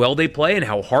are and how well they play and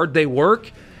how hard they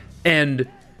work. And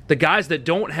the guys that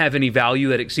don't have any value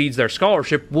that exceeds their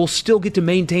scholarship will still get to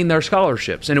maintain their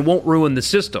scholarships, and it won't ruin the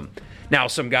system. Now,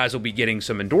 some guys will be getting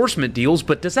some endorsement deals,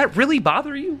 but does that really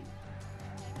bother you?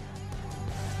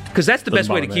 Because that's the best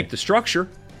way to keep the structure.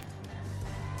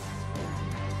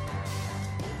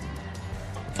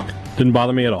 Didn't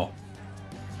bother me at all.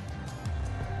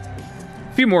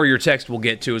 A few more of your text we'll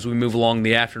get to as we move along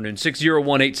the afternoon.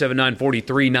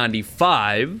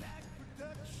 601-879-4395.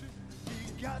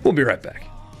 We'll be right back.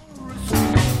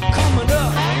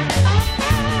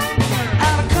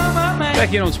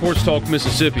 Back in on Sports Talk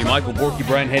Mississippi, Michael Borky,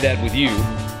 Brian Haydad with you.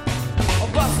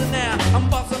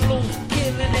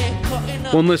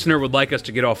 One listener would like us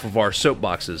to get off of our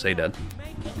soapboxes. Haydad.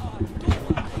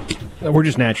 We're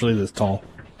just naturally this tall.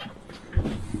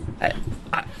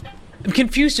 I'm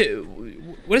confused.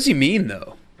 What does he mean,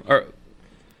 though?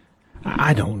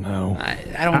 I don't know.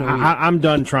 I don't know. I'm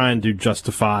done trying to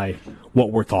justify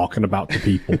what we're talking about to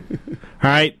people. All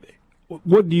right?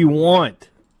 What do you want?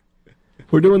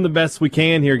 We're doing the best we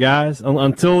can here, guys.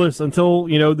 Until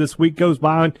this week goes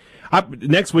by.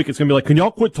 Next week it's going to be like, can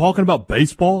y'all quit talking about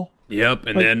baseball? Yep,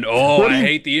 and then, I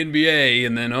hate the NBA,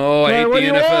 and then, I hate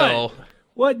the NFL.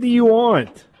 What do you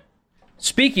want?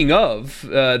 Speaking of,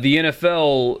 the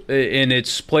NFL and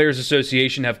its Players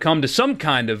Association have come to some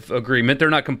kind of agreement. They're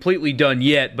not completely done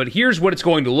yet, but here's what it's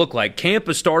going to look like. Camp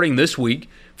is starting this week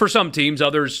for some teams,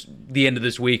 others the end of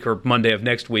this week or Monday of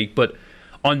next week. But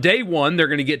on day 1, they're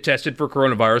going to get tested for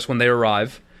coronavirus when they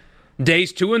arrive.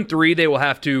 Days 2 and 3, they will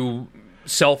have to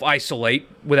self-isolate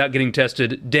without getting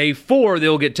tested. Day 4,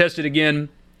 they'll get tested again.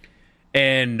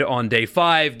 And on day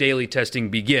 5, daily testing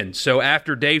begins. So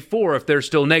after day 4, if they're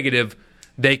still negative,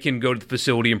 they can go to the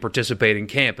facility and participate in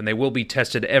camp, and they will be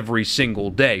tested every single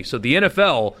day. So the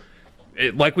NFL,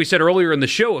 like we said earlier in the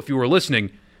show, if you were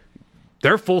listening,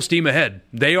 they're full steam ahead.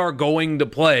 They are going to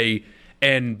play,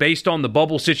 and based on the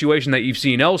bubble situation that you've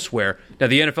seen elsewhere, now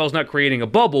the NFL's not creating a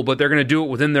bubble, but they're going to do it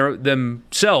within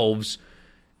themselves.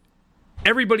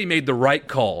 Everybody made the right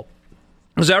call.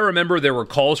 As I remember, there were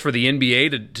calls for the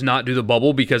NBA to not do the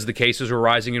bubble because the cases were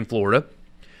rising in Florida.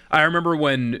 I remember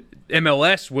when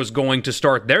MLS was going to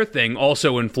start their thing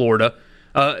also in Florida.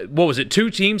 2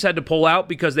 teams had to pull out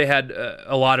because they had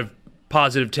a lot of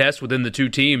positive tests within the 2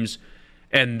 teams,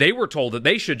 and they were told that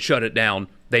they should shut it down.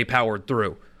 They powered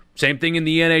through. Same thing in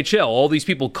the NHL. All these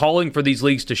people calling for these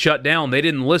leagues to shut down, they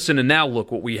didn't listen, and now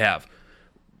look what we have.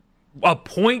 A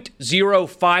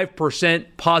 0.05%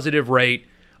 positive rate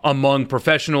among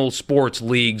professional sports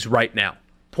leagues right now.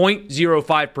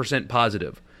 0.05%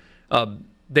 positive.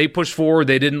 They pushed forward,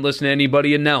 they didn't listen to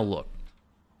anybody, and now look.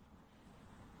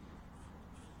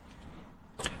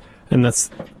 And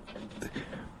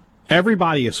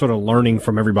everybody is sort of learning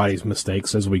from everybody's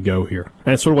mistakes as we go here.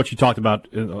 And it's sort of what you talked about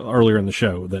earlier in the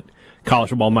show, that college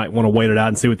football might want to wait it out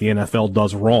and see what the NFL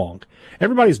does wrong.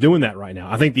 Everybody's doing that right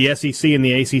now. I think the SEC and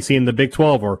the ACC and the Big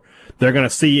 12 they're going to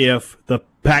see if the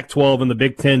Pac-12 and the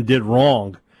Big 10 did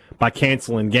wrong by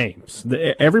canceling games.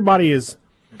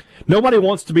 Nobody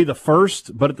wants to be the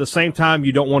first, but at the same time,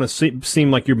 you don't want to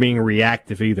seem like you're being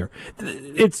reactive either.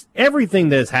 It's everything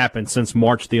that has happened since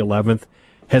March the 11th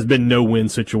has been no-win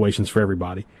situations for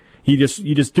everybody. You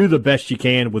just do the best you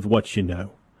can with what you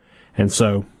know. And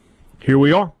so here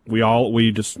we are. We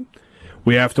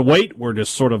have to wait. We're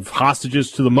just sort of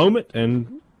hostages to the moment,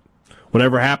 and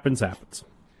whatever happens, happens.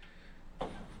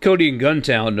 Cody in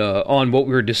Guntown, on what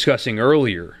we were discussing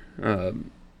earlier,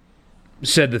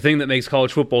 said the thing that makes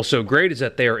college football so great is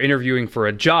that they are interviewing for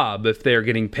a job. If they are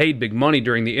getting paid big money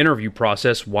during the interview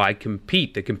process, why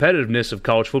compete? The competitiveness of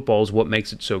college football is what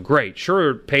makes it so great.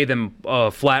 Sure, pay them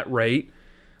a flat rate,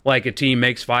 like a team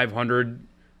makes $500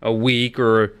 a week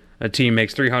or a team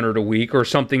makes $300 a week or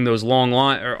something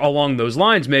along those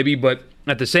lines maybe, but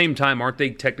at the same time, aren't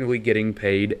they technically getting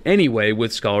paid anyway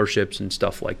with scholarships and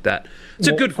stuff like that? It's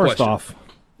a good question. First off,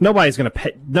 nobody's going to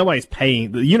pay. Nobody's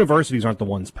paying. The universities aren't the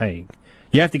ones paying.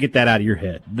 You have to get that out of your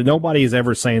head. Nobody is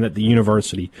ever saying that the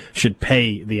university should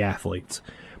pay the athletes.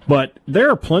 But there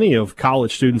are plenty of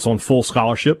college students on full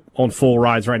scholarship, on full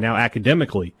rides right now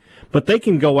academically. But they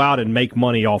can go out and make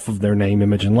money off of their name,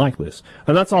 image, and likeness.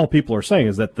 And that's all people are saying,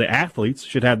 is that the athletes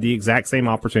should have the exact same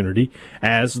opportunity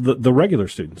as the regular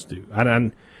students do.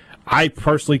 And I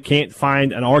personally can't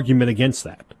find an argument against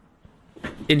that.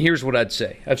 And here's what I'd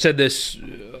say. I've said this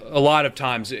a lot of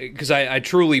times because I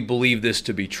truly believe this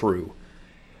to be true.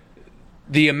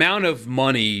 The amount of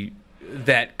money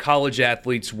that college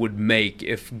athletes would make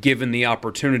if given the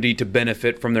opportunity to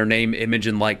benefit from their name, image,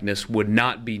 and likeness would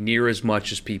not be near as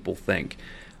much as people think.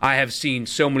 I have seen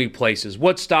so many places.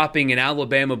 What's stopping an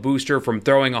Alabama booster from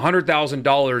throwing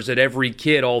 $100,000 at every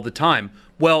kid all the time?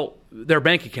 Well, their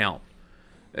bank account.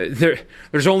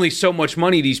 There's only so much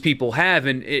money these people have,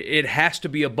 and it has to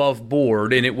be above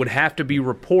board, and it would have to be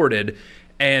reported,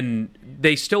 and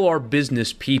they still are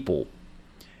business people.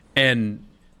 And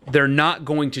they're not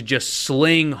going to just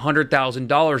sling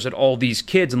 $100,000 at all these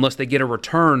kids unless they get a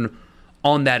return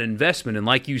on that investment. And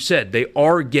like you said, they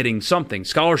are getting something.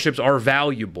 Scholarships are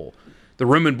valuable. The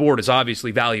room and board is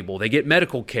obviously valuable. They get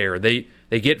medical care. They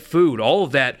They get food. All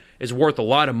of that is worth a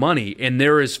lot of money, and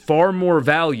there is far more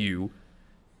value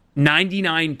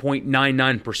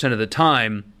 99.99% of the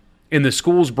time in the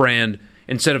school's brand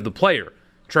instead of the player.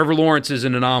 Trevor Lawrence is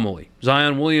an anomaly.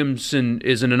 Zion Williamson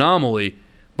is an anomaly.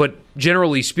 But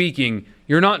generally speaking,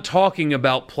 you're not talking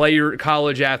about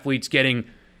college athletes getting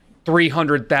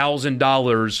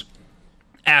 $300,000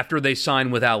 after they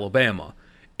sign with Alabama.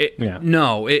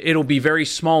 No, it'll be very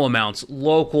small amounts,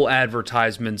 local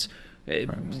advertisements,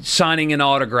 signing an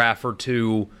autograph or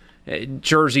two,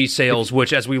 jersey sales,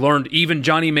 which, as we learned, even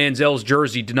Johnny Manziel's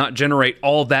jersey did not generate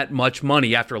all that much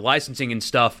money after licensing and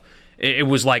stuff. It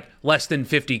was like less than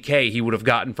 $50K he would have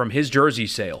gotten from his jersey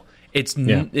sale. It's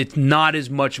not as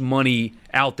much money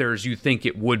out there as you think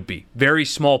it would be. Very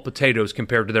small potatoes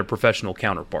compared to their professional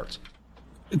counterparts.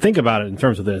 Think about it in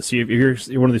terms of this. You're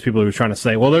one of these people who's trying to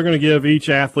say, well, they're going to give each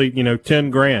athlete,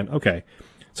 $10,000. Okay.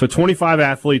 So 25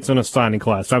 athletes in a signing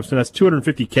class. So that's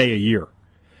 $250K a year.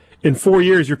 In 4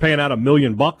 years, you're paying out $1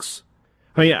 million. I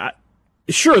mean,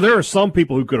 sure, there are some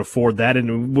people who could afford that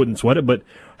and wouldn't sweat it, but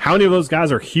how many of those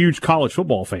guys are huge college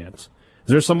football fans?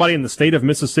 Is there somebody in the state of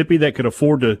Mississippi that could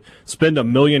afford to spend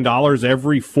 $1 million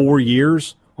every 4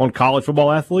 years on college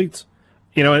football athletes?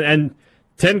 And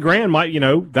 $10,000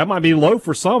 might, that might be low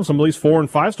for some. Some of these 4-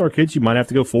 and 5-star kids, you might have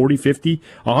to go 40, 50,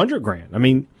 $100,000. I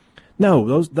mean,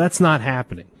 no, that's not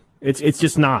happening. It's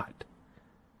just not.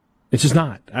 It's just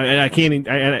not. I can't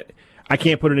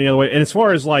put it any other way. And as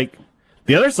far as like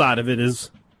the other side of it is,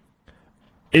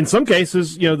 in some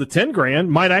cases, the $10,000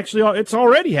 might actually, it's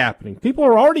already happening. People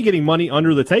are already getting money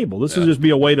under the table. This will just be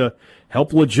a way to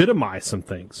help legitimize some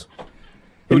things.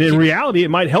 And in reality, it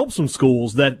might help some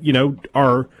schools that,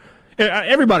 are,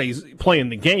 everybody's playing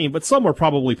the game, but some are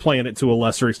probably playing it to a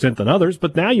lesser extent than others.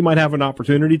 But now you might have an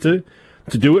opportunity to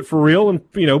do it for real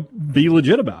and, be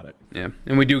legit about it. Yeah,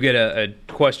 and we do get a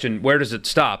question, where does it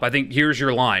stop? I think here's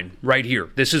your line right here.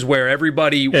 This is where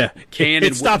everybody can.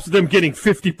 It stops them getting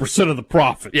 50% of the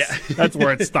profits. Yeah. That's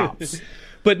where it stops.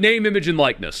 But name, image, and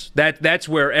likeness. That's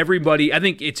where everybody, I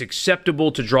think it's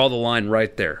acceptable to draw the line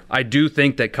right there. I do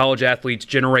think that college athletes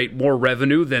generate more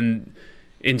revenue than,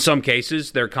 in some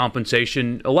cases, their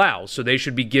compensation allows. So they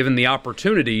should be given the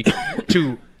opportunity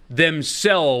to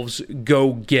themselves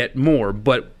go get more.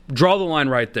 But draw the line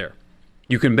right there.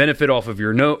 You can benefit off of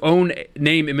your own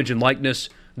name, image, and likeness.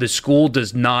 The school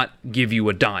does not give you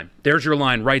a dime. There's your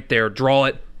line right there. Draw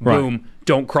it. Boom. Right.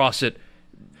 Don't cross it.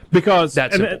 Because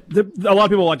a lot of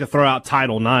people like to throw out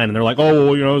Title IX, and they're like,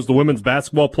 oh, well, is the women's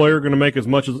basketball player going to make as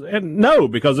much as... And no,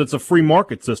 because it's a free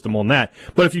market system on that.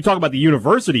 But if you talk about the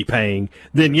university paying,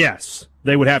 then yes,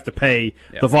 they would have to pay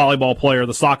the volleyball player,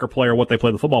 the soccer player, what they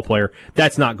play, the football player.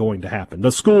 That's not going to happen.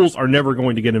 The schools are never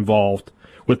going to get involved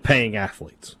with paying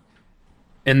athletes.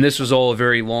 And this was all a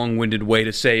very long-winded way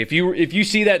to say, if you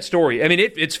see that story, I mean,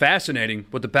 it's fascinating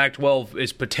what the Pac-12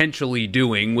 is potentially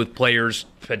doing with players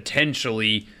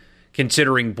potentially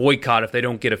considering boycott if they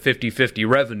don't get a 50-50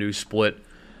 revenue split.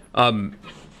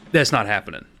 That's not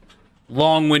happening.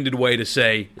 Long-winded way to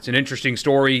say it's an interesting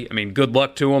story. I mean, good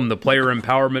luck to them. The player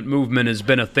empowerment movement has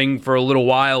been a thing for a little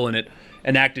while, and it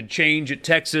enacted change at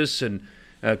Texas, and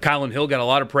Kylan Hill got a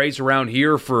lot of praise around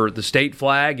here for the state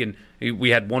flag, and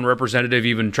we had one representative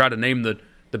even try to name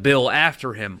the bill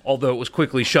after him. Although it was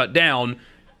quickly shut down,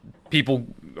 people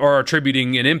are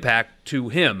attributing an impact to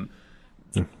him.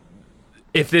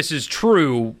 If this is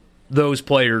true, those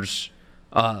players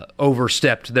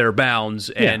overstepped their bounds,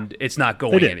 and it's not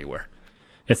going anywhere.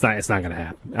 It's not going to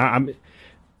happen.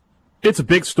 It's a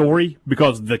big story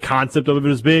because the concept of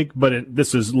it is big, but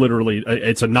this is literally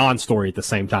it's a non-story at the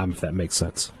same time, if that makes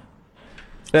sense.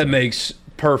 That makes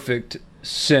perfect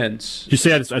sense. You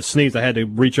see, I sneezed. I had to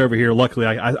reach over here. Luckily,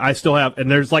 I still have, and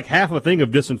there's like half a thing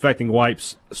of disinfecting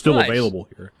wipes still available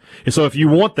here. And so if you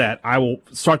want that, I will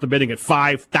start the bidding at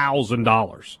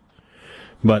 $5,000.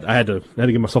 But I had to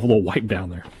give myself a little wipe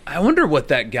down there. I wonder what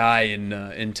that guy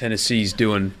in Tennessee's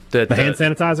doing. The hand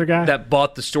sanitizer guy? That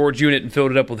bought the storage unit and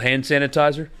filled it up with hand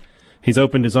sanitizer? He's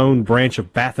opened his own branch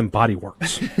of Bath and Body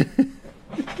Works.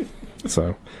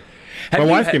 So, my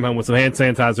wife came home with some hand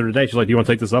sanitizer today. She's like, do you want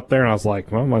to take this up there? And I was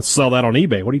like, well, I'm going to sell that on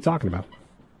eBay. What are you talking about?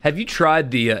 Have you tried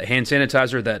the hand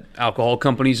sanitizer that alcohol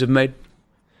companies have made?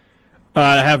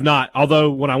 I have not.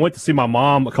 Although when I went to see my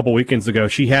mom a couple weekends ago,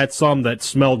 she had some that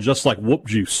smelled just like whoop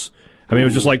juice. I mean, it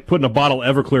was just like putting a bottle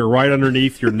of Everclear right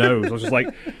underneath your nose. I was just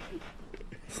like,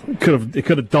 it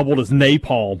could have doubled as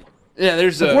napalm. Yeah,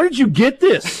 where did you get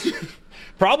this?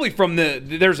 Probably from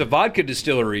there's a vodka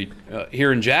distillery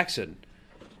here in Jackson,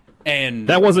 and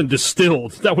that wasn't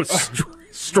distilled. That was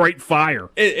straight fire.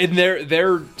 And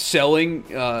they're selling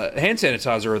hand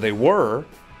sanitizer, or they were.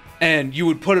 and you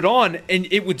would put it on, and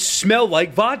it would smell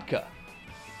like vodka.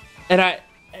 And I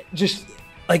just,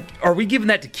 like, are we giving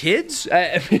that to kids?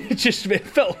 I mean, it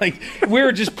felt like we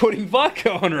were just putting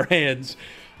vodka on our hands.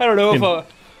 I don't know if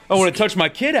I want to touch my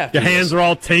kid after Your hands are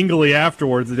all tingly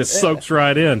afterwards. It just soaks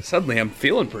right in. Suddenly I'm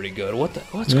feeling pretty good.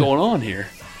 What's going on here?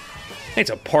 I think it's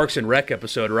a Parks and Rec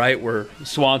episode, right, where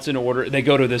Swanson they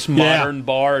go to this modern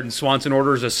bar, and Swanson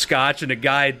orders a scotch, and a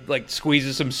guy, like,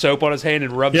 squeezes some soap on his hand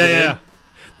and rubs it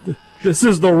in. This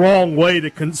is the wrong way to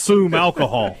consume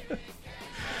alcohol.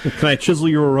 Can I chisel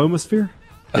your aromasphere?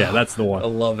 Yeah, that's the one. I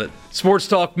love it. Sports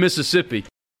Talk Mississippi.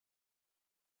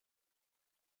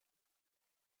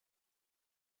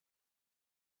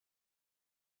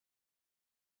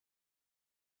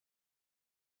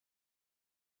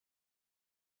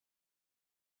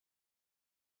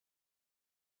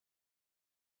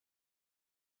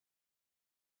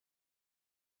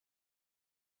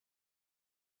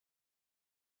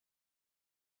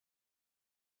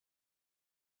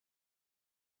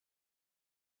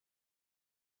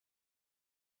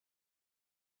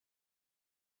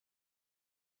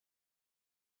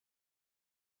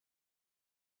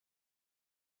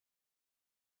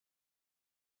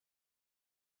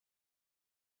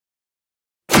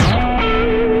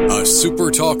 A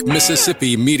SuperTalk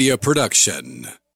Mississippi media production.